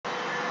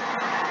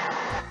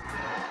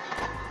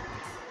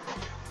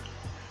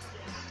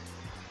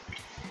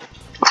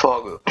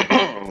Fog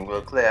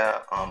will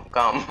clear,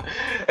 come.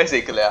 I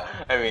say clear,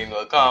 I mean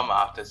will come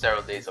after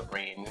several days of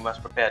rain. You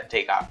must prepare to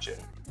take action.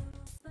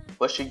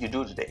 What should you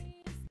do today?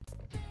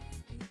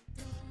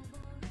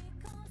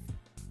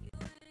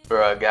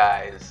 Bruh,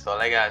 guys, so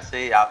like I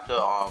say, after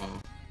I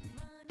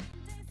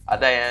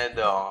end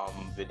the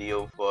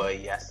video for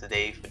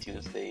yesterday, for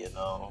Tuesday,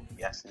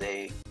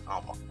 yesterday,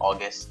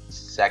 August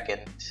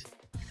 2nd,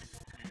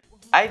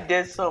 I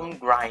did some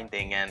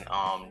grinding and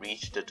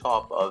reached the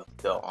top of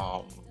the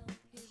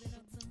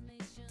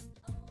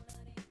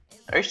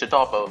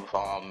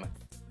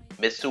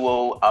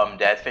Mitsuo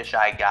Deadfish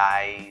Eye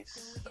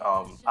Guy's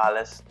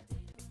palace.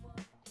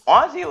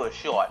 Honestly, it was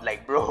short,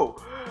 like bro.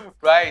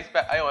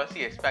 I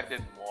honestly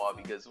expected more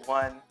because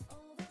one,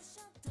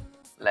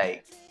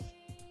 like,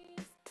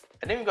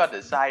 I think we got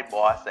the side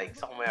boss like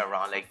somewhere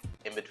around like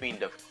in between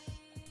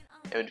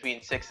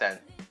 6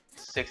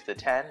 to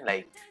 10,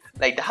 like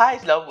the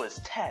highest level was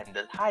 10.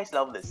 The highest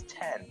level is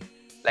 10.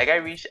 Like I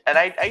reached, and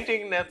I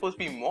think there's supposed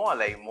to be more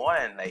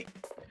than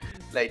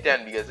like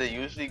 10 because it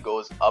usually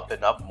goes up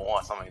and up more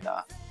or something like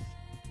that.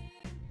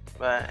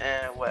 But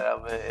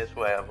whatever, it's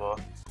whatever.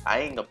 I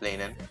ain't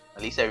complaining.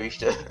 At least I reached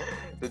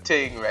the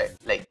thing right,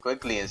 like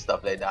quickly and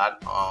stuff like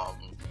that.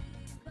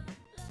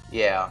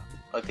 Yeah.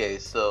 Okay.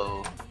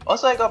 So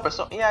also I got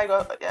persona. Yeah,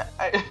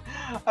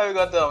 I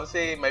got to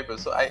say my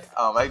persona.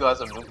 I got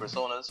some new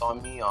personas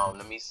on me.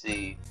 Let me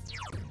see.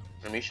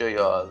 Let me show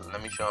you.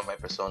 Let me show you my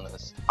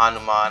personas.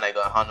 Hanuman. I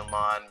got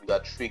Hanuman. We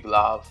got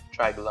Triglav.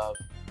 We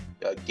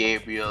got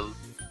Gabriel.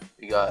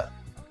 We got.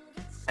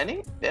 I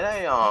think did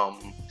I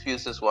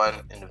fuse this one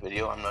in the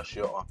video? I'm not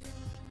sure.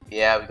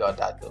 Yeah, we got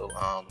that though.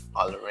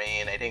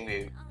 Lorraine. I think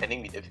we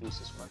diffused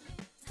this one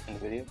in the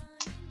video.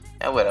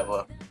 And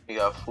whatever. We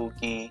got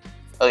Fuki.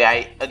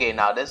 Okay,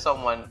 now there's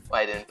someone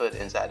I didn't put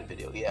inside the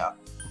video. Yeah,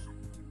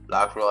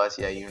 Black Ross.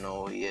 Yeah, you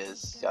know who he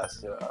is.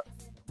 Just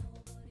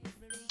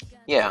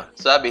yeah.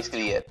 So that's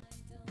basically it.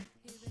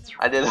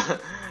 I did.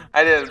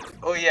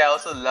 Oh yeah,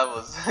 also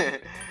levels. I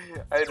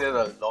did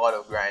a lot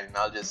of grinding.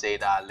 I'll just say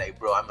that, like,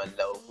 bro, I'm a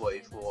level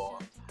 44.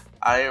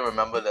 I don't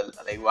remember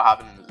what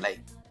happened, like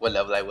what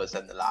level I was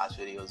in the last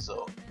video.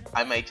 So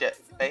I might check.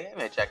 I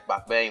might check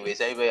back. But anyways,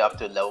 everybody up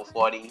to level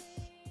 40.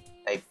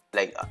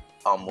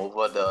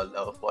 Over the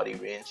level 40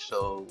 range.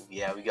 So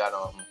yeah, we got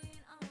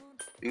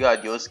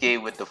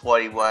Yosuke with the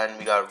 41,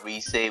 we got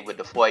Rise with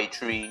the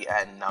 43,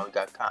 and now we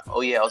got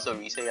also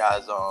Rise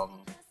has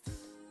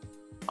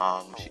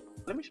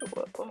let me show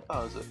what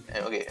was it.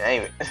 Okay,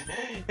 anyway.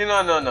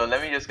 No,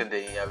 let me just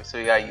continue. Yeah, so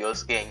we got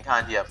Yosuke and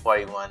Kanji at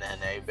 41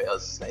 and everybody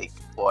else like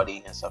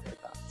 40 and stuff like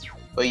that.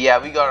 But yeah,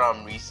 we got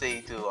Rise to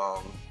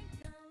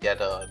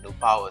get a new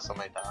power or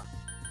something like that.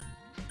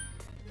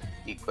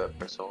 Equip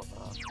persona.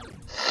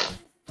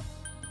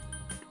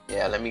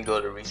 Yeah, let me go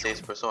to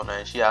Rise's persona,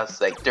 and she has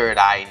like third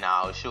eye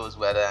now. It shows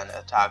whether an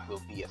attack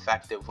will be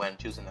effective when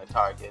choosing a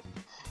target.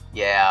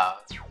 Yeah.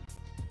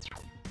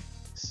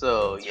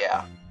 So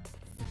yeah.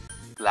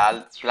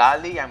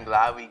 Gladly, I'm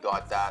glad we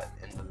got that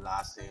in the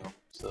last video.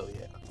 So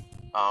yeah.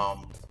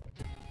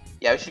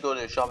 Yeah, we should go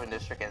to the shopping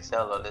district and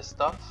sell all this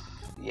stuff.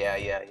 Yeah.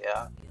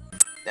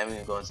 Then we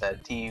can go inside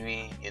the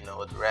TV. You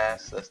know the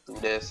rest. Let's do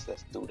this.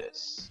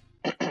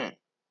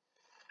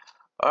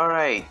 All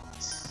right.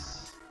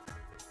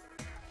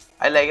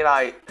 I like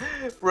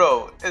it.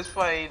 Bro, it's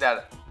funny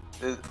that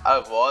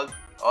out of all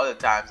the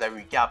times I'm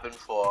recapping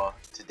for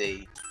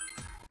today,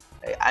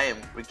 I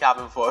am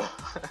recapping for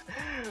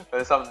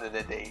for something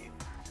today.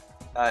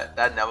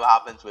 That never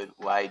happens with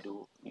what I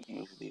do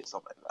usually or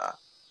something like that.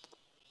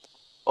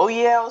 Oh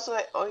yeah, also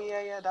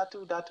yeah, that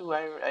too.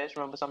 I just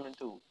remember something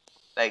too.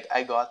 Like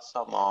I got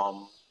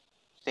some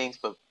things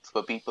for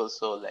people,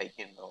 so like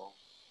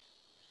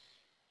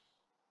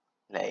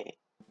like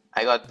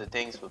I got the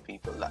things for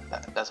people.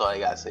 That's all I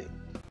gotta say.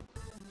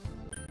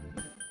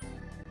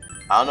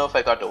 I don't know if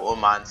I got the old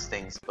man's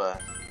things,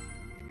 but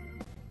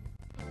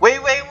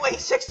wait,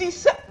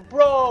 67,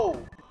 bro.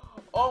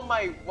 Oh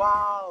my,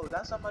 wow,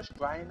 that's how much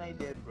grinding I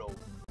did, bro.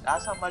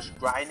 That's how much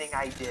grinding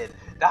I did.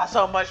 That's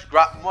how much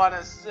more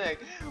than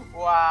 6.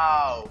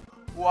 Wow,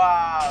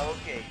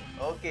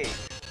 okay.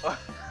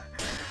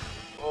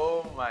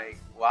 Oh my,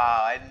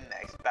 wow, I didn't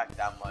expect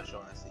that much,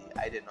 honestly.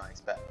 I did not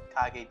expect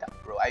Kage that,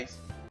 bro. I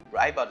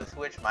about to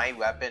switch my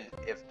weapon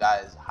if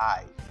that is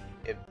high.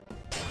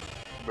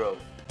 Bro.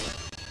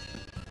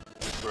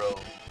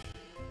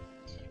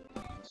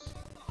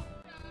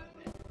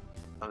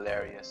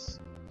 Hilarious.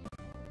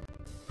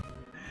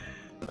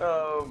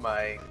 Oh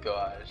my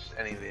gosh.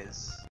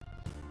 Anyways.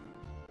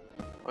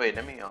 Wait,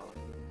 let me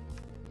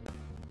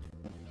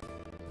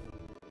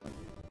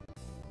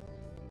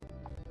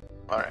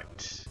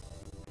Alright.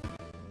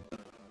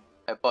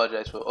 I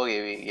apologize for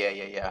wait,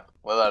 yeah.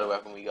 What other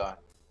weapon we got?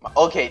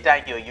 Okay,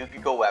 thank you.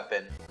 Yukiko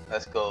weapon.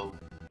 Let's go.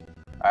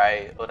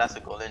 Alright, oh that's a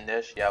golden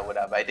dish. Yeah,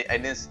 whatever. I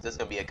think this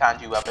gonna be a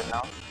kanji weapon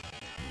now.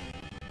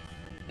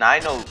 Now I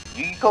know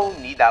Yukiko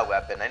need that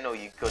weapon. I know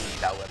Yukiko need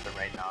that weapon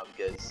right now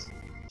because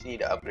she need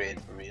to upgrade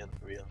for real.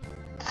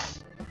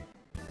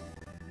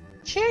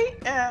 She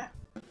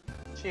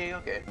Chi,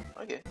 okay,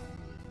 okay.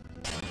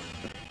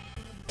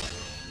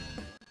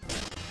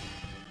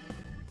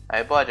 I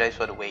apologize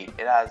for the wait.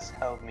 It has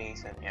helped me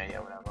since yeah,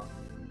 whatever.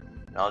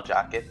 Null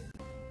jacket.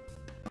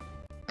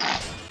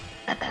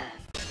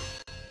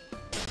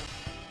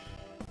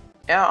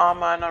 Yeah,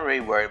 armor, I'm not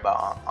really worried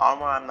about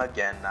armor. I'm not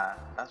getting that.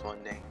 That's one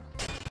thing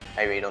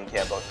I really don't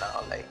care about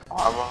now. Like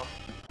armor,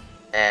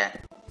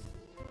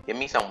 give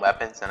me some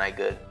weapons and I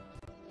good.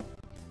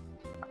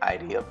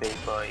 Idea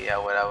paper, yeah,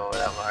 whatever.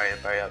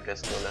 Hurry up,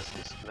 let's go.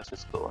 Let's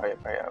just go.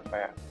 Hurry up.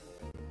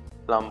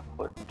 Plum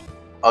foot.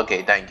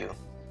 Okay, thank you.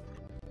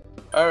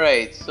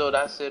 Alright, so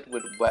that's it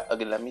with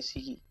okay, let me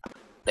see.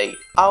 Like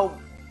how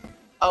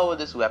will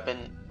this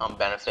weapon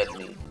benefit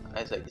me?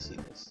 I'd like to see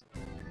this.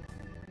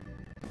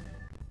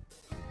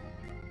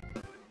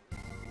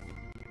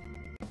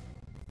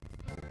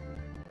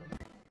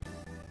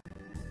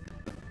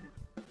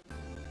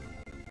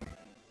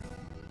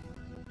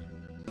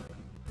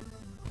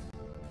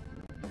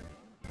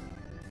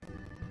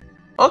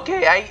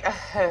 Okay,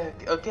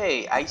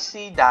 okay, I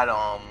see that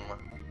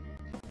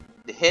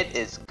the hit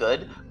is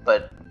good,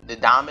 but the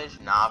damage,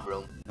 nah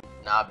bro.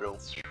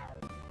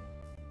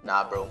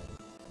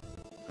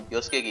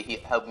 Yosuke can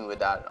help me with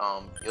that.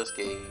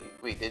 Yosuke,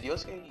 wait, did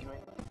Yosuke even?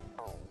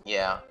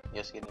 Yeah,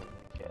 Yosuke didn't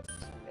get.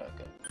 Yeah,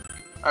 okay.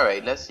 All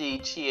right, let's see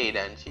Chie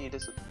then. Chie,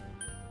 this.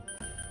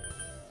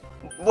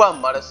 Well,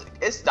 mother,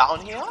 it's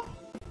down here.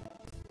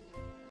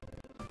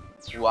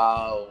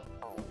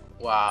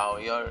 Wow,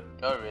 you're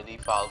really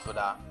foul for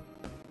that.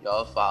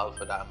 You're foul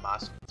for that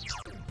mask.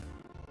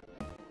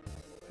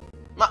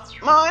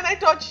 Man, I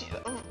thought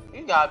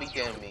you gotta be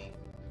kidding me.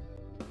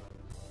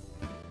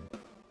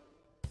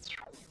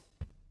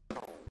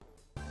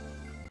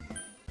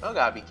 You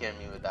gotta be kidding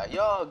me with that.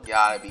 Y'all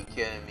gotta be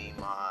kidding me,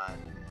 man.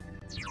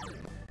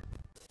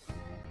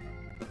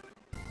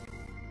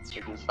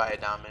 Reduce fire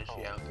damage.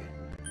 Yeah, okay.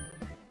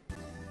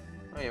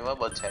 Okay, what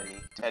about Teddy?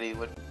 Teddy,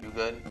 what? You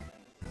good?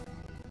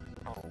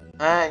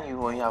 And you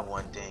only have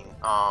one thing.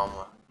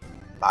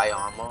 Buy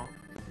armor.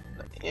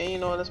 Yeah, you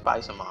know, let's buy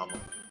some armor.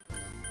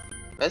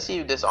 Let's see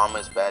if this armor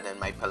is better than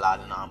my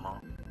Paladin armor.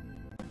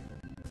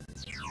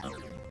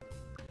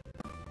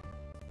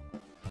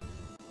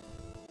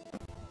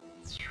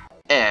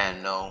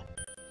 And no.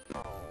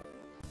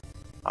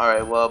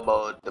 Alright, what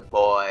about the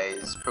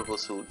boys' purple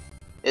suit?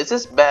 Is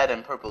this better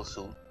than purple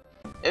suit?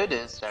 If it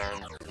is,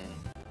 then...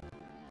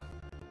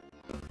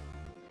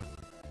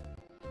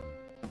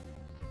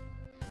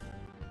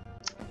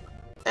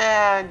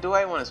 And do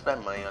I want to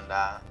spend money on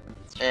that?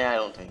 I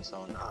don't think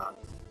so, nah.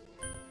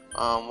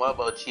 What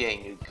about Chie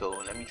and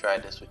Yuko? Let me try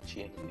this with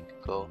Chie and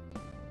Yuko.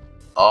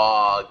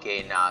 Oh,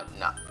 okay, nah.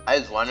 I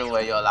was wondering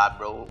where y'all at,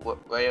 bro.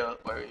 Where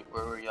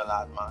were y'all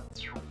at, man?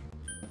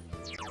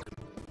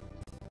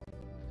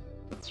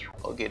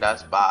 Okay,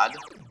 that's bad.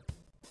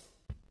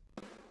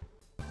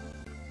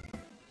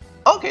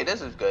 Okay,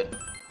 this is good.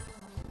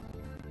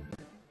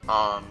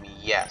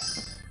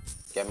 Yes.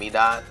 Get me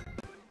that.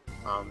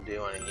 Do you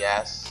want to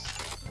yes?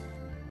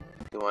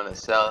 Do you want to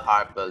sell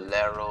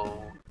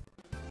Harpalero?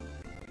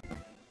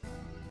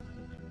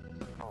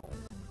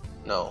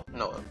 No.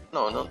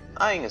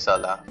 I ain't gonna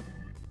sell that.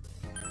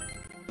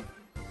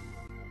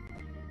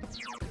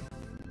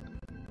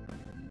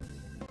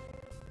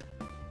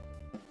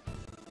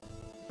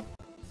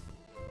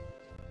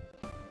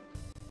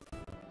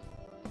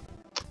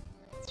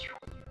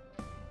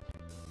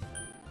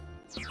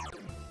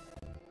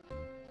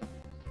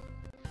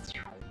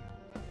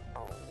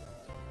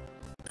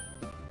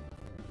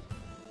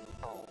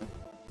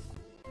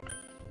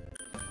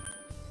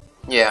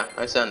 Yeah,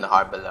 I send the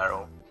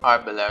Harpalero.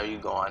 Harpalero, you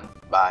gone.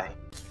 Bye.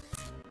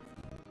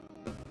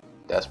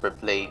 Desperate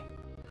Plate.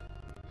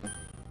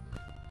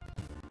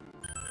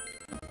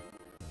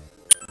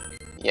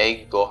 Yeah, you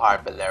can go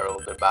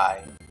Harpalero.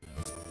 Goodbye.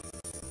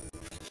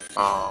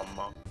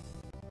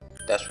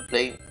 Desperate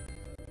Plate.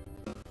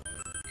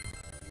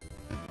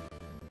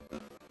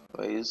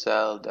 Where you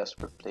sell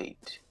Desperate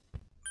Plate?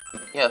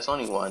 Yeah, it's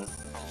only one.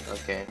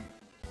 Okay.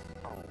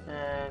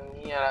 And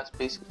yeah, that's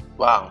basically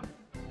wow.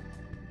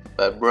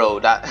 But bro,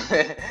 that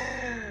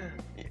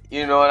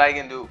you know what I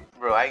can do,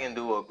 bro? I can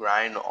do a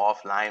grind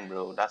offline,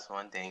 bro. That's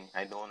one thing.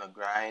 I do want to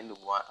grind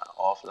one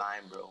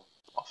offline, bro.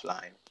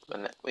 Offline.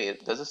 But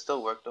wait, does it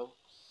still work though?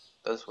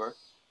 Does it work?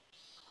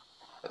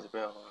 Does it,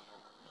 bro?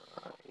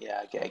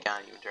 Yeah, okay, I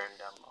can't even turn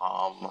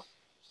them.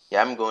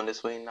 Yeah, I'm going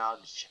this way now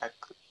to check.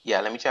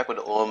 Yeah, let me check with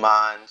the old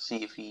man.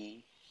 See if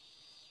he.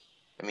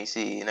 Let me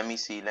see.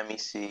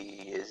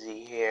 Is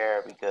he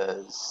here?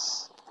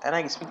 Because and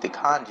I can speak to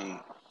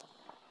Kanji.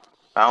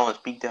 I don't want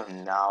to speak to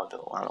him now,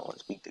 though. I don't want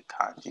to speak to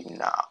Kanji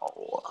now.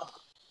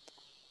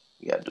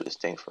 We gotta do this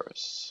thing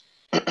first.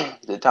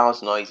 The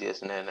town's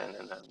noisiest, and then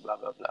blah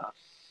blah blah.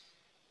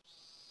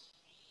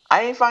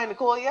 I ain't find the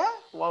call yet.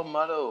 What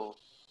motto?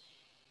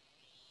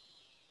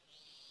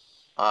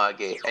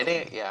 Okay. I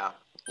think yeah.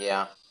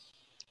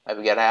 I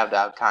forget I have to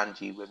have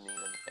Kanji with me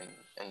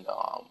in the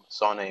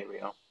sauna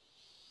area.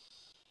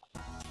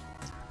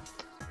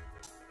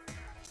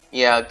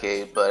 Yeah,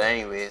 okay. But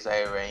anyways,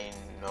 I already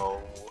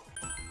know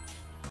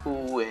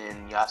Who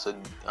in Yasa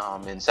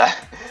inside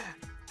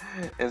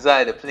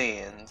inside the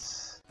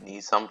planes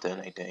needs something,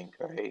 I think,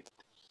 right?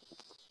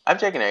 I'm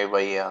checking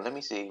everybody out. Let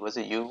me see. Was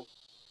it you?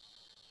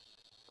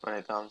 When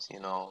it comes, you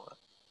know.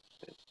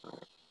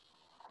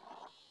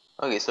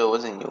 Okay, so it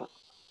wasn't you.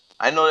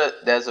 I know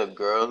that there's a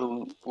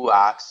girl who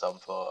asked some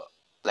for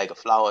like a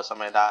flower or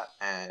something like that,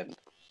 and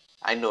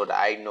I know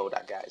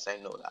that guys, I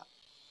know that.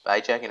 But I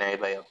checking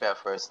everybody up here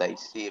first, like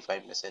see if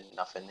I'm missing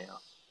nothing there.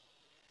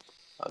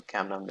 Okay,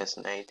 I'm not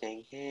missing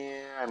anything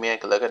here. I mean, I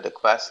could look at the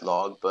quest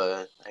log,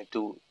 but I'm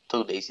too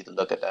lazy to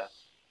look at that.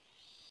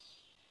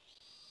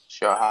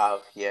 Sure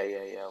have. Yeah,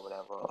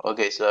 whatever.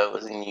 Okay, so it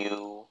wasn't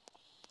you.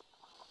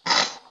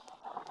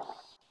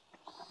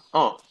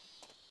 Oh,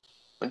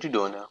 what you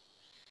doing now?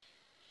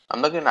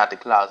 I'm looking at the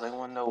clouds. I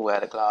wonder where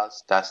the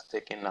clouds that's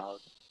sticking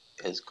out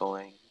is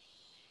going.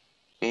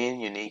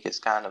 Being unique is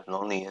kind of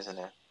lonely, isn't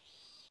it?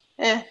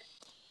 Eh,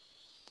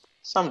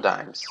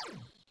 sometimes.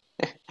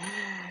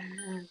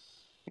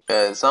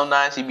 Because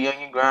sometimes you be on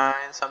your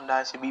grind,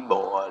 sometimes you be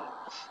bored.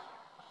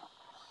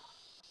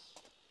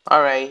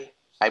 Alright,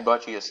 I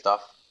brought you your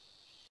stuff.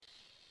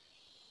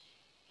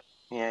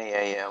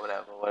 Yeah,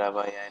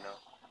 whatever, yeah, I know.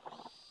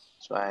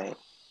 That's right.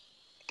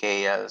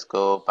 Okay, yeah, let's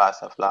go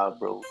past the flower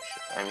brooch.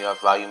 And we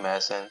have value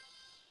medicine.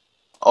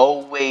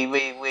 Oh, wait,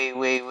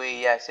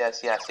 yes.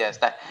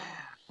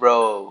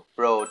 Bro,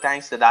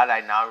 thanks to that, I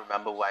now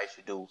remember what I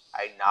should do.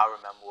 I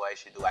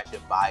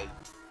should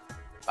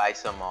buy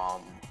some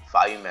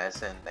value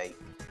medicine, like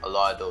a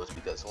lot of those,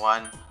 because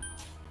one,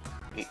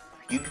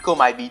 Yukiko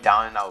might be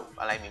down and out,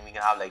 and I mean we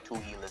can have like 2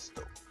 healers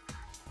though.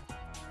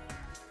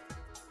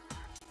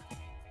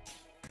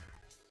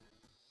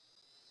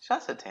 So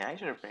that's the thing. I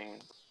should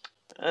bring.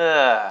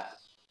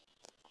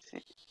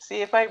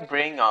 See if I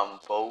bring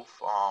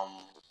both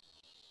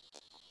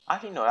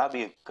Actually no, that'd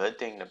be a good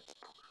thing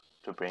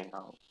to bring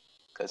out,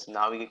 because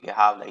now we can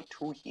have like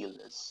 2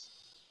 healers.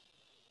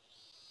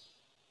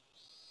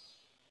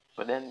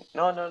 But then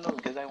no,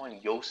 because I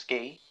want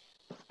Yosuke.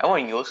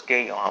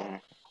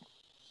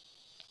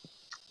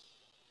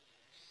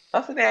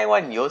 That's the thing, I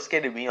want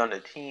Yosuke to be on the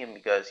team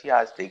because he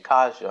has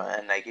Dekaja,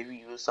 and like if you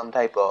use some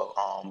type of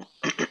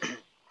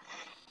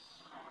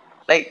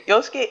like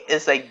Yosuke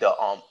is like the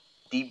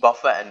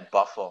debuffer and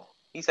buffer.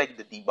 He's like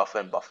the debuffer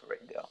and buffer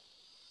right there.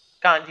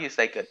 Kanji is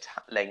like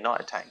like not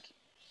a tank.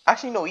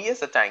 Actually no, he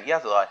is a tank. He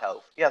has a lot of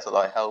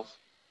health.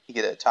 He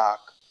can attack.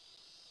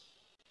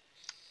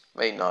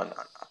 Wait, no.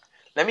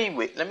 Let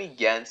me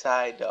get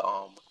inside the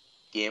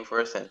game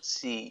first and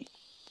see.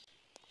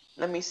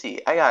 Let me see.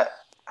 I got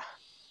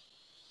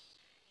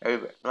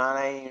everybody.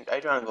 Man, I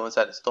trying to go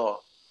inside the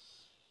store.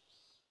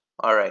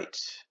 Alright.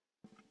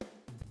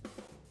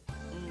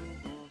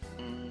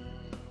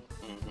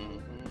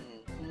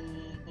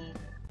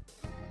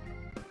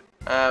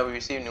 We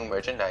received new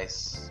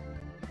merchandise.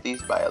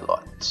 Please buy a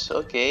lot.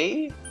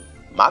 Okay.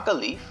 Maca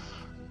leaf.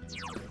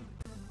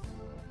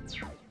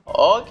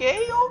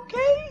 Okay.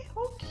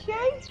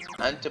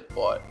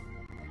 Antipod.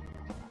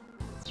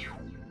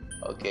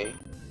 Okay.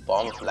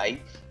 Bomb of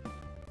life.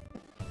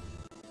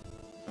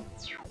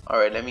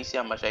 Alright, let me see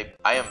how much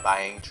I am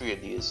buying 3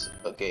 of these.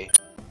 Okay.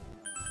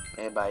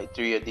 Can I buy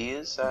 3 of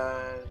these?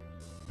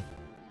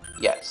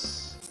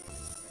 Yes.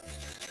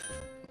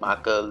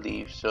 Maca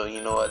leaf. So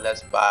you know what?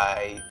 Let's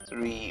buy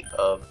 3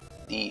 of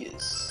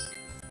these.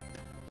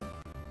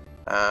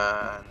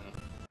 And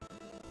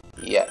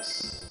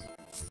yes.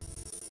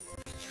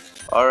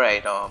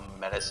 Alright,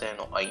 medicine,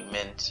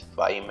 ointment,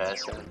 value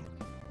medicine.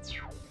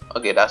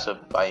 Okay, that's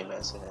what value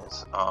medicine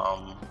is.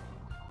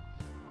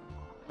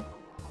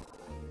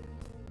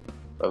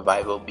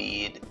 Revival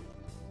bead.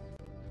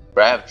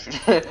 But I have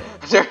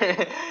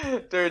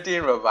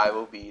 13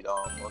 revival bead.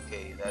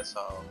 Okay, that's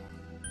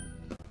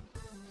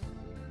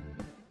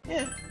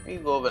yeah, we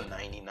can go over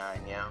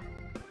 99. Yeah.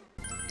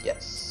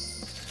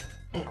 Yes.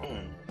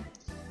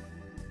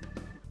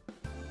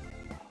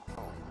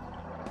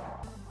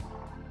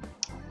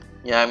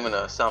 Yeah, I'm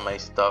gonna sell my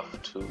stuff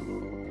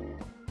to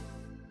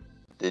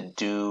the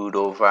dude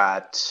over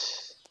at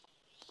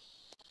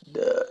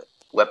the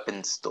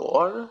weapon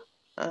store,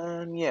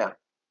 and yeah.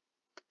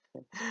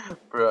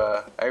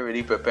 Bruh, I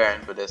really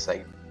preparing for this,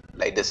 like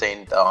this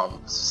ain't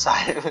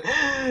side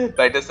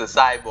like this is a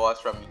side boss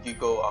from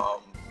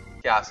Yukiko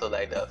Castle,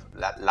 like the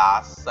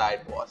last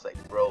side boss, like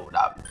bro,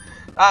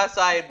 that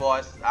side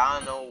boss, I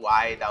don't know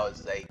why that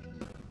was like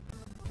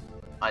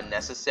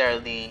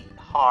unnecessarily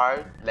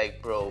hard,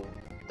 like bro,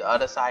 the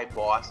other side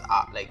boss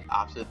like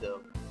after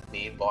the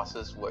main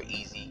bosses were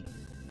easy,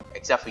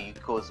 except for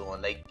Yukiko's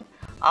one, like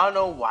I don't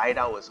know why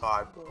that was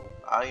hard, bro.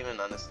 I don't even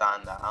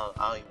understand that. I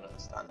don't even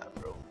understand that,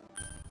 bro.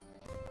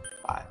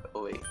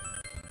 Oh wait.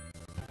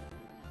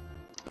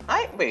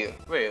 Wait.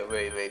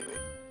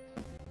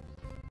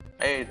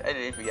 I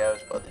didn't forget what I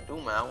was supposed to do,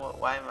 man.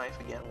 Why am I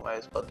forgetting what I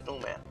was supposed to do,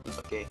 man?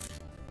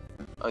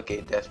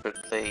 Okay, desperate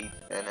plate.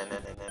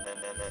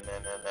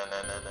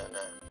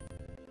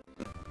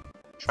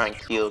 Try and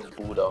kill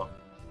Buddha.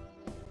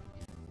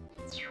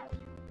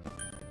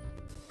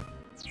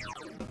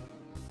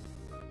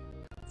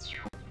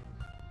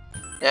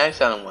 Yeah, I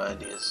sell him one of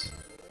these.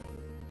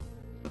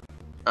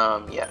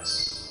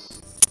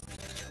 Yes.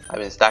 I've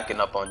been stacking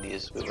up on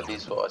these with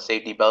these for a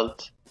safety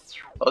belt.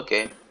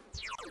 Okay.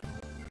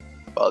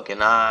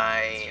 Falcon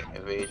Eye,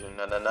 evasion,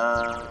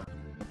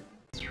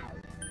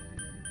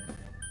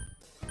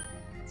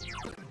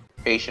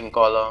 patient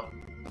collar.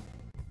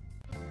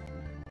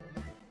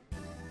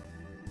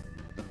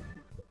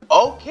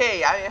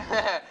 Okay,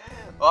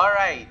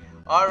 alright.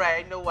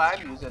 Alright, I know what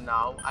I'm using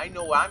now. I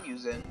know what I'm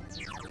using.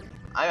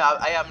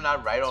 I am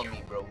not right on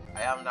me, bro.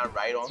 I am not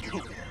right on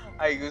me.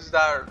 I use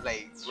that,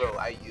 like, bro,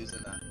 I'm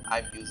using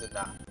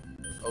that.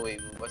 Oh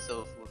wait, what's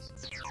Silver Foods?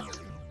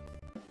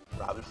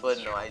 Robin Foot?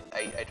 No, I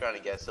trying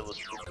to get Silver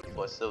Spoon.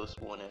 What Silver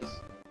Spoon is.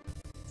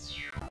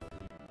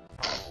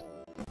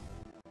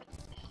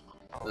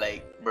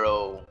 Like,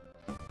 bro.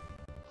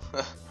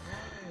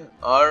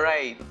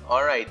 Alright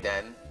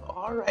then.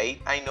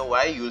 Alright, I know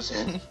what I'm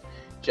using.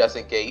 Just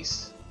in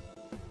case.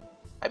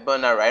 I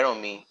put that right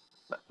on me.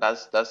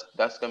 That's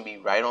gonna be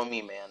right on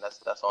me, man.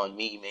 That's on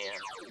me, man.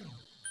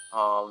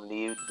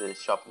 Leave the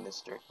shopping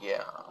district.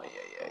 Yeah.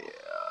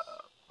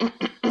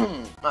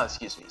 Oh,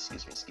 excuse me.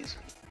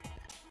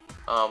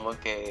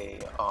 Okay.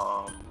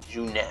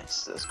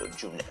 Junes. Let's go,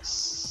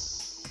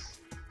 Junes.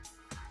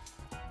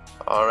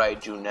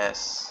 Alright,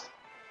 Junes.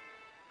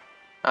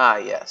 Ah,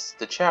 yes.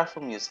 The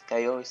cheerful music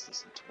I always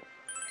listen to.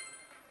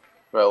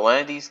 Bro, one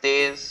of these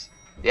days,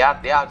 they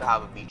have to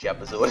have a beach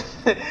episode.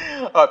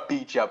 A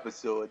beach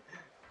episode.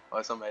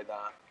 Or something like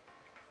that.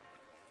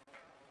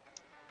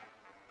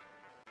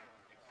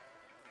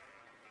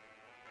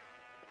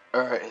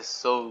 Earth is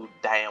so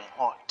damn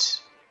hot.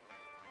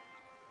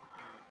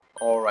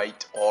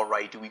 Alright,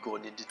 we're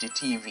going into the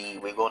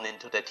TV. We're going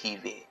into the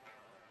TV.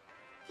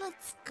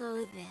 Let's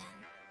go then.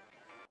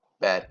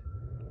 Bet.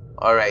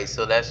 Alright,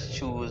 so let's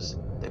choose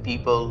the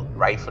people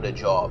right for the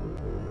job.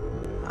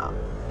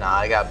 Now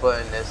I got put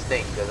in this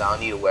thing because I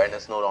don't need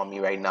awareness note on me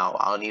right now.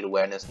 I don't need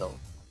awareness note.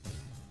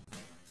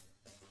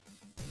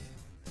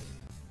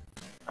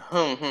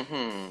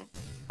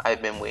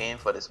 I've been waiting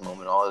for this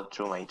moment all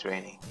through my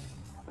training.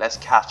 Let's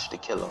catch the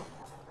killer.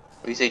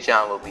 Research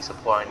Channel will be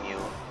supporting you.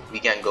 We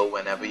can go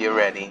whenever you're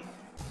ready.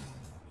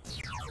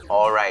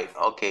 Alright,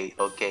 okay.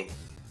 Okay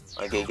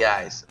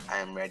guys, I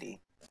am ready.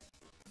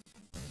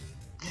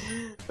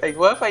 Like,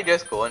 what if I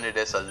just go into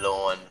this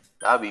alone?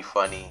 That'd be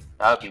funny.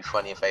 That'd be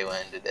funny if I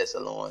went into this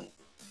alone.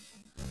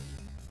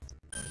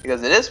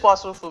 Because it is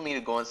possible for me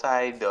to go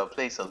inside the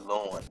place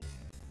alone.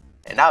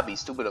 And that'd be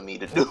stupid of me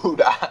to do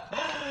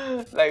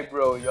that. Like,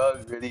 bro, y'all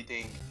really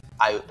think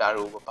I that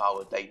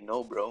overpowered? Like,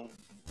 no, bro.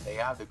 Like,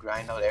 I have to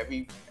grind out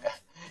every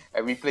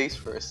place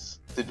first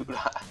to do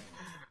that.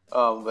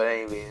 But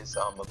anyways,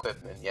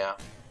 equipment, yeah.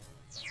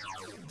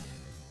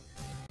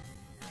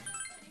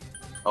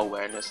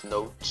 Awareness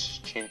note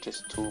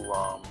changes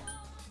to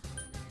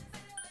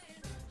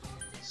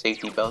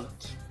safety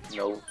belt,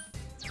 no.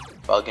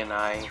 Falcon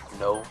Eye,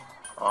 no.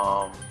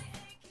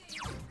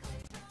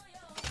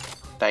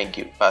 Thank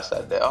you. Pass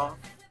that there.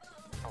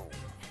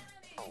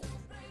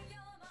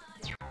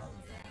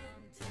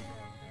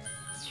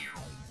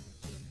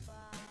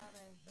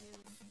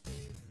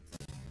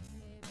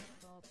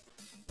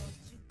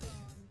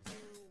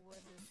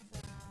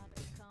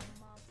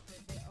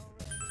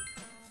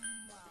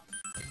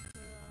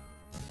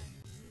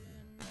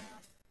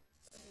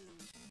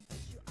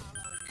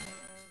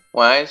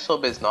 Well, I just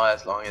hope it's not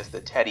as long as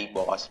the Teddy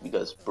boss,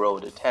 because bro,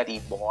 the Teddy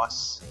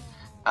boss,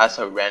 that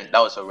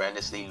was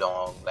horrendously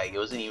long. Like, it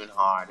wasn't even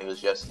hard. It was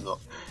just look,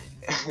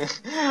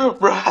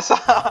 bro.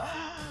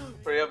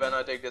 Bro, you better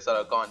not take this out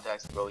of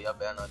context, bro. You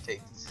better not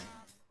take this.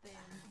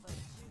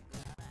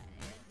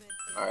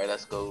 All right,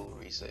 let's go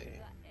reset.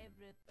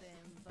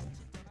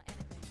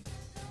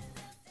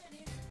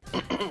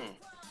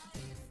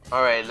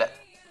 All right,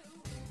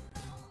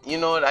 you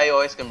know what? I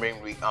always can bring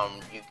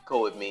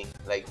Yuko with me.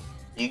 Like,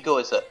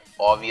 Yuko is an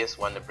obvious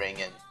one to bring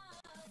in.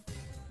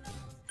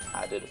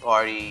 After the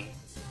party,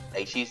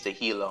 like, she's the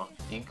healer.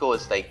 Yuko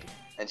is like,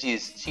 and she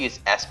is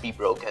SP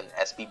broken,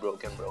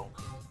 bro.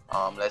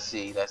 Let's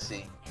see.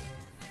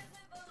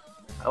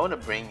 I want to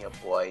bring your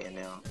boy in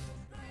now.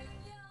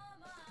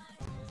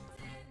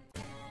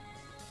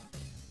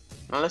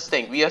 Now let's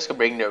think. We just could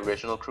bring the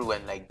original crew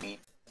and like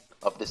beat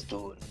up this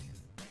dude.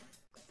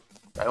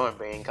 I don't want to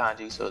bring in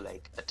Kanji, so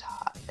like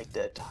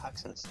the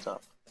attacks and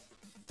stuff.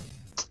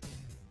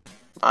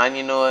 And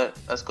you know what?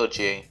 Let's go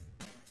Jay.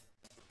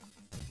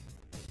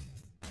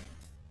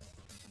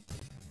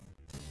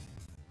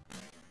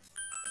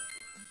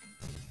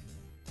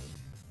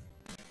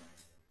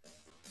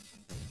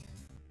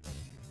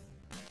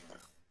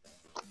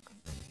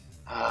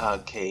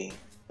 Okay,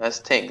 let's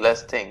think.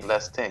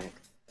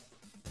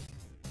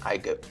 I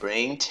could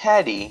bring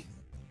Teddy.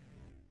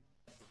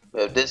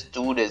 But if this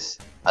dude is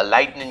a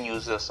lightning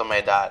user or something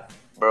like that,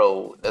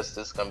 bro, this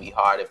is gonna be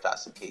hard if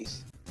that's the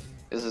case.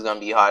 This is gonna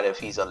be hard if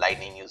he's a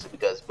lightning user,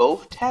 because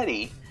both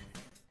Teddy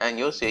and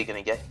Yosei are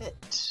gonna get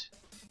hit.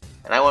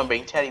 And I want to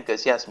bring Teddy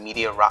because he has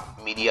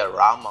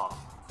Meteorama,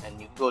 and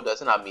Yuko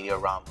doesn't have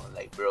Meteorama.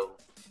 Like, bro,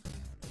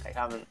 I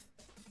haven't.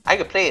 I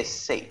could play it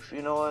safe.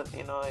 You know what?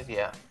 You know what?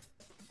 Yeah.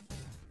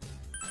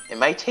 It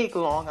might take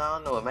long. I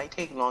don't know. It might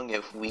take long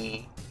if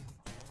we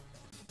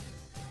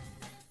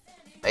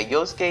like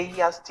Yosuke. He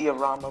has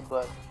diorama,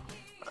 but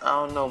I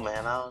don't know,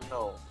 man. I don't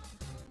know.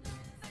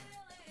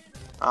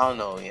 I don't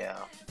know. Yeah.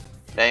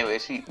 But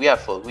anyways, we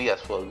have full. We have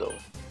full though.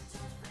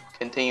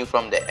 Continue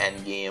from the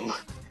end game.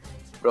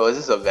 Bro, is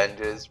this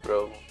Avengers,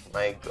 bro?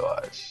 My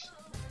gosh.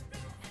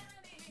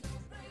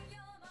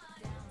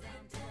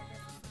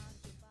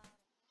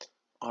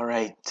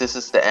 Alright, this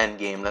is the end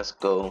game. Let's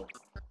go.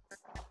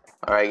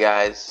 Alright,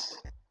 guys.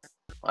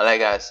 All I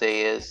gotta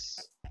say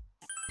is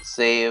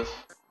save.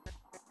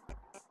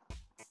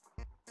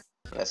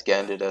 Let's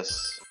get into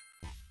this.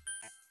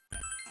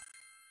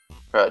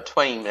 Bro,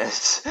 20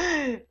 minutes.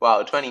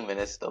 Wow, 20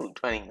 minutes though.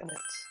 20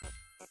 minutes.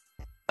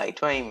 Like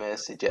 20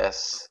 minutes to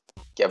just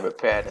get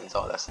prepared and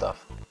all that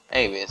stuff.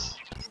 Anyways.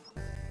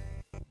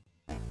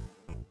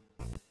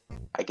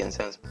 I can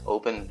sense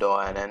open the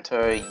door and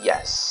enter.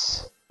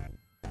 Yes.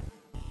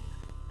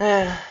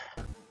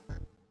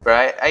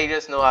 Right? I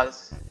just know how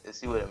to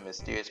see with a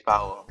mysterious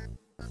power.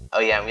 Oh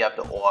yeah, and we have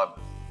the orb.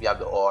 We have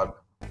the orb.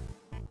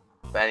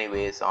 But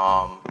anyways,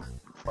 what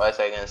was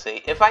I gonna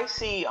say? If I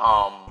see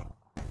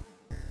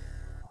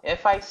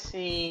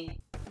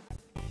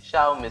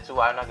Shao Mitsu,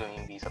 I'm not gonna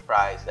even be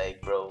surprised.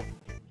 Like, bro,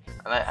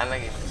 I'm not gonna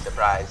be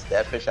surprised.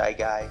 That fisheye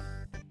guy.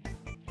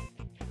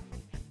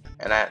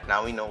 And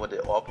now we know what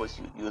the orb was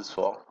used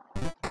for.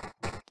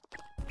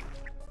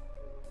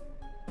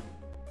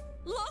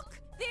 Look,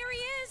 there he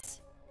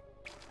is.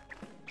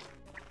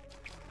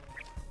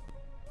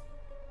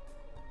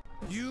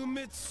 You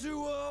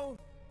Mitsuo?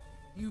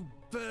 You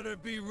better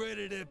be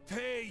ready to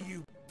pay,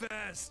 you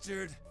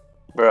bastard.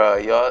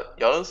 Bruh, y'all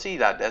don't see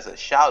that there's a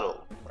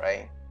shadow,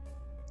 right?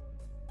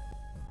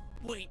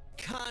 Wait,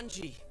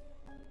 Kanji.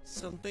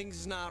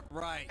 Something's not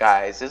right.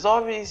 Guys, you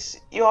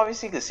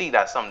obviously can see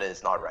that something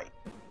is not right.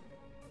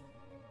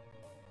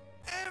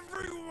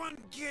 Everyone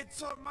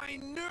gets on my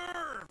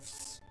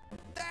nerves.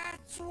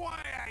 That's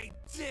why I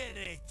did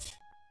it.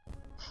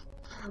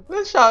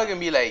 This child can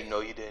be like, no,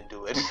 you didn't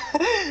do it.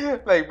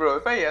 Like, bro,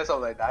 if I hear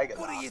something like that, I get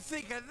What laugh. do you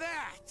think of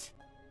that?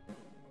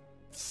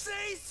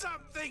 Say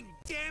something,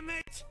 damn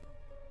it!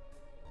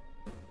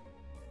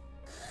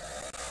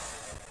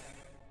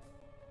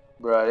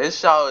 Bro, this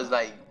child is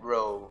like,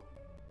 bro,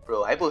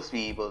 I supposed to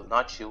be able,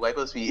 not you, I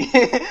supposed to be.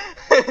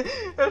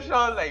 This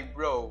child is like,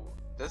 bro,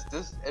 this,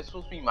 it's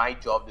supposed to be my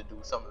job to do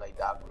something like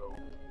that, bro.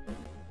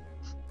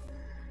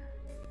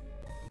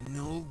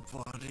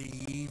 Nobody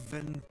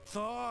even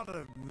thought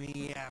of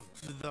me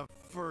after the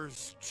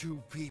first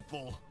two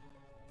people.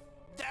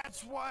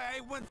 That's why I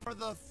went for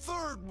the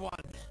third one.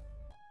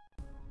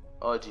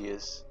 Oh,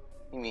 jeez.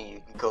 You mean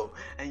you can go,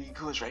 and you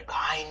goes right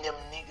behind them,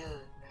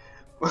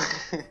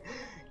 nigga.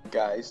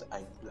 Guys,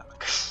 I'm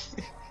black.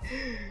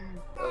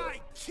 I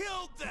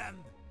killed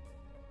them.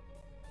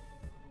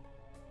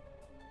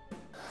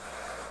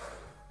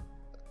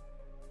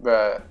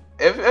 Bruh,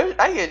 if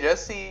I can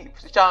just see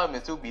Shao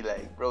Mitsu be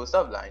like, bro,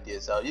 stop lying to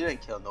yourself. You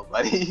didn't kill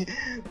nobody.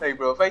 Like,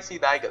 bro, if I see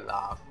that, I can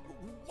laugh.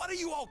 What are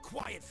you all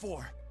quiet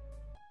for?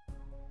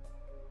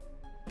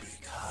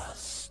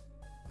 Because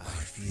I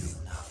feel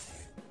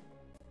nothing.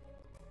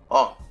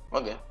 Oh,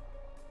 okay.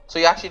 So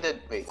you actually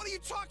did. Wait. What are you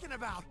talking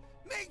about?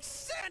 Makes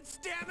sense,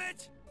 damn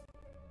it!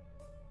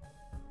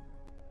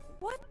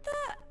 What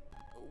the?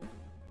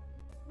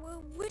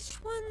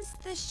 Which one's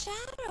the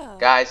shadow?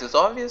 Guys, it's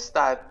obvious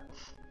that,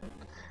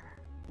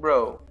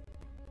 bro,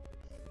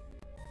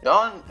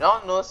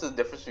 y'all notice the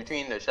difference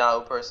between the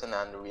shadow person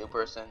and the real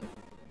person?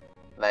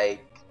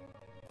 Like,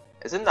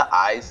 isn't the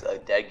eyes a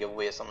dead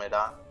giveaway or something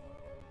like that?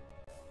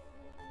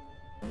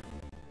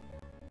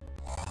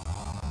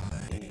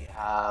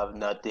 I have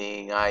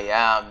nothing, I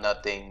am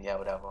nothing, yeah,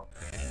 whatever.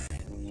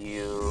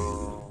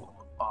 You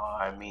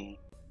are me.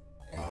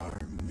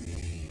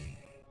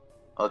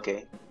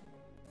 Okay.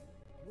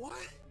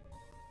 What?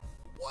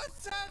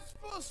 What's that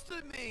supposed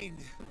to mean?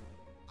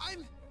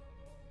 I'm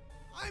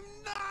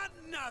not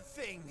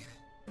nothing.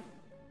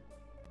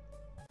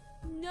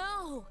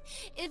 No,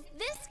 if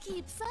this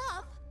keeps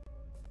up.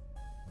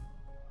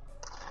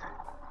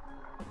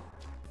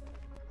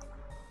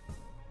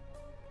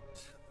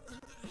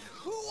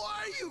 Who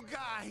are you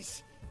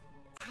guys?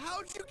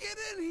 How'd you get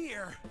in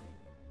here?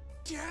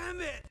 Damn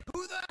it!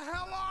 Who the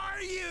hell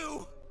are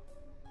you?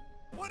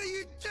 What are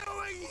you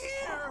doing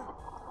here?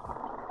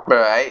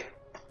 Right.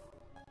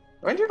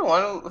 Weren't you the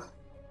one who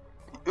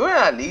you wouldn't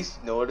at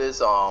least notice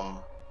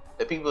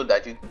the people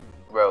that you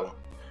bro.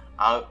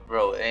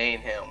 Bro, it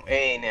ain't him. It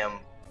ain't him.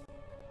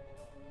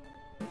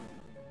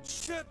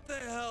 Shut the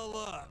hell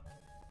up.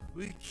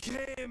 We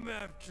came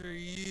after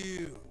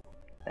you.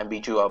 And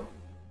beat you up.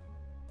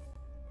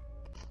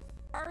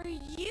 Are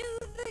you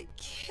the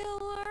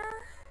killer?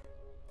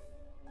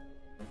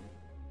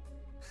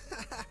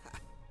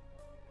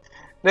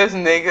 This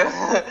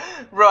nigga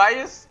bro, I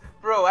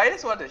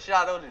just want the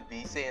shadow to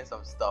be saying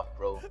some stuff,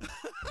 bro.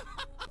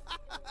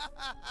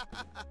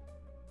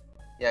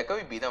 Yeah, can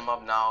we beat him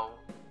up now?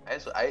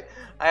 I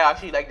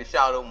actually like the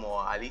Shadow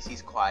more. At least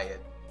he's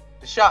quiet.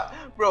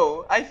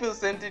 Bro, I feel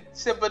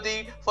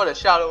sympathy for the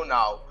Shadow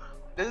now.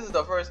 This is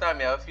the first time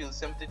I ever feel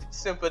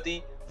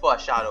sympathy for a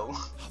Shadow.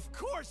 Of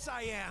course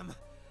I am.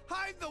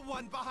 I'm the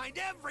one behind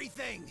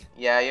everything.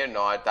 Yeah, you're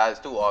not. That's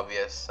too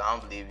obvious. I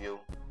don't believe you.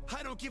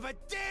 I don't give a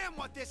damn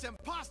what this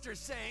imposter's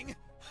saying.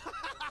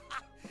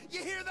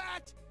 You hear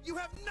that? You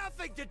have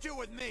nothing to do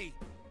with me.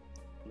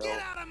 No. Get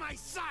out of my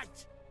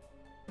sight.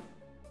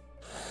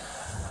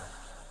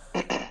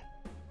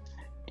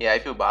 Yeah, I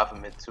feel bad for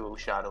Mitsuo,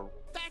 Shadow.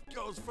 That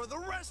goes for the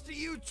rest of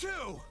you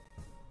too.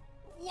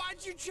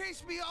 Why'd you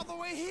chase me all the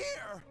way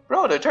here?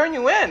 Bro, to turn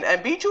you in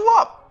and beat you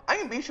up. I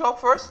can beat you up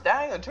first, then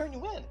I can turn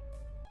you in.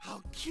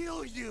 I'll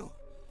kill you.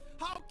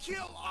 I'll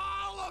kill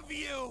all of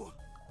you.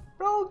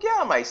 Bro, get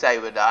on my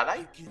side with that.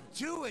 I can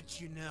do it,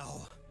 you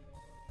know.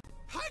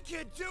 I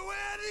can do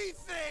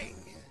anything.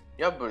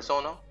 Your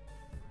persona.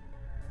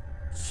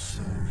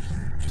 So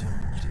you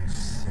don't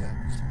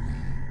accept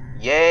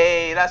me.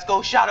 Yay, let's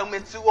go, Shadow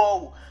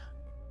Mitsuo.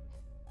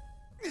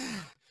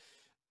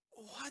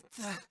 What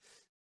the?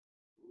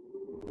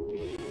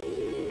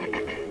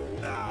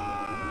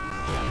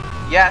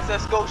 Yes,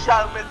 let's go,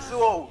 Shadow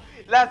Mitsuo.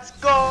 Let's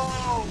go.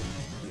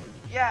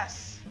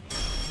 Yes.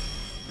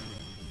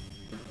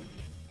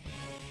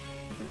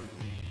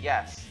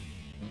 Yes.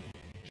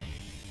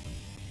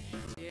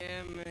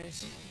 Damn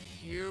it.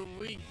 Here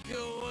we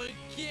go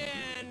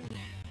again.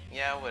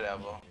 Yeah,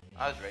 whatever.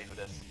 I was ready for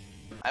this.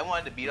 I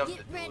wanted to beat up Get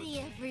the dude. ready,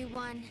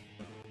 everyone.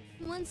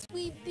 Once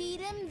we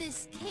beat him,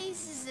 this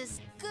case is as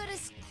good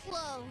as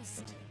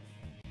closed.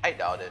 I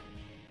doubt it.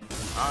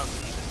 I don't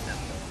believe in him.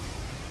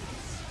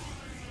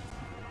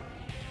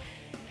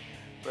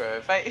 Bro,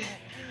 if I...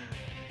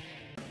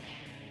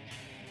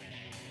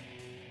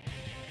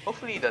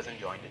 Hopefully he doesn't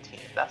join the team.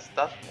 That's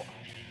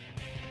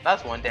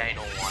one thing I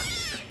don't want.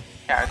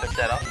 Character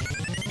setup.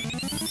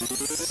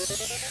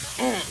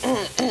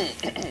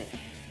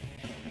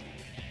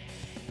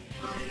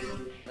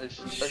 A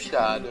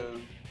shadow.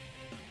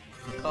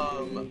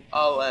 Come,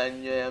 I'll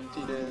end your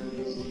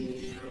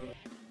emptiness.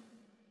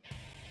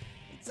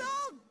 It's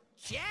all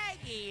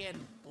jaggy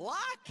and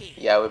blocky.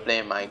 Yeah, we're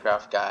playing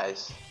Minecraft,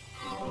 guys.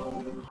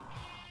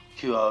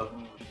 Cool.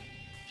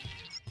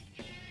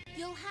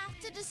 You'll have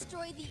to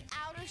destroy the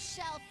outer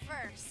shell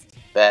first.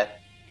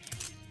 Bet.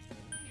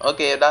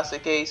 Okay, if that's the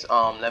case,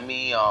 let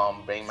me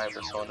bring my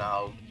persona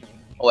out.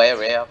 Oh,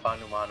 wait, I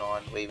found him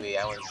on. Wait,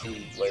 I want to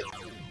see. Wait.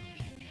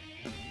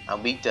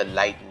 I'm weak to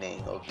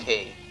lightning.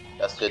 Okay,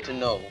 that's good to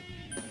know.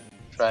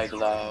 Try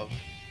glove.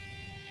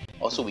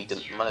 Also weak to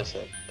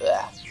medicine.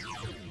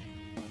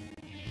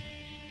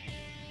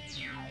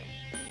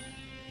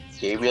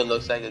 Gabriel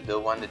looks like a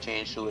good one to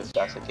change to if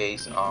that's the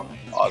case.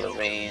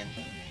 Olivine.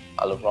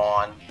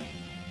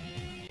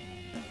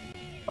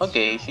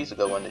 Okay, she's a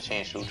good one to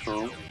change to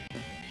too.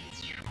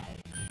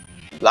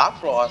 Black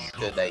Frost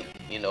could, like,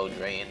 you know,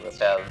 drain,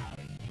 repel.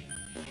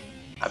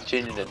 I'm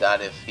changing to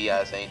that if he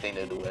has anything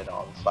to do with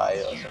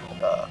fire or something.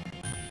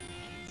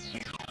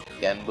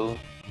 Genbu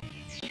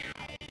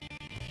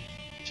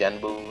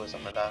or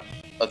something like that.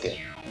 Okay.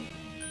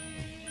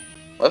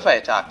 What if I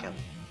attack him?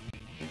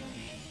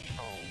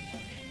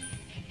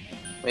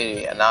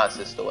 Wait,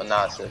 analysis though,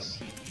 analysis.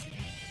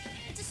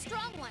 It's a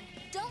strong one.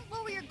 Don't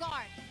lower your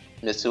guard.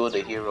 Mitsuo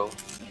the hero.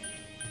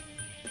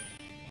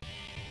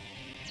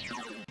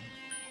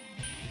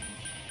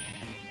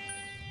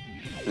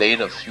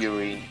 Blade of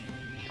Fury,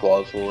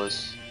 Ball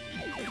Force,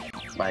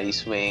 Mighty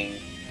Swing.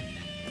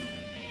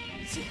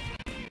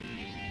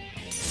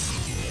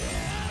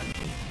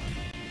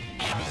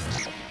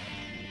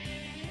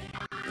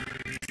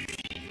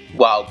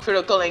 Wow,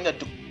 critical ain't gonna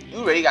do.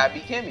 You really gotta be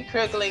kidding me.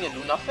 Critical ain't gonna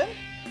do nothing?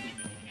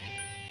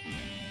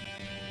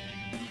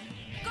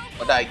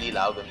 What that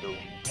Gila gonna do?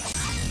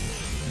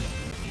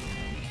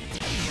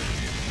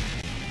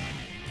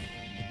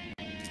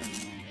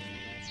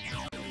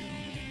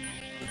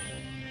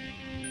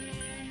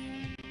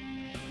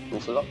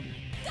 Buffalo?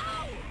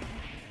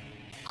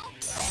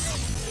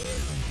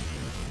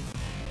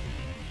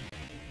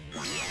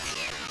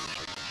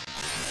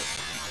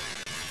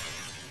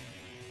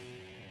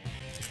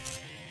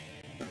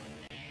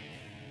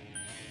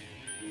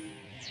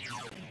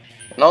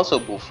 And also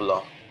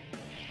Buffalo.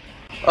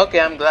 Okay,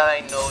 I'm glad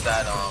I know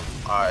that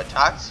our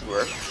attacks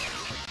work.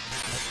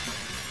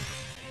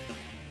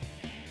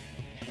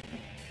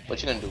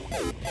 What you gonna do?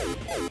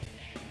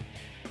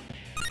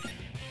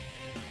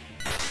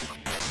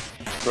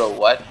 Bro,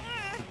 what?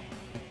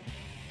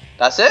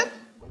 That's it?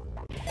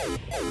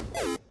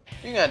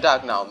 You gonna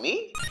attack now,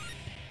 me?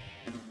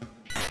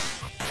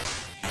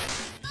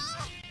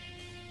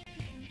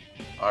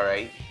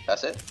 Alright,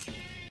 that's it.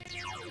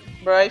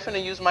 Bro, I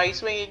finna use my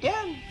swing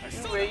again.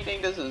 You really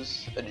think this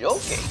is a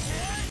joke game?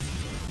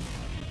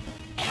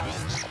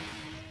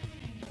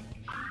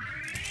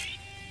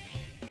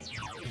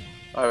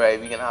 Alright,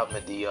 we can have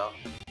Medea.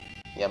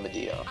 Yeah,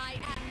 Medea. I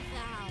am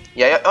thou.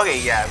 Yeah, okay,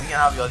 yeah, we can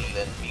have your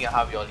Leland. We can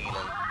have your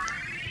Leland.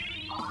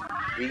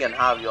 We can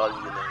have your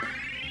Leland.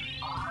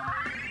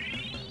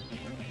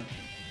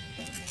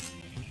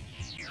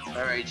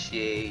 Alright,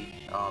 she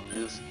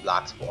lose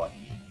black spot.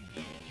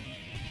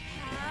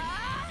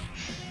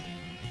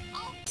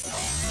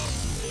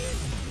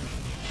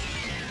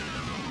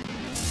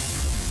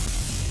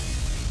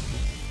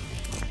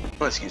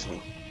 Oh, excuse me.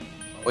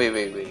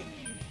 Wait.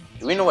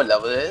 Do we know what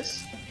level it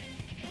is?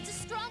 It's a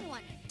strong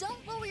one.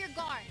 Don't lower your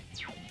guard.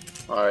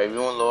 Alright, we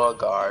won't lower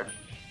guard.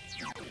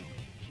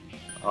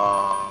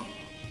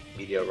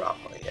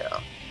 Meteorama, yeah.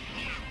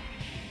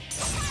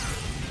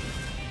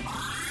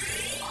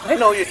 I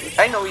know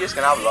we're just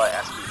gonna have a lot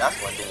of SP. That's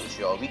one thing for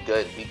sure. We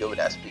good with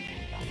SP.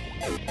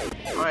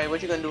 Alright,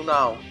 what you gonna do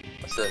now?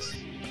 What's this?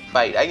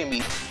 Fight. I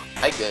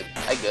good.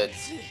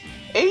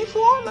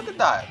 84? Look at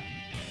that.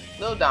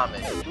 Little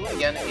damage. Do it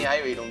again to me, I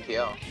really don't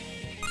care.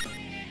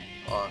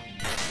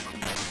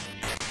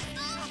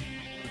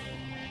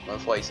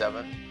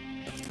 147.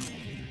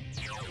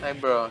 Hey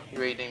bro, you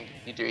really think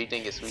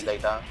it's sweet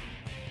like that?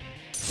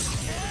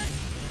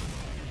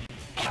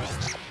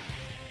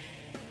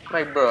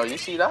 Like bro, you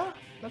see that?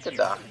 Look at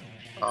that.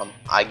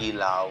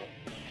 Aguilao.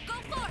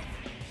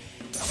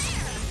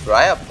 Bro,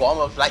 I have Bomb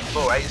of Life,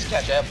 bro. I just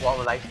catch. I have Bomb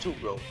of Life too,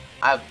 bro.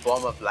 I have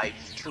Bomb of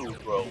Life too,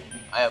 bro.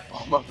 I have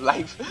Bomb of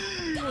Life.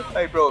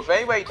 Like bro, if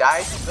anybody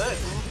dies, good.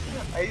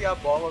 I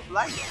have Bomb of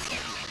Life.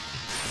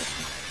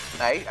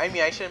 I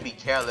mean, I shouldn't be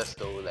careless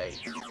though. Like,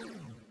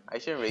 I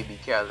shouldn't really be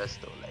careless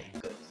though. Like,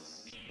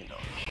 cause you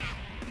know.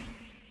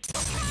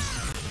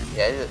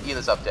 Yeah, heal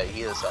us up, Teddy.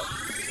 Heal us up.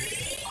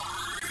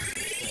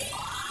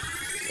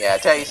 Yeah,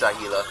 Teddy's our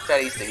healer.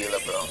 Teddy's the healer,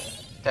 bro.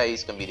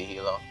 Teddy's gonna be the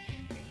healer.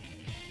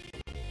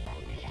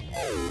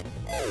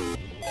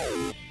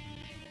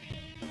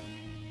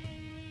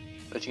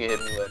 What you gonna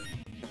hit me with?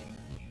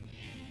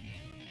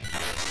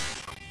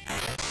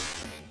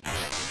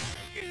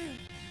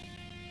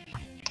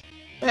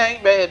 Yeah, you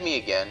better hit me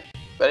again.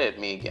 Better hit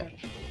me again.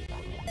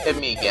 Hit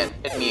me again.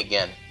 Hit me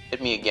again.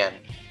 Hit me again.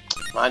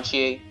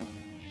 Manchie.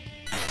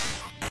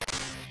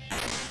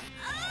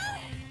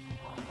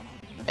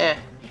 Eh.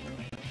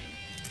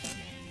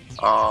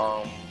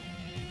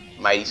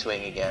 Mighty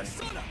Swing again.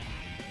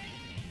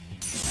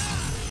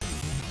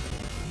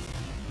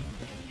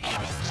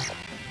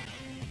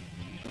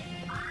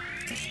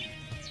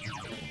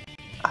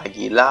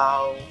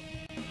 Aguilao.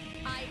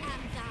 I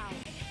am thou.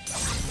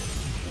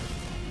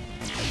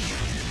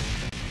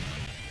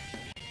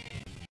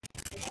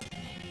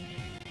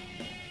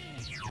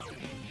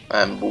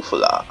 And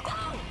Bufala.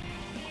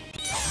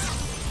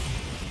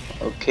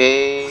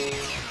 Okay.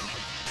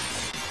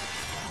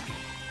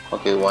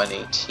 Okay,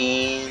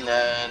 118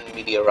 and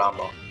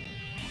Meteorama.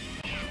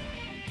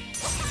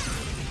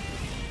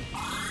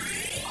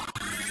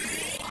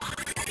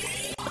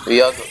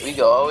 We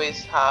can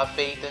always have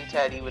faith in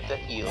Teddy with the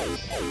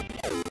heals.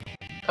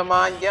 Come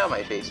on, get on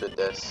my face with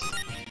this.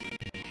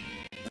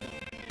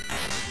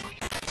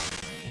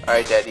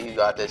 Alright, Teddy, you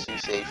got this. You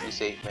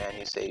safe, man.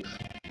 You safe.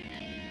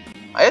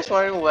 I just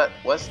wondering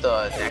what's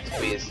the next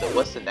phase though.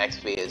 What's the next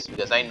phase?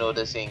 Because I know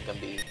this ain't gonna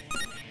be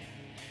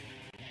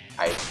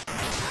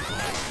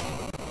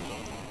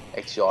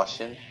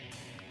exhaustion.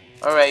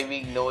 Alright,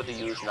 we know what to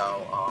use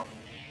now.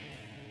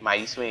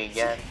 Mighty Swing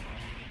again.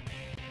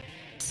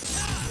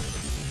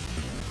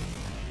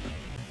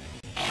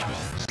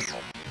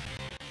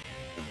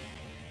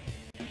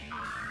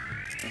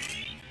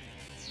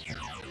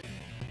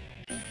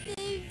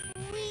 They've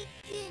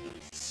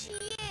weakened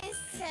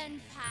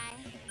Chie-senpai.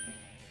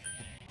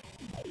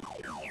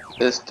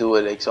 Let's do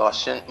it.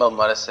 Exhaustion. Well,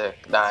 mother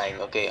sick,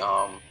 dying. Okay,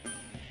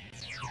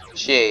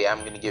 Shay,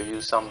 I'm gonna give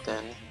you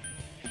something.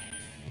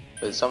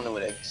 But something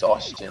with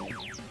exhaustion.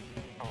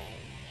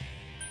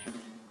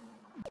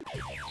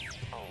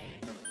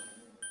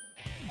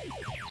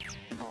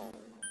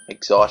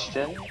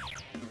 Exhaustion?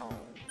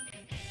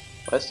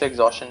 What's the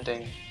exhaustion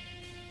thing?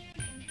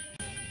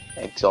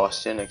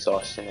 Exhaustion.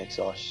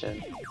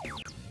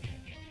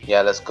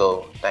 Yeah, let's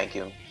go. Thank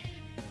you.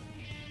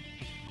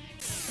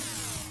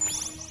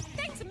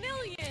 Thanks a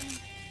million.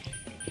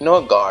 You know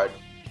what, guard?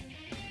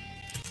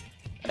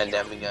 And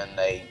then we gonna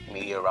like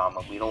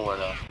Meteorama. We don't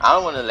wanna. I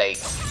don't wanna like.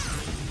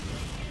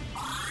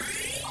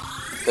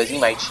 Cause he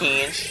might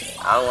change.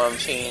 I don't want him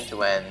to change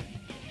when.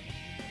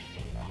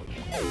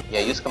 Yeah,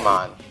 use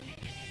command.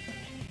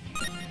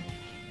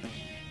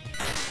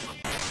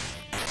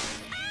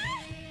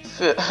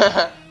 Look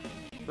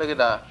at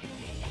that.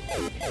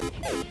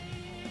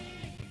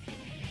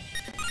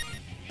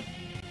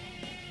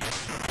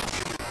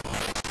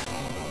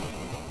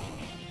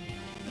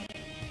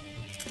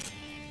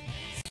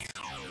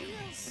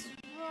 Feels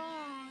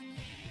wrong.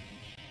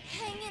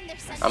 Hang in there,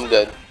 Senpai. I'm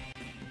good.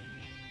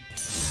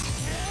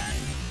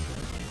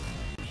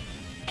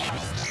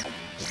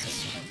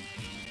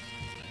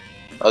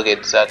 Okay,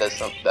 so that does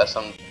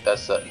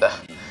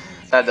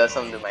that does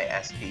something to my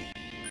SP.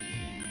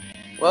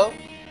 Well,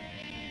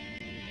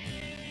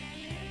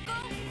 Go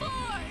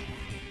forth!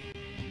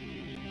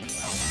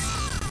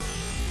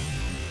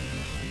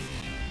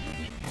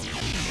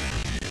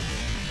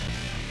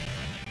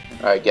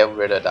 alright, get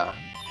rid of that.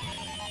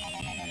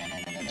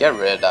 Get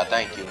rid of that,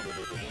 thank you.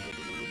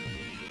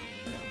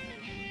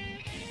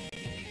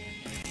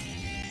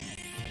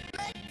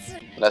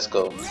 Let's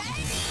go.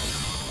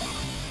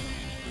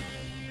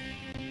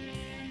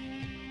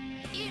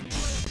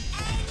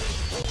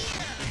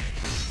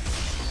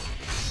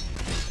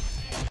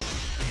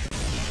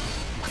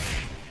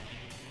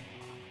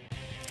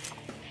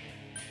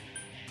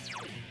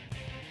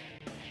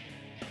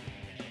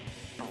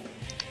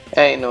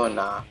 Hey, no,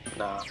 nah.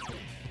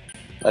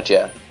 Not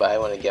yet, but I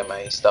want to get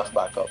my stuff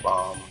back up.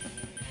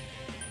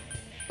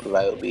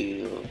 Will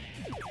be.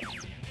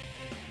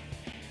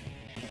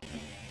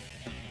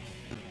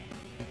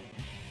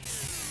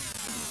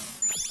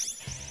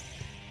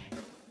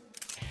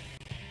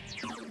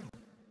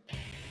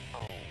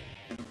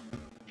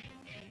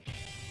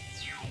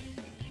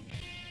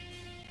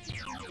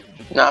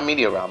 Nah,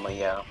 Meteorama,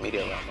 yeah,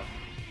 Meteorama.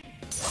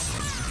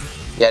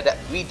 Yeah, that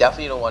we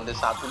definitely don't want this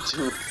to happen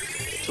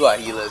to our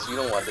healers. We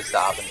don't want this to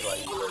happen to our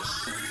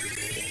healers.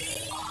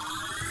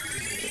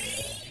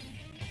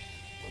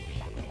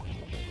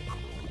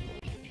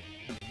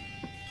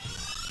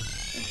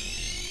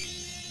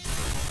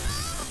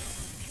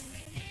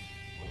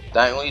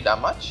 That only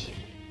that much?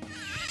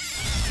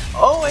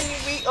 Oh, and you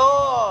beat.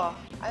 Oh,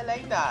 I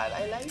like that.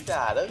 I like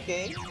that.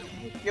 Okay.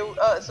 You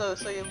so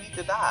you beat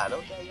the dad.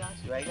 Okay,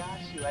 I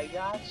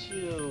got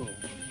you.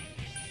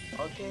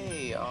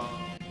 Okay.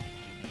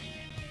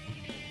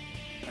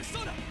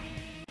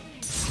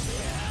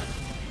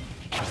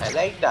 I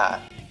like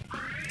that.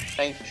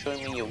 Thanks for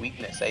showing me your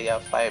weakness. I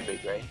have fire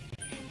break, right?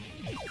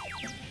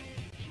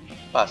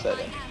 Pass that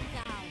in.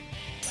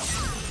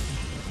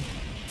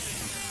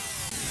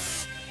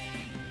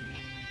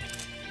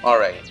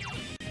 Alright.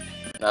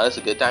 Now this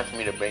is a good time for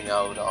me to bring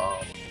out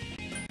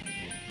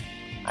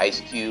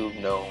Ice Cube,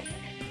 no.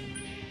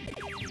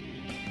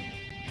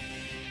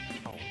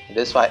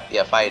 This fight,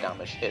 yeah, fire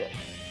damage, hit it.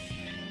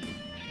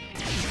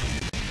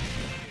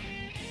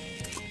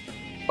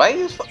 Why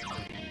use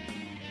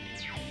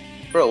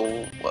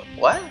bro,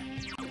 what?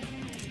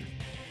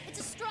 It's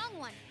a strong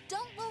one.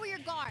 Don't lower your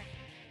guard.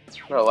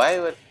 Bro, why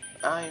would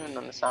I don't even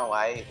understand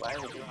why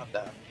would you have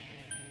that?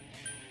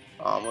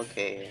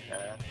 Okay,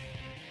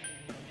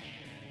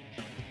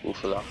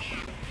 Ufula.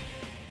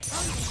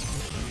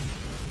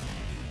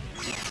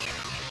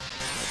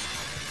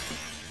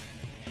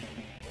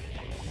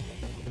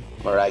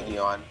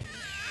 Maragion.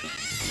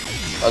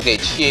 Okay,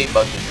 Chie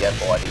about to get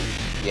body.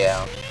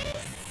 Yeah.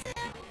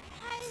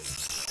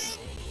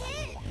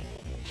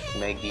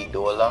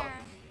 Megidola.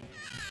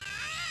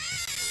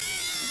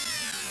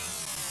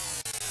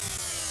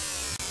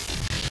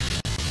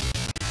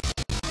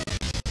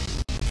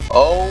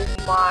 Oh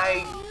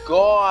my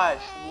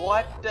gosh,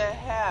 what the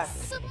heck?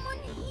 Someone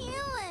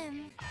heal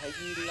him.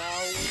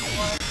 Agilao,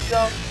 what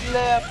the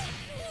flip?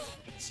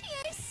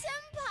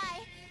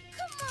 Chie-senpai,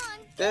 come on,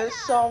 get There's up.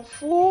 some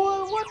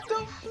fool, what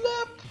the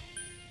flip?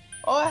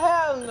 Oh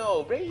hell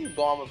no, bring the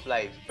Bomb of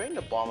Life. Bring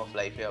the Bomb of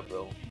Life here,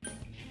 bro.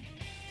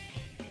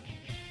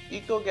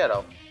 You go get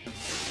up.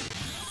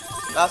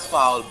 That's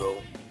foul,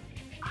 bro.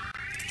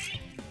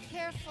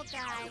 Careful,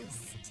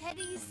 guys.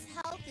 Teddy's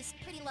health is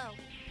pretty low.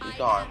 He's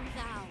gone.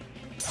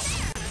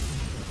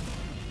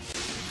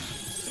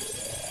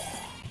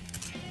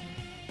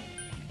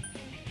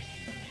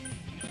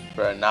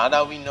 Bro, now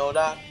that we know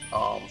that,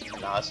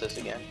 analysis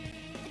again.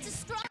 It's a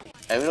strong one.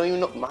 And we don't even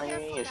know my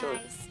Careful, yeah, sure.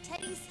 guys.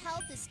 Teddy's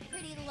health is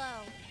pretty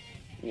low.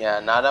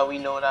 Yeah, now that we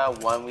know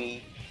that, when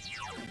we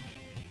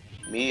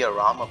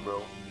Meteorama,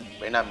 bro.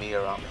 Bring that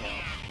Meteorama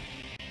here.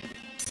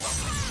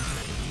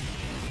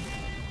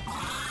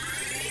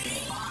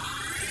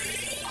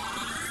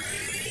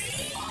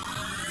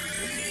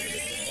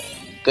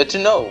 Good to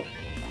know.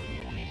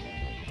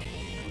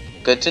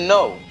 Good to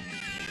know.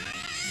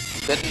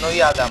 Good to know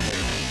you have that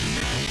move.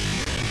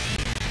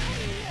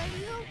 Are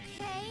you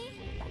okay?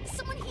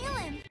 Someone heal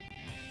him.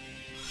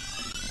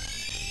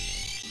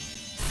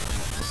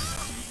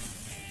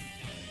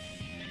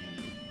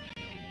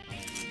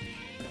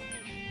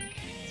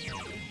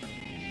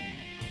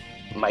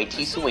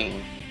 Mighty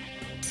swing.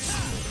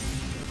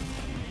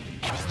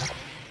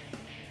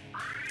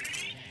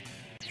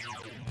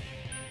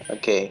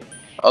 Okay.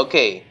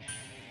 Okay.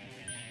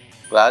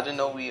 Glad to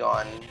know we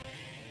on.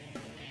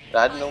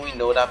 Glad to know we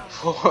know that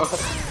before.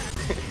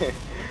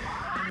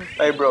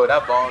 Hey bro,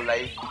 that Bomb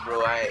Life,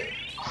 bro, I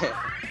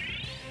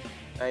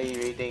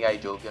really think I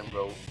joking,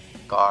 bro.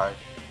 Guard.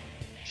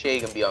 She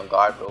can be on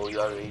guard, bro.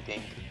 You already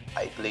think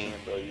I playing,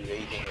 bro. You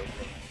really think I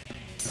playing.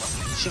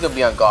 She can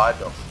be on guard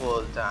the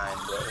full time,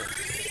 bro.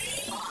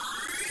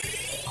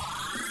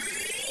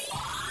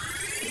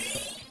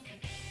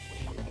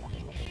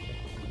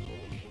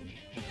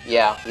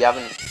 Yeah, we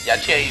haven't. Yeah,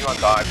 Che, you on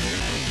guard.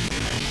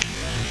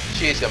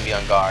 Che's gonna be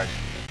on guard.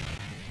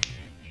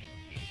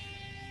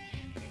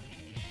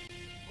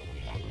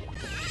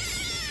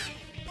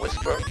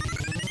 Whisper.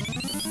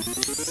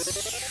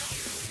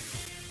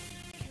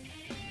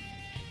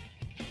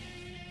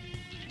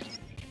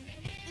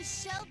 The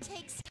shell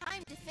takes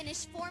time to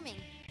finish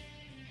forming.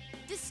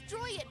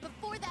 Destroy it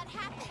before that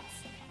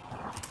happens.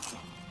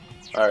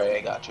 Alright,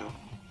 I got you.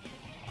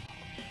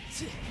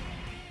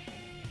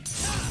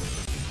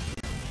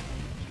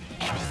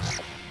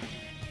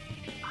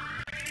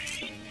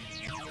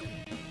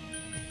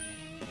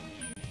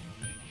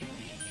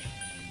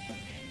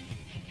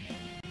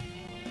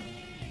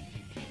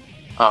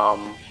 I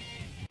am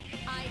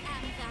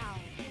thou.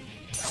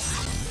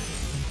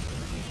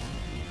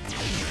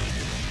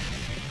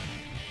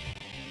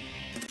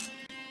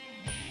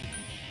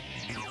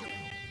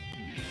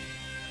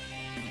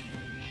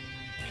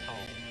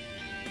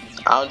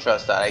 I don't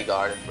trust that. I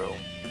guard it, bro.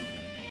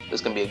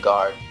 This can be a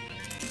guard.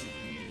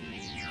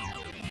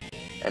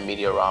 And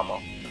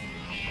Meteorama.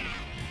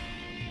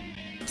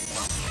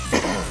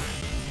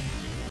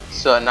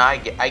 So now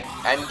I'm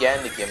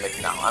getting the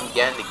gimmick now. I'm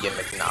getting the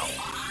gimmick now.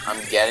 I'm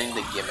getting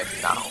the gimmick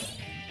now.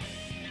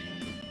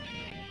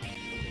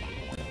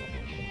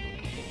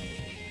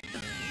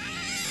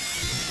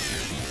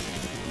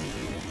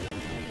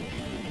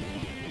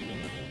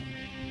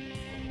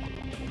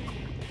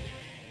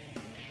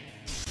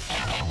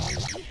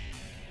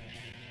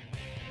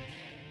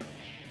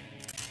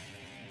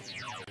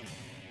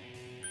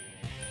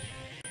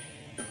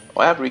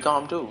 Oh, I have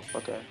recon too.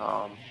 Okay.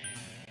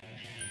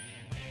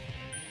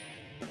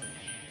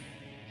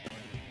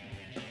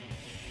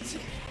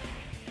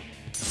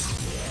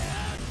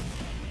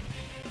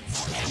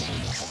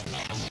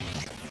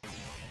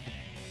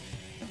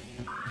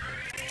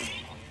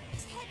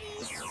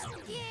 Teddy's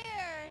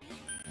scared.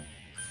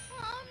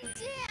 Calm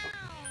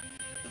down.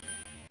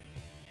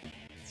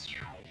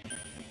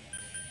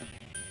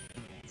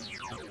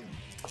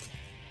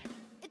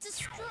 It's a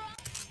strong.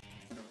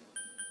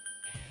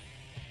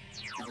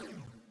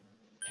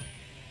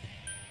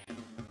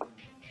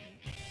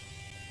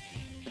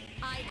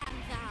 I am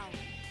thou.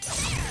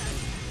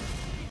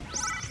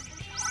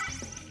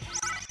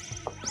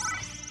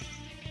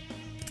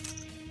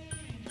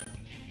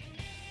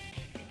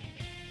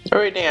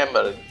 Everything I'm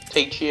gonna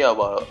take care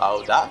about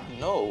that?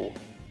 No.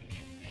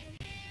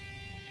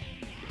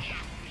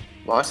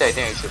 Honestly, I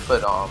think I should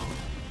put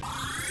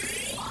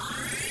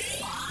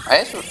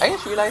I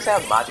just realized I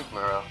have magic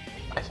mirror.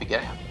 I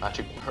forget I have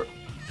magic mirror.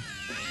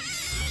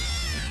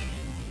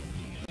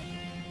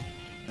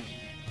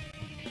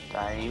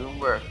 That didn't even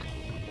work.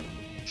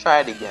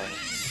 Try it again.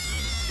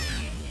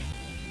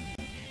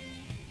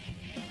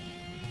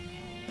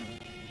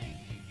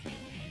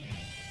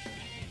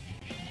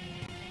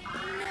 No,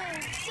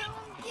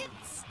 don't get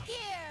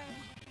scared.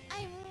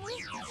 I'm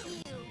with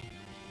you.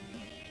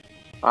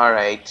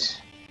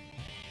 Alright.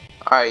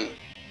 Alright.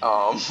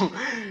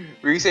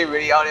 Reese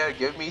really out there,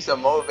 give me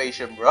some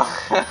motivation, bro.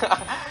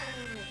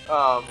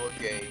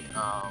 Okay.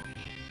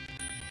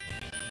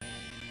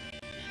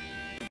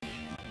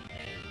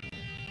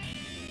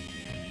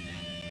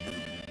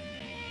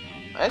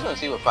 I just wanna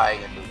see what fire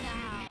can do.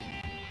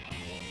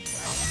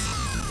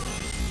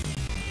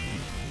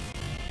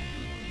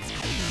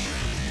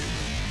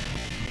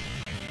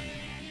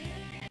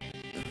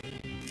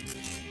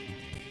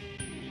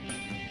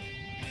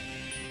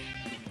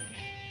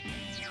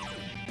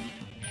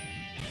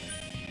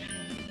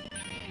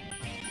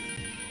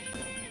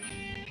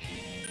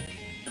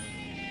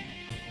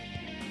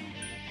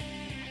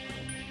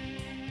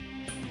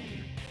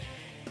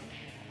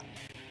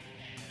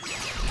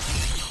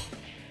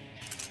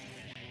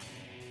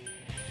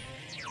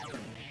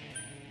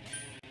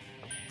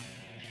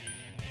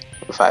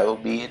 If I will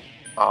be it,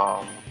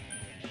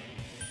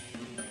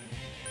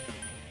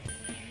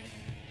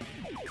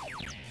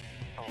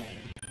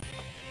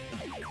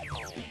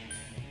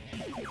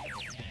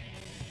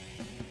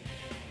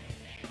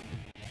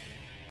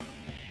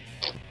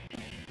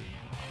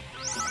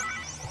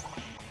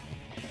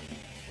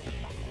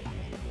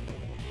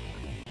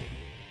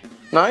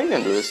 no, you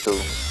can do this too.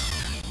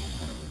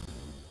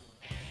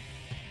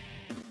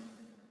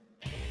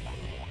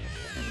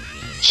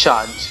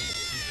 Charge.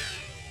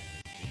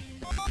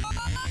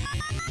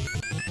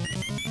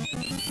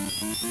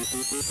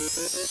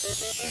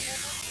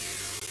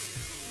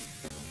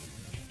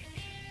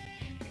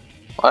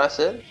 Oh, that's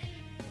it?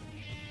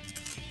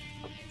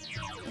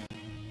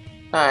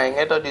 Dang,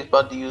 I thought he was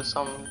about to use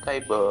some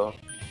type of...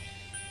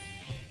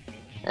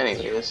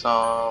 Anyways,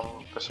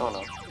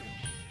 Persona.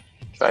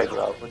 Try it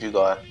out. What you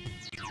got?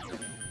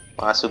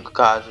 Masuka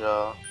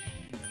Kaja.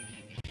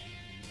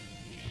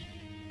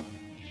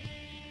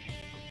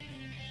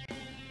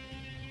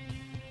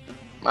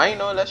 I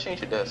know, let's change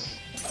to this.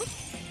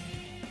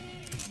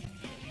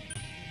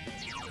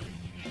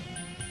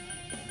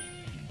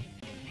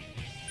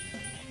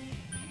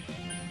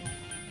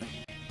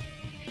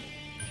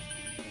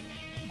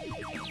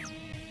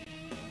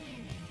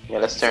 Yeah,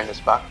 let's turn this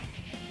back.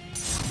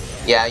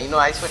 Yeah, you know,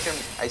 I switch in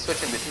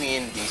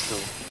between these two.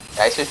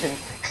 I switch in.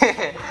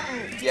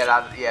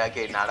 yeah,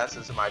 okay, now that's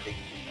a smart thing.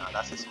 Now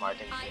that's a smart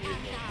thing. I am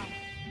thou.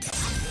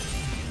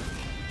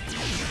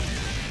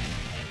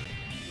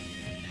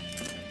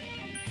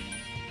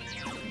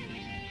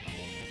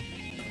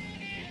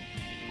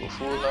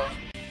 Ufula.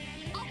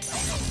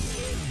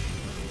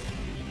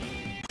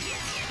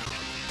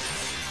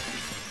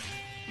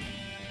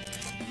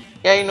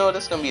 Yeah, you know,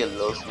 this is gonna be a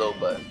little slow,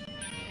 but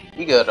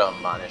we gotta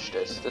manage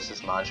this. This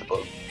is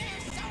manageable.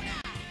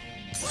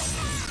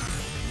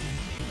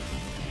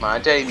 Man, I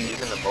tell you, be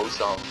using the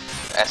most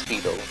SP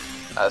though.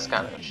 That's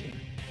kind of shit.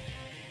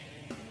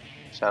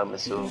 Shout out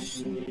Mitsu.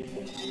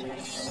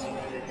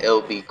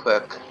 It'll be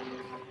quick.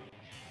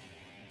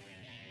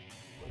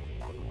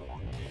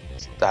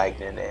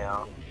 stagnant there.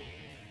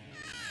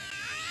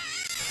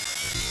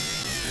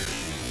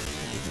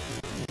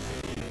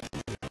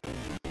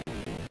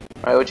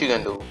 Alright, what you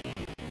gonna do?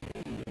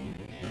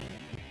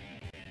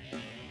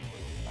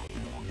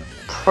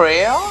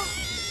 Prayer?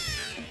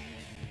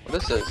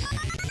 What is this?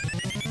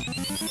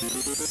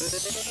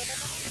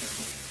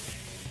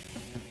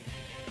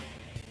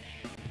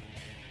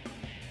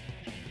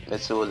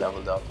 Mitsuo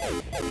leveled up.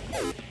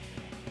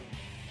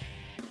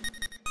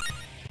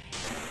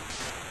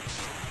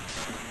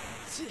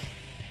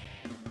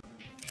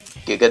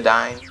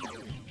 Gigadyne.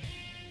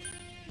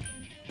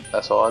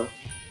 That's all.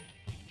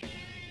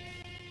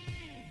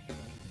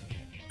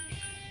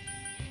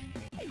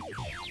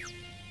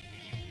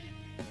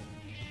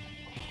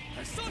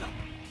 Persona!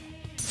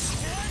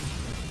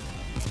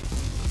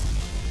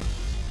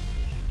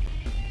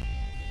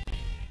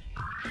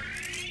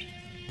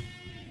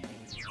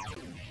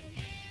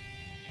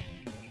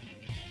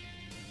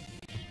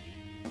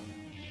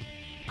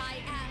 I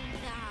am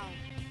thou.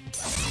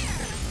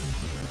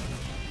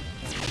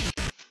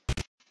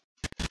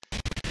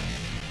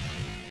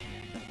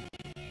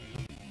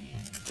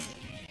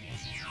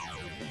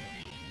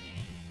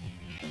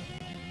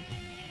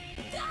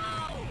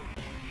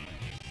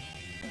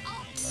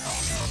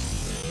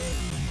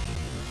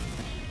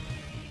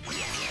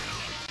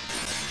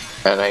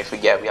 And I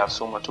forget we have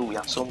Soma too. We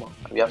have Soma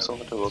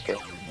too. Okay,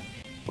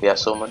 we have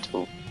Soma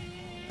too.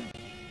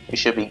 We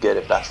should be good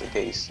if that's the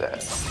case.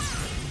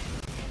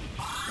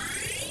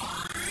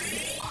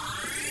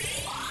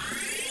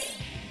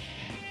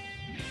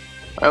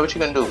 Alright, what you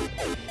gonna do?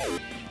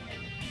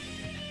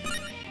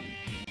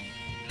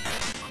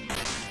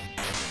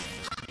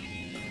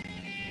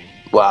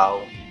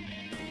 Wow,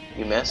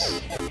 you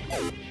miss.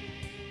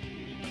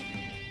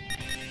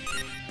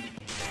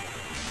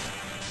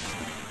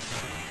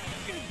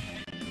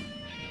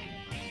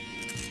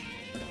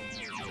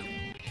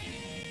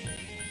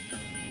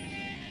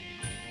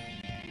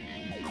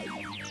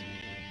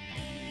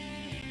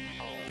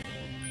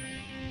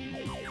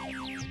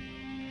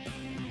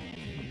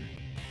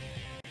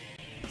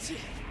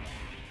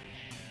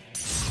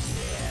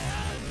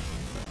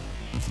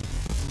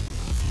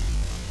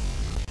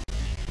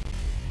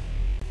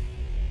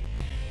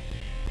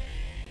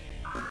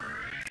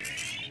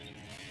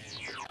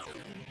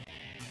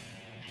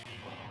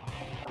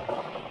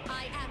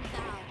 I am thou.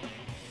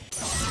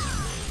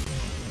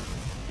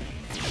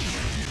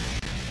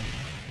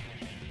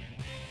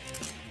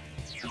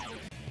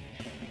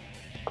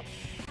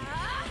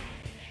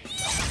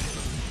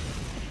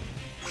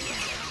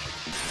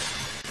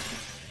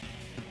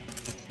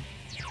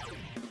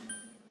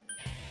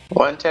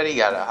 One Teddy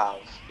gotta have.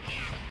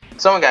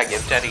 Someone gotta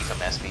give Teddy some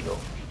SP though.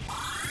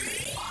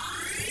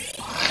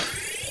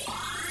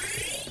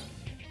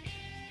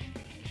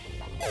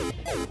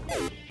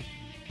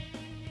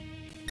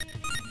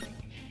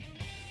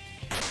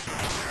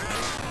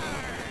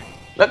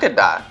 Look at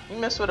that. You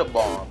missed with a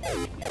bomb.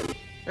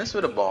 Missed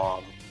with a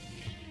bomb.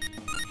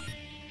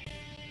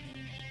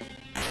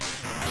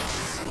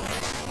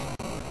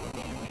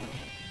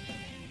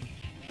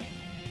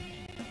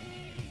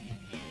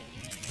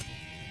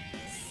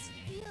 This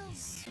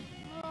feels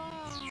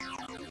wrong.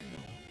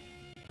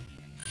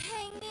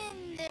 Hang in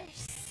there,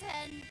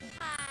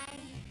 senpai.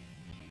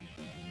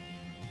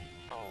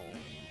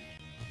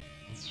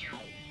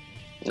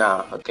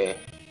 Nah, okay.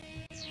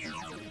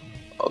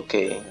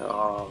 Okay,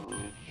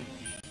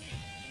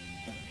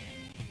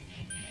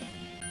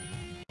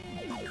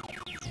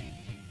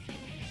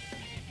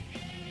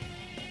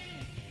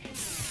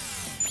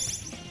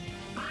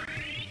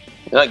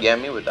 you're not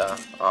getting me with that.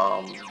 I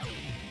am thou.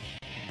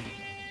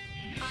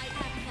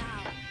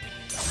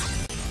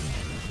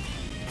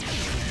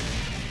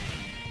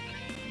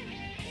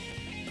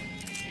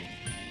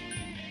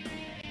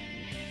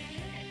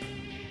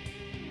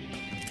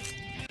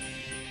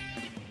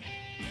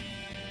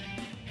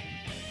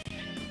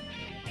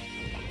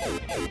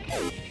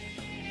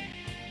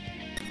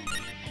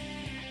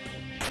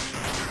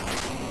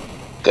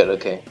 Good,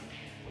 okay.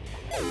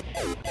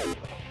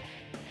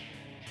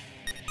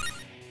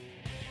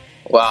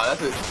 Wow,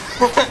 that's it.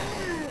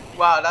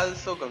 Wow, that is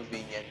so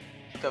convenient.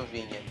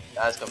 Convenient.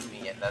 That's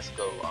convenient. Let's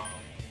go.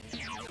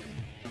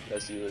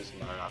 Let's use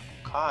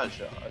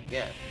Marakaja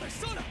again.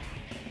 Persona!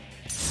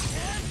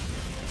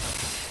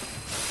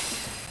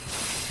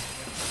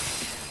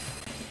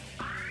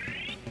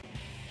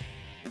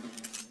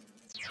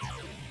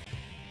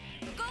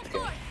 Go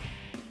forth.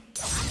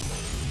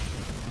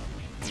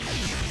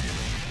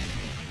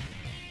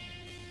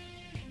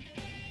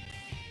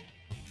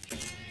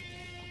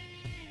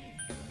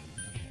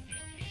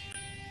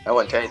 I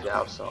want Teddy to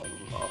have some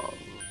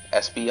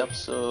SP up,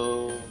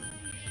 so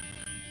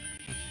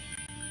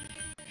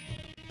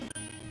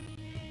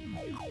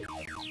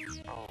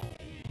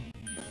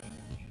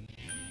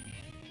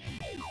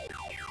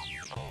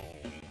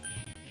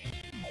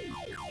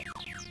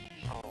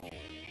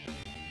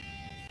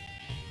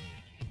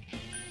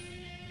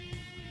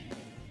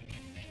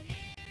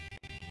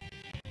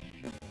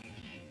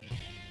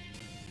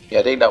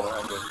yeah, take that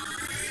 100.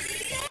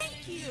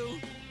 Thank you!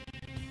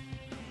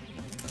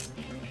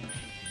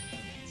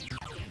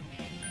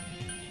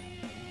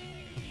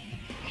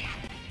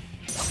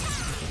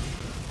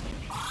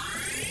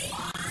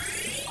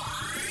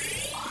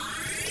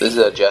 This is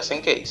a just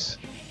in case.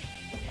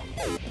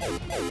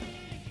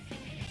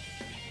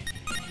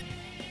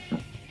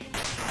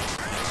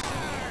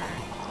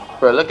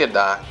 Bro, look at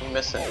that. You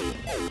missing.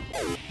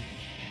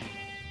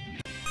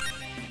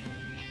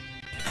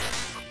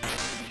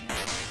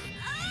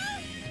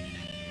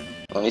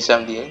 Only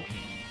 78?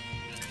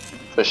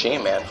 For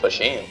shame, man. For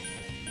shame.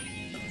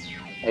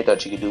 I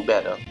thought you could do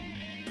better.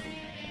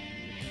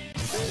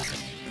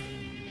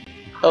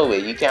 Oh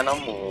wait, you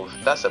cannot move.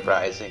 That's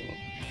surprising.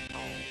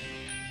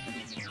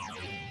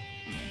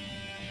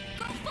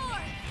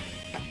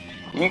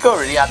 You can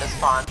really have this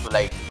fun for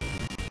like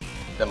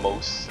the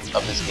most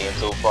of this game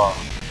so far.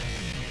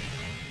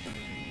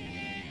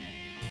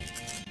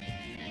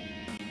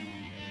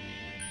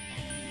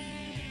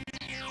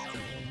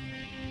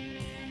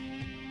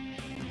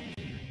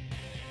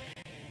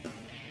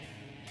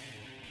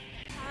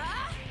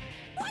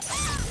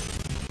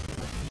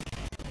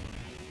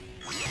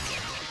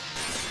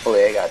 Oh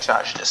yeah, I gotta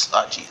charge this.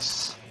 Oh jeez.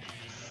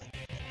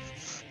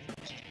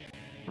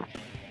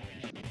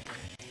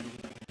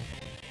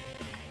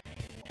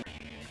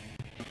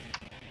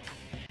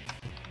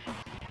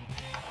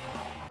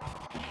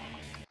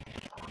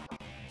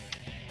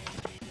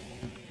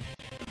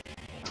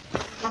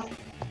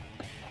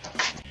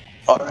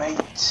 Alright,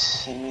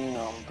 let me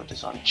put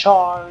this on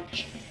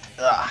charge.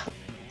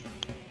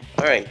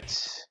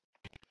 Alright.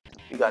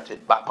 You got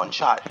it back on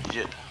charge.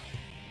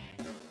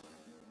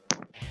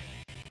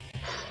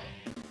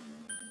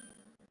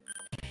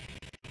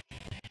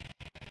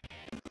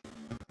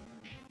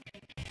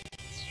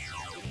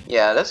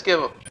 Yeah, let's give.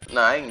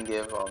 No, I can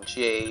give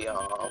Jay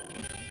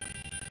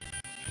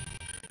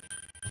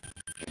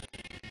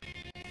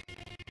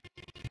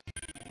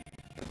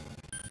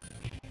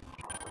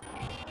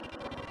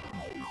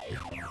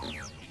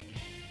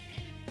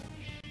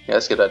yeah,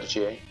 let's get that to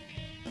Jay.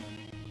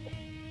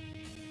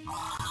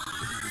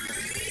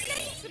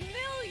 Thanks a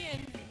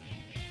million.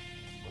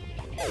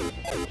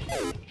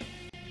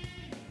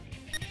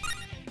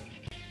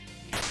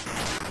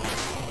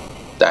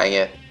 Dang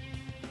it.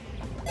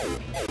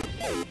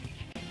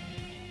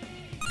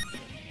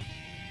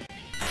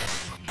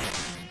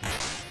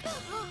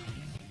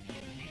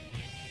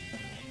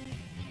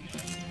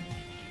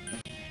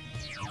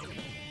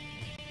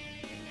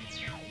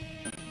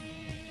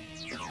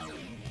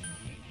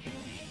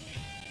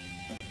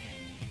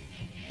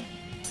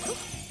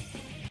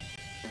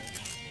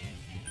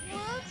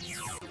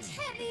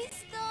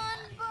 Teddy's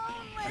gone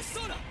boneless.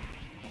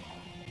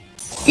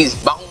 He's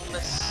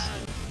boneless.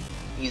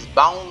 He's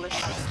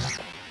boneless.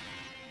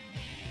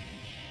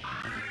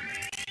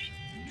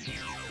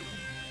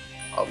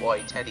 Oh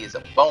boy, Teddy is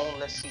a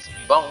boneless. He's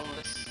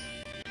boneless.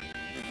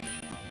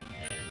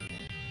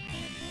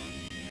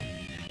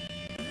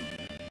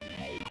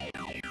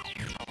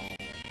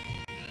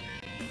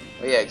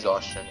 Oh yeah,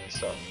 exhaustion and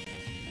stuff.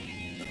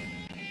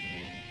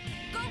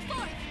 Go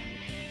for it.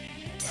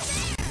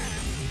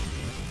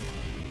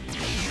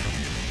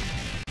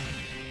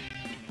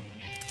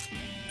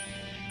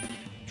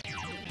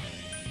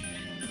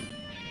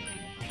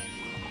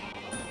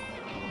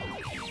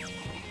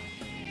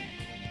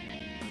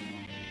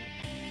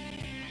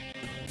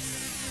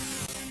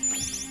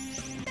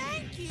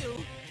 Thank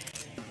you.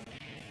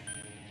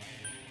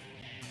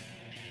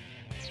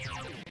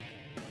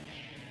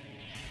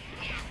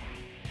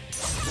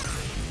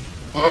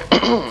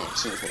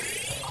 Excuse me.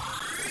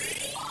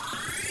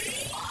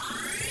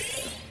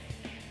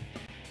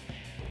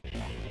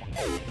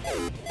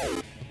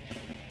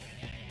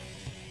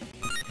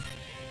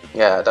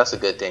 Yeah, that's a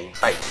good thing.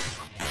 Fight.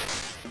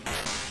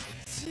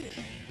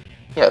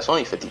 Yeah, it's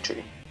only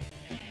 53.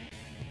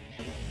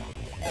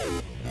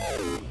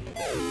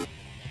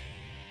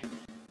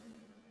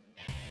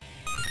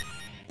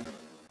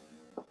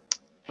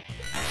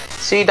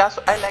 See, that's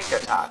I like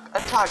attack.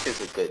 Attack is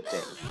a good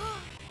thing.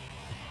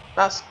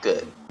 That's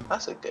good.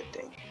 That's a good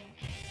thing.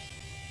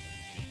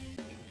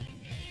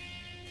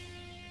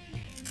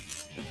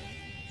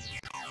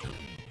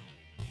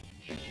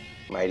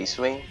 Mighty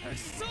swing.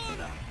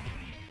 Persona.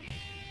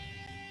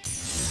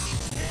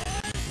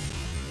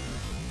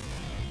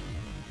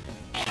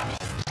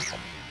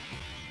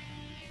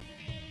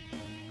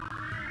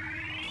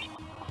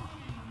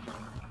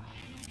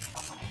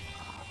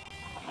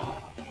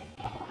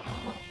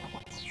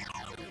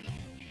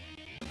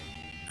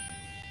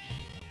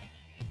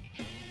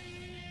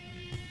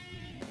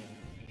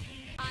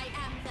 I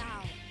am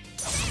thou.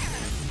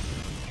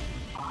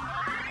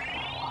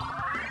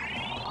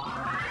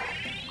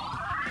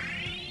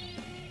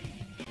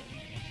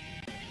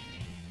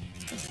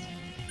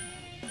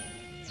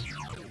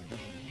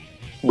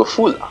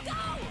 Bufula.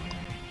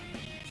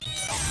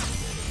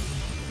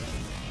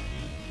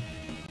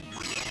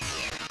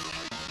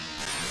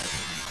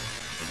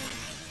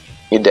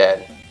 You're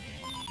dead.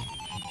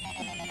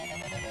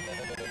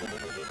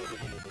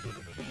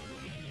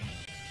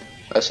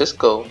 Let's just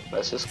go.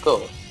 Let's just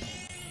go.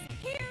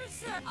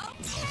 Here's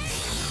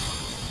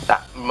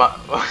That,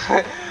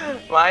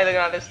 why looking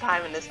at this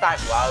time and this time?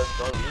 Wow, it's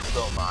going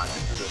slow, man.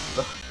 This is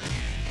slow.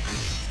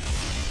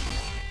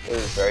 It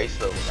was very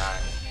slow,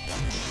 man.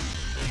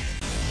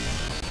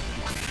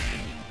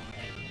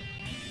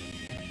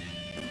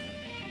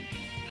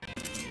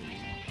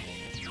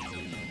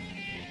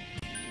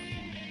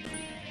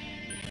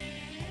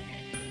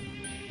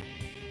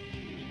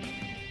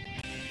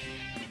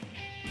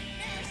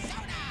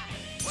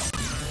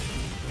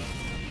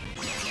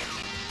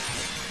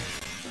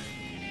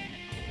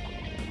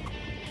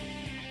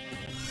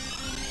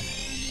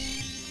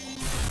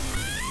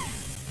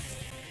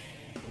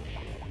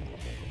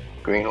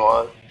 Green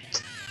wall.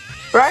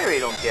 But I really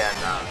don't care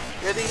now.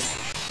 Really?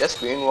 Just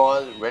green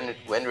wall,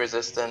 wind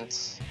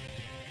resistance,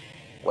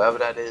 whatever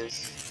that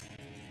is.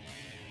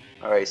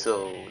 Alright,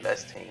 so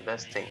let's think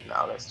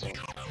now, let's think.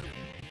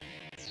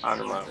 I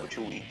don't know what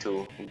you weak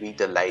to. You weak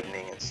the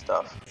lightning and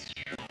stuff.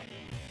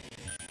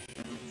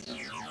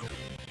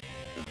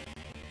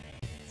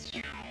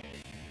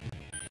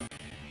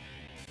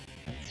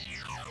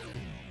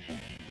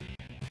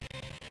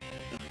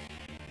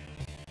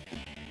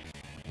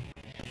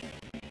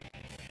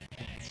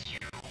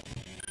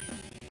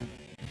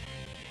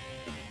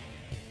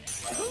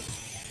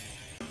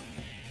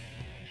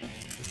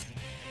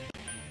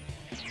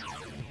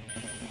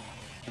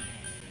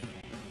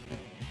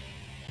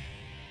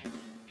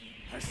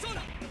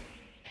 Persona!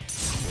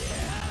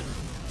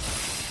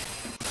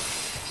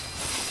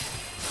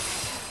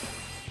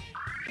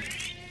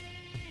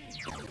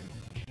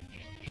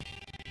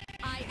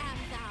 I am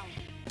thou.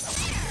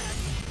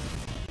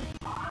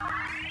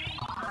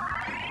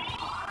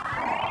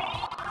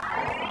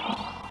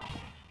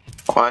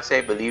 I wanna say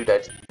I believe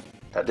that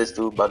this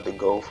dude about to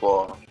go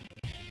for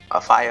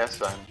a fire,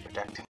 so I'm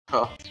protecting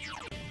her.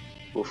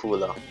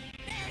 Ufula.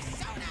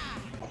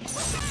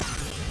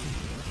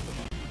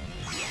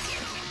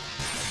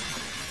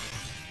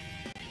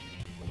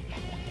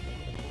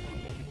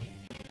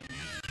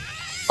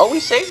 Oh, we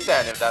safe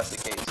then if that's the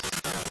case.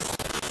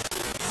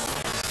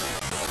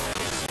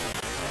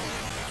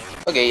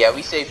 Okay, yeah,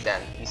 we safe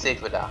then. We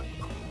safe with that.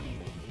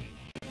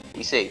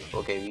 We safe.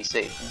 Okay, we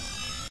safe.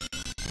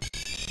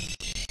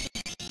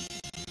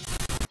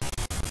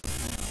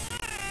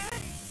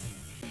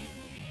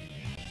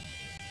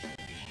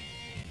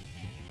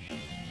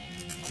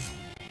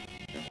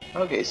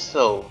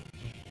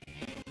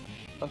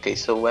 Okay,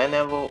 so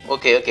whenever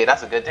okay,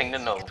 that's a good thing to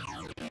know.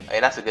 Hey,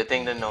 that's a good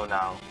thing to know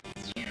now.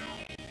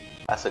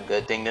 That's a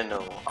good thing to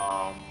know.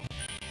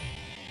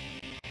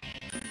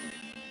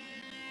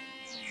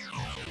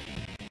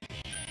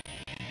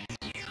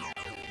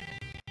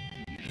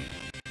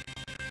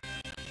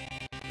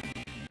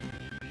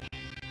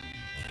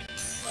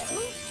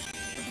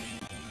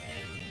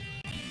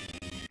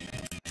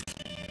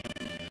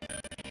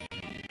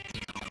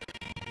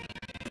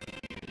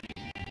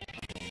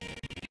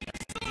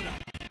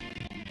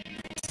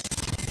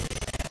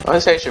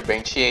 Honestly, I should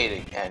bring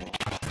Chie and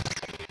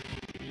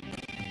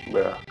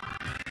bruh.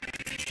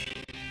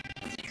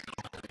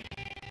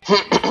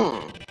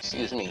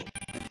 Excuse me.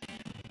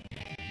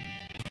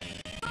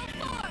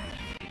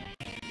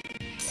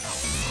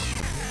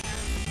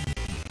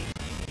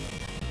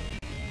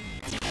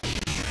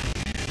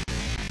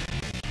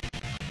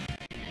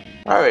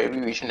 Alright,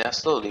 we reaching that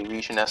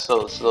slowly,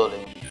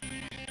 slowly.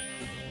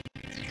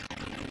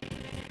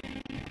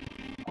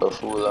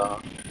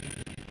 Bafula.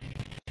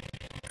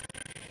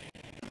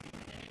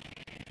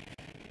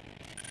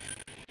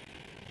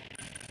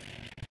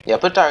 Yeah,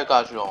 put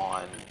Tarikazu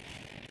on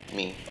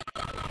me.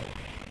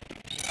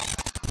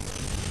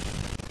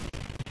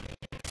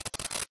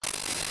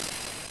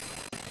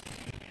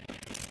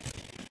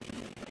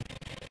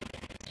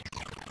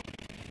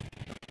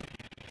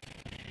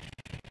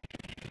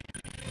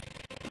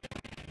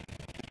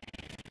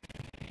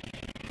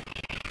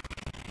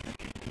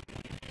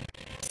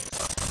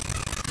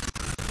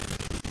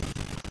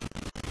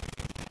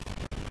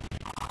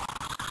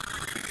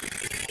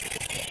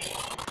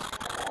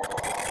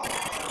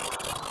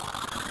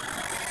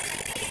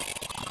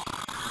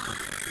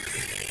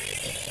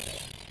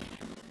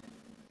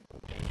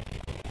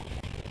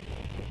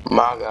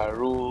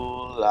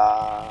 Magarula.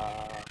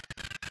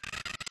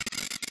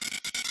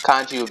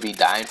 Kanji would be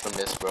dying from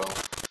this, bro.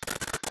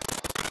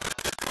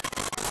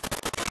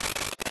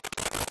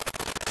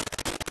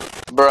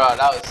 Bro,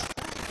 that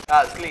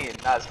was clean.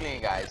 That was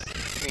clean, guys.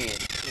 Clean.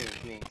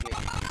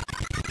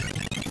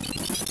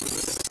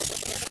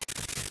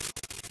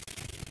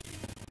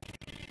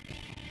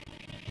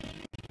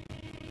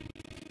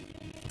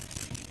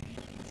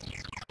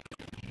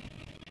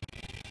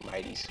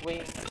 Mighty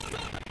sweet.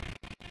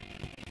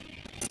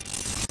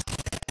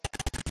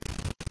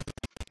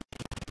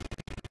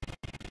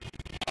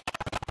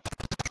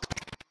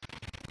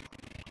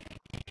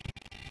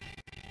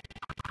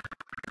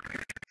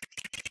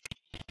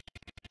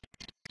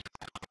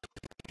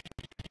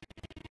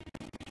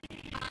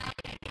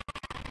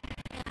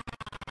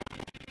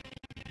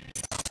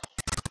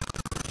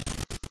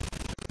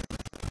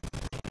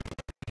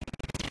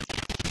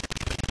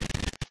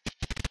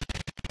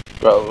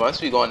 Bro,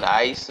 once we go on the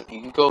ice,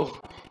 you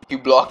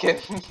blocking.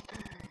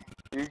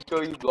 you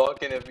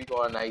blocking if we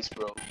go on ice,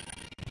 bro.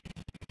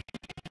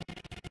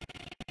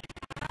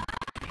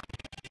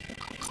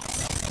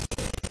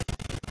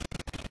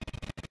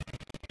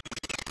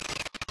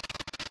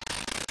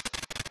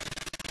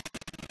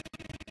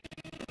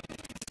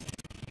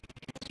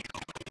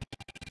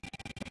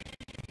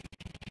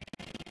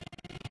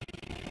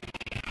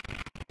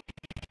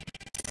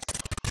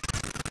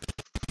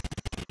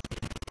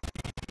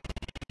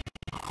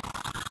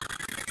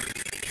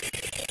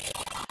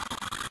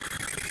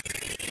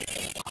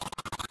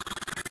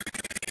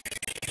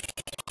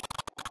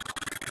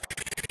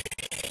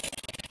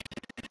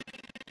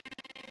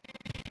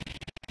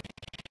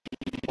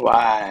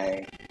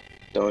 Why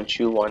don't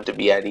you want to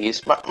be at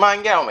ease?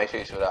 Man, get on my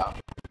face with that.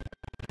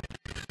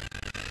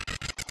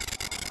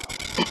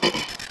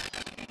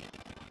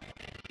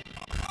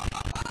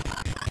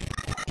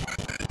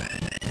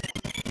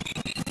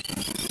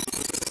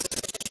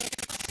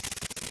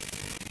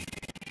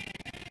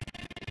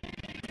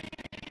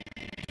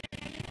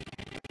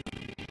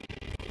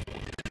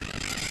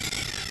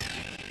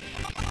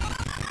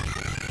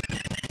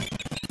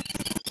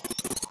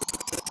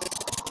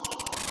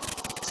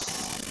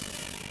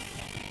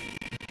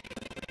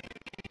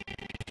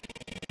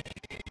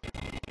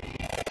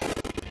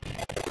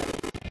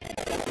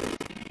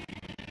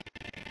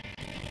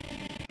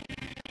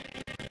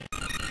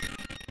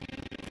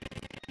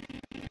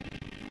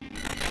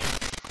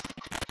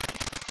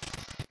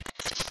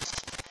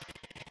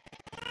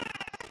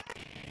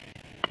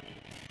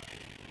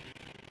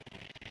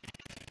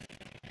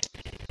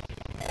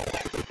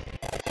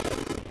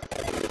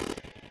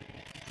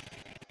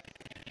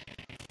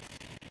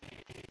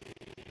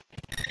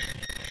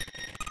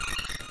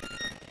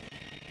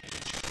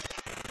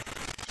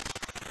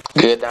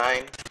 Good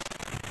nine.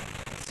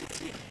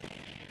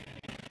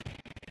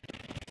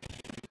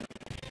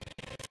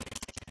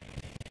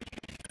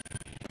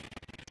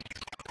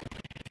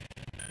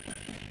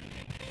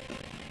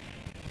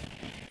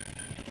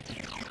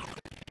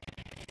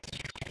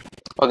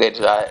 Okay,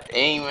 so that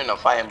ain't even a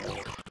fire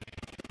move.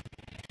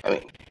 I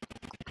mean,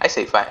 I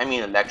say fire, I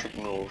mean electric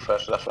move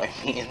first, that's what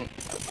I mean.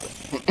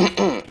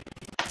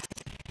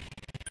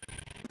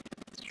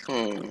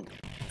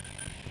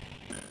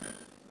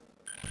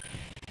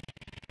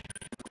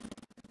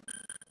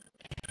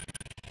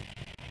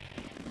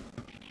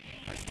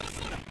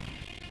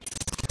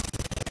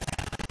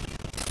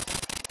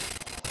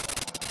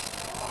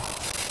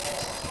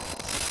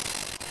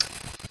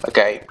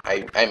 Okay,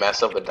 I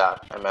mess up with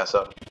that. I mess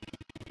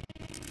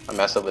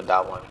up with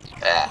that one.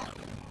 Ah,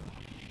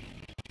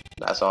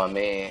 that's on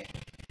me.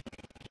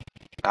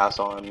 That's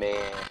on me.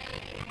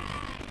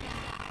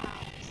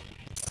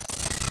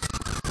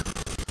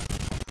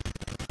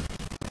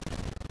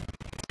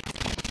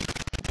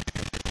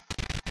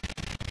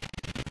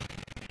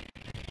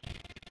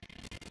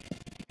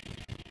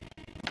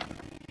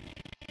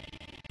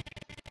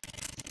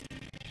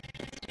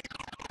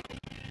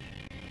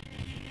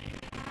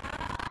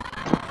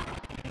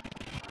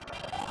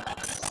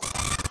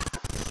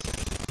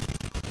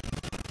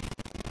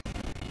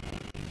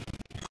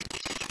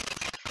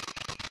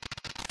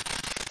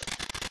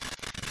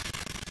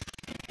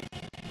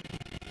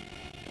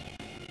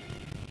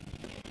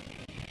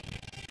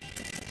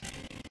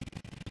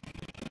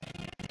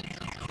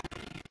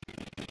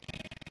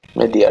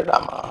 My dear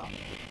Rama.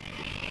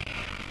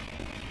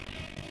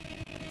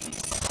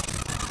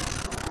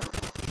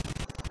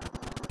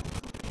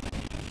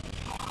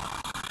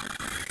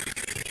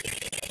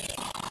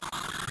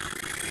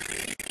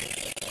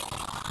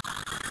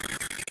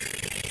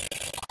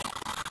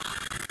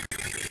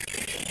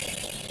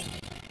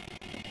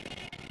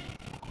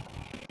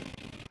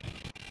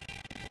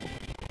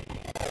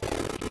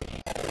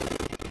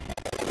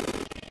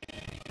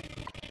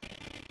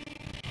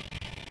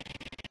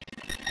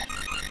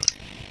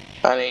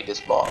 I need this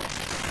ball.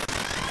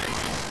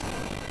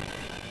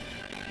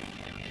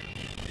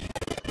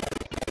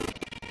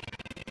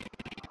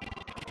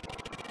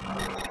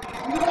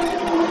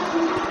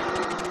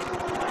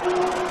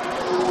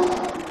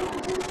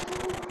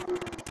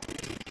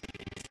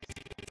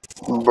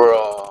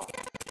 Bro.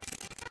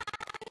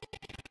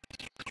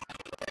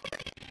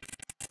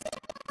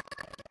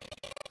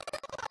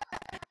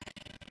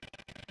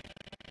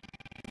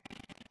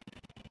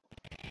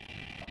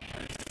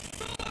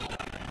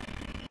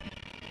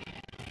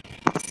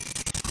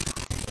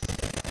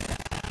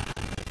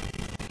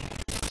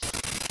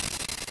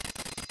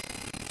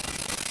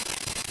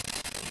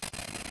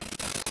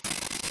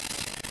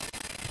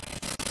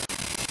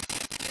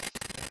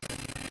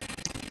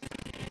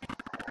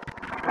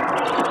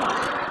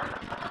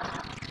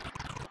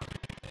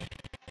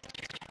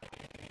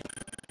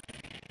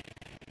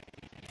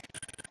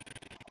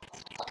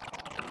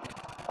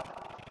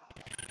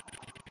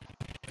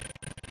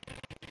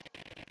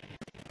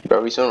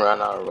 Bro, we soon run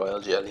out of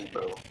royal jelly,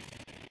 bro.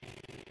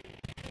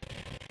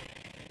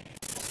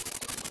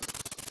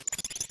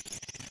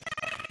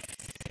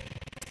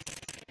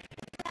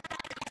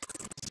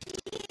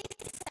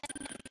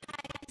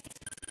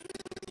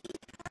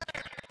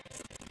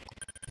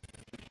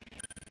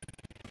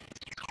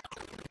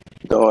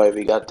 Don't worry,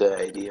 we got the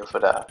idea for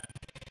that.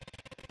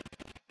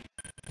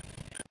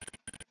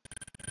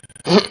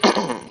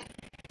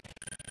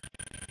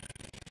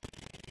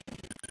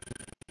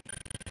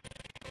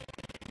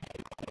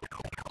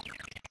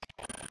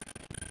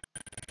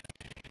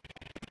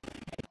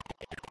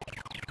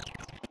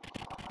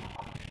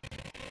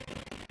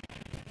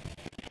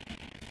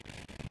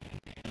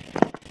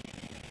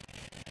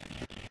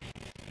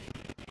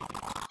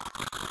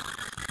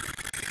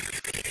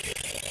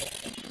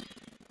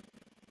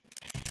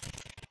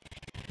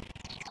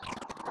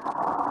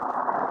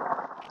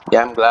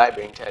 Yeah, I'm glad I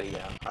bring Teddy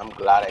out. I'm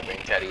glad I bring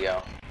Teddy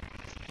out.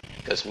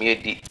 Cause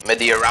me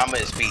diorama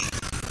is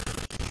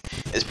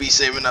be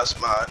saving us,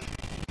 man.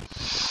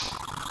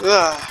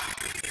 Ah.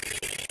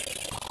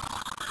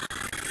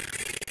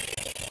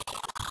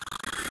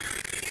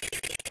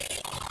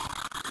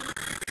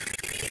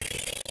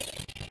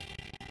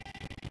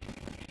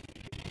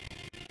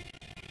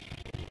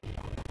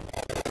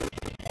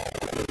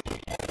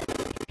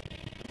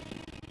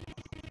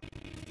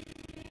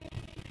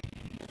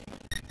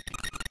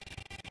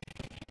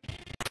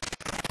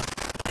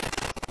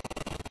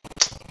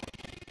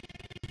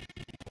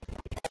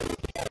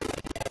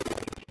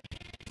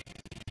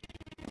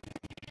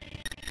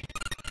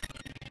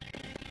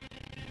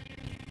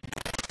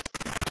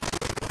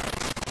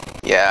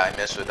 Yeah, I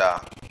messed with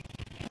that.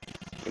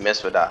 You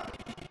messed with that.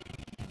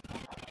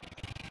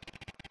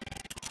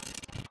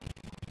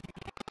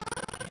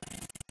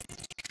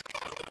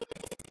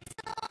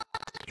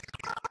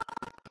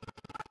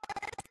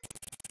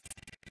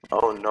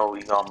 Oh no,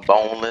 we gone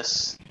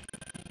boneless.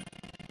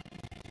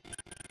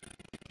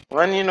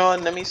 Well, you know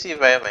what? Let me see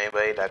if I have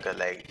anybody that could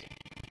like.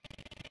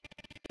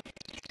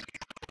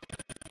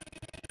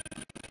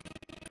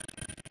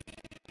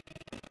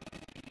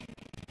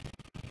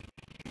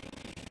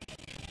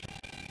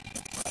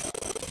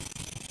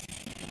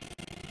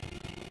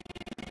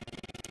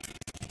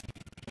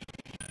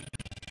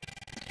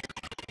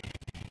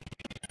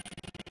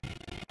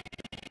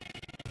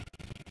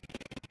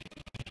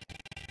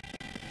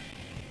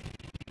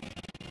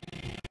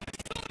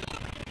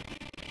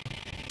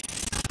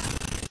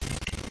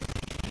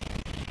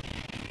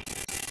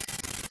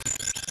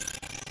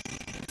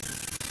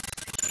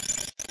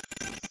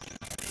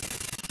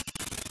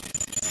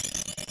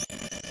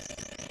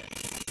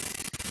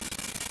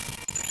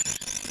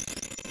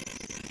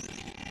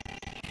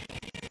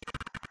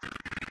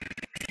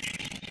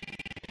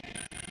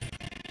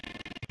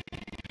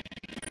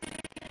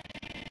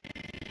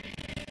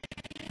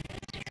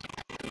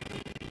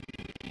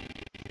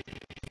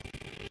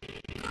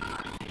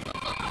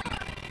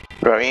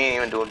 Bro, we ain't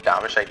even doing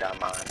damage like that,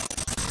 man.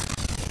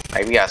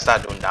 Like, we gotta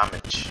start doing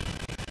damage.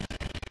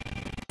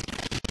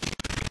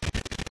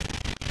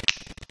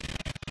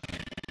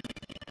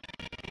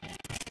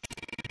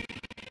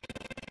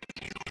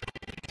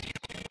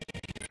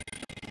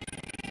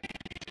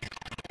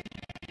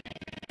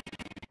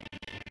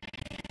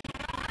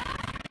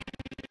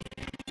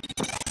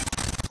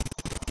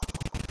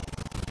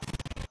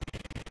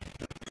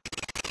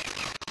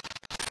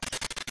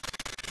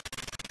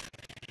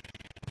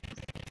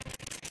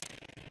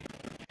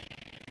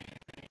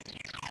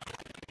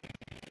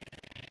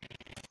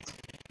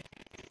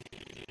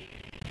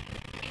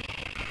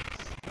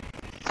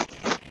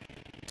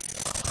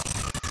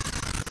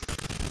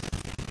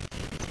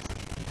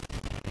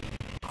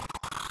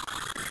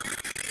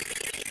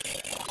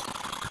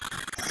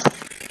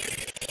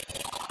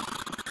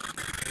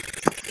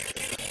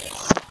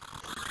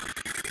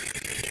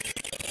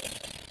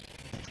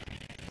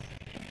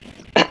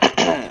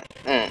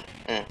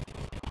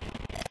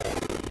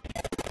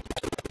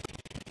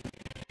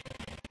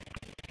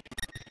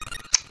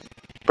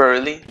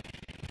 Really?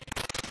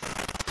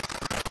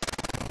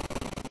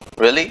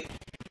 Really?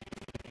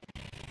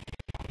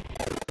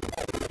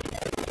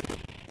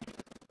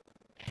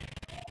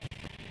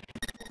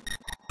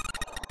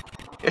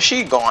 If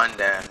she gone,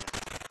 then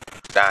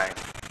dang.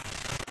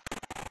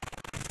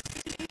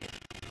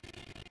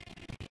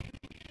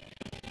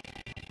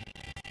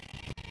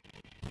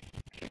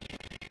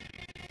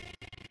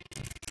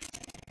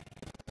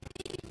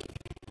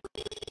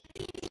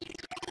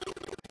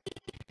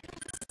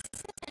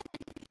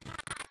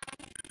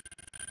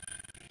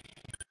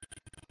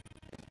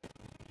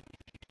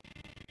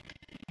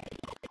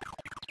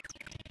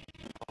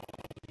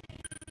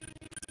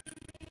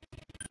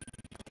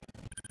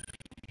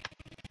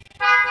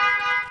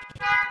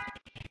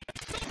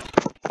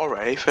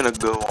 Alright, finna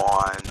go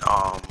on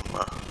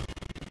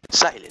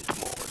silent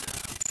mode.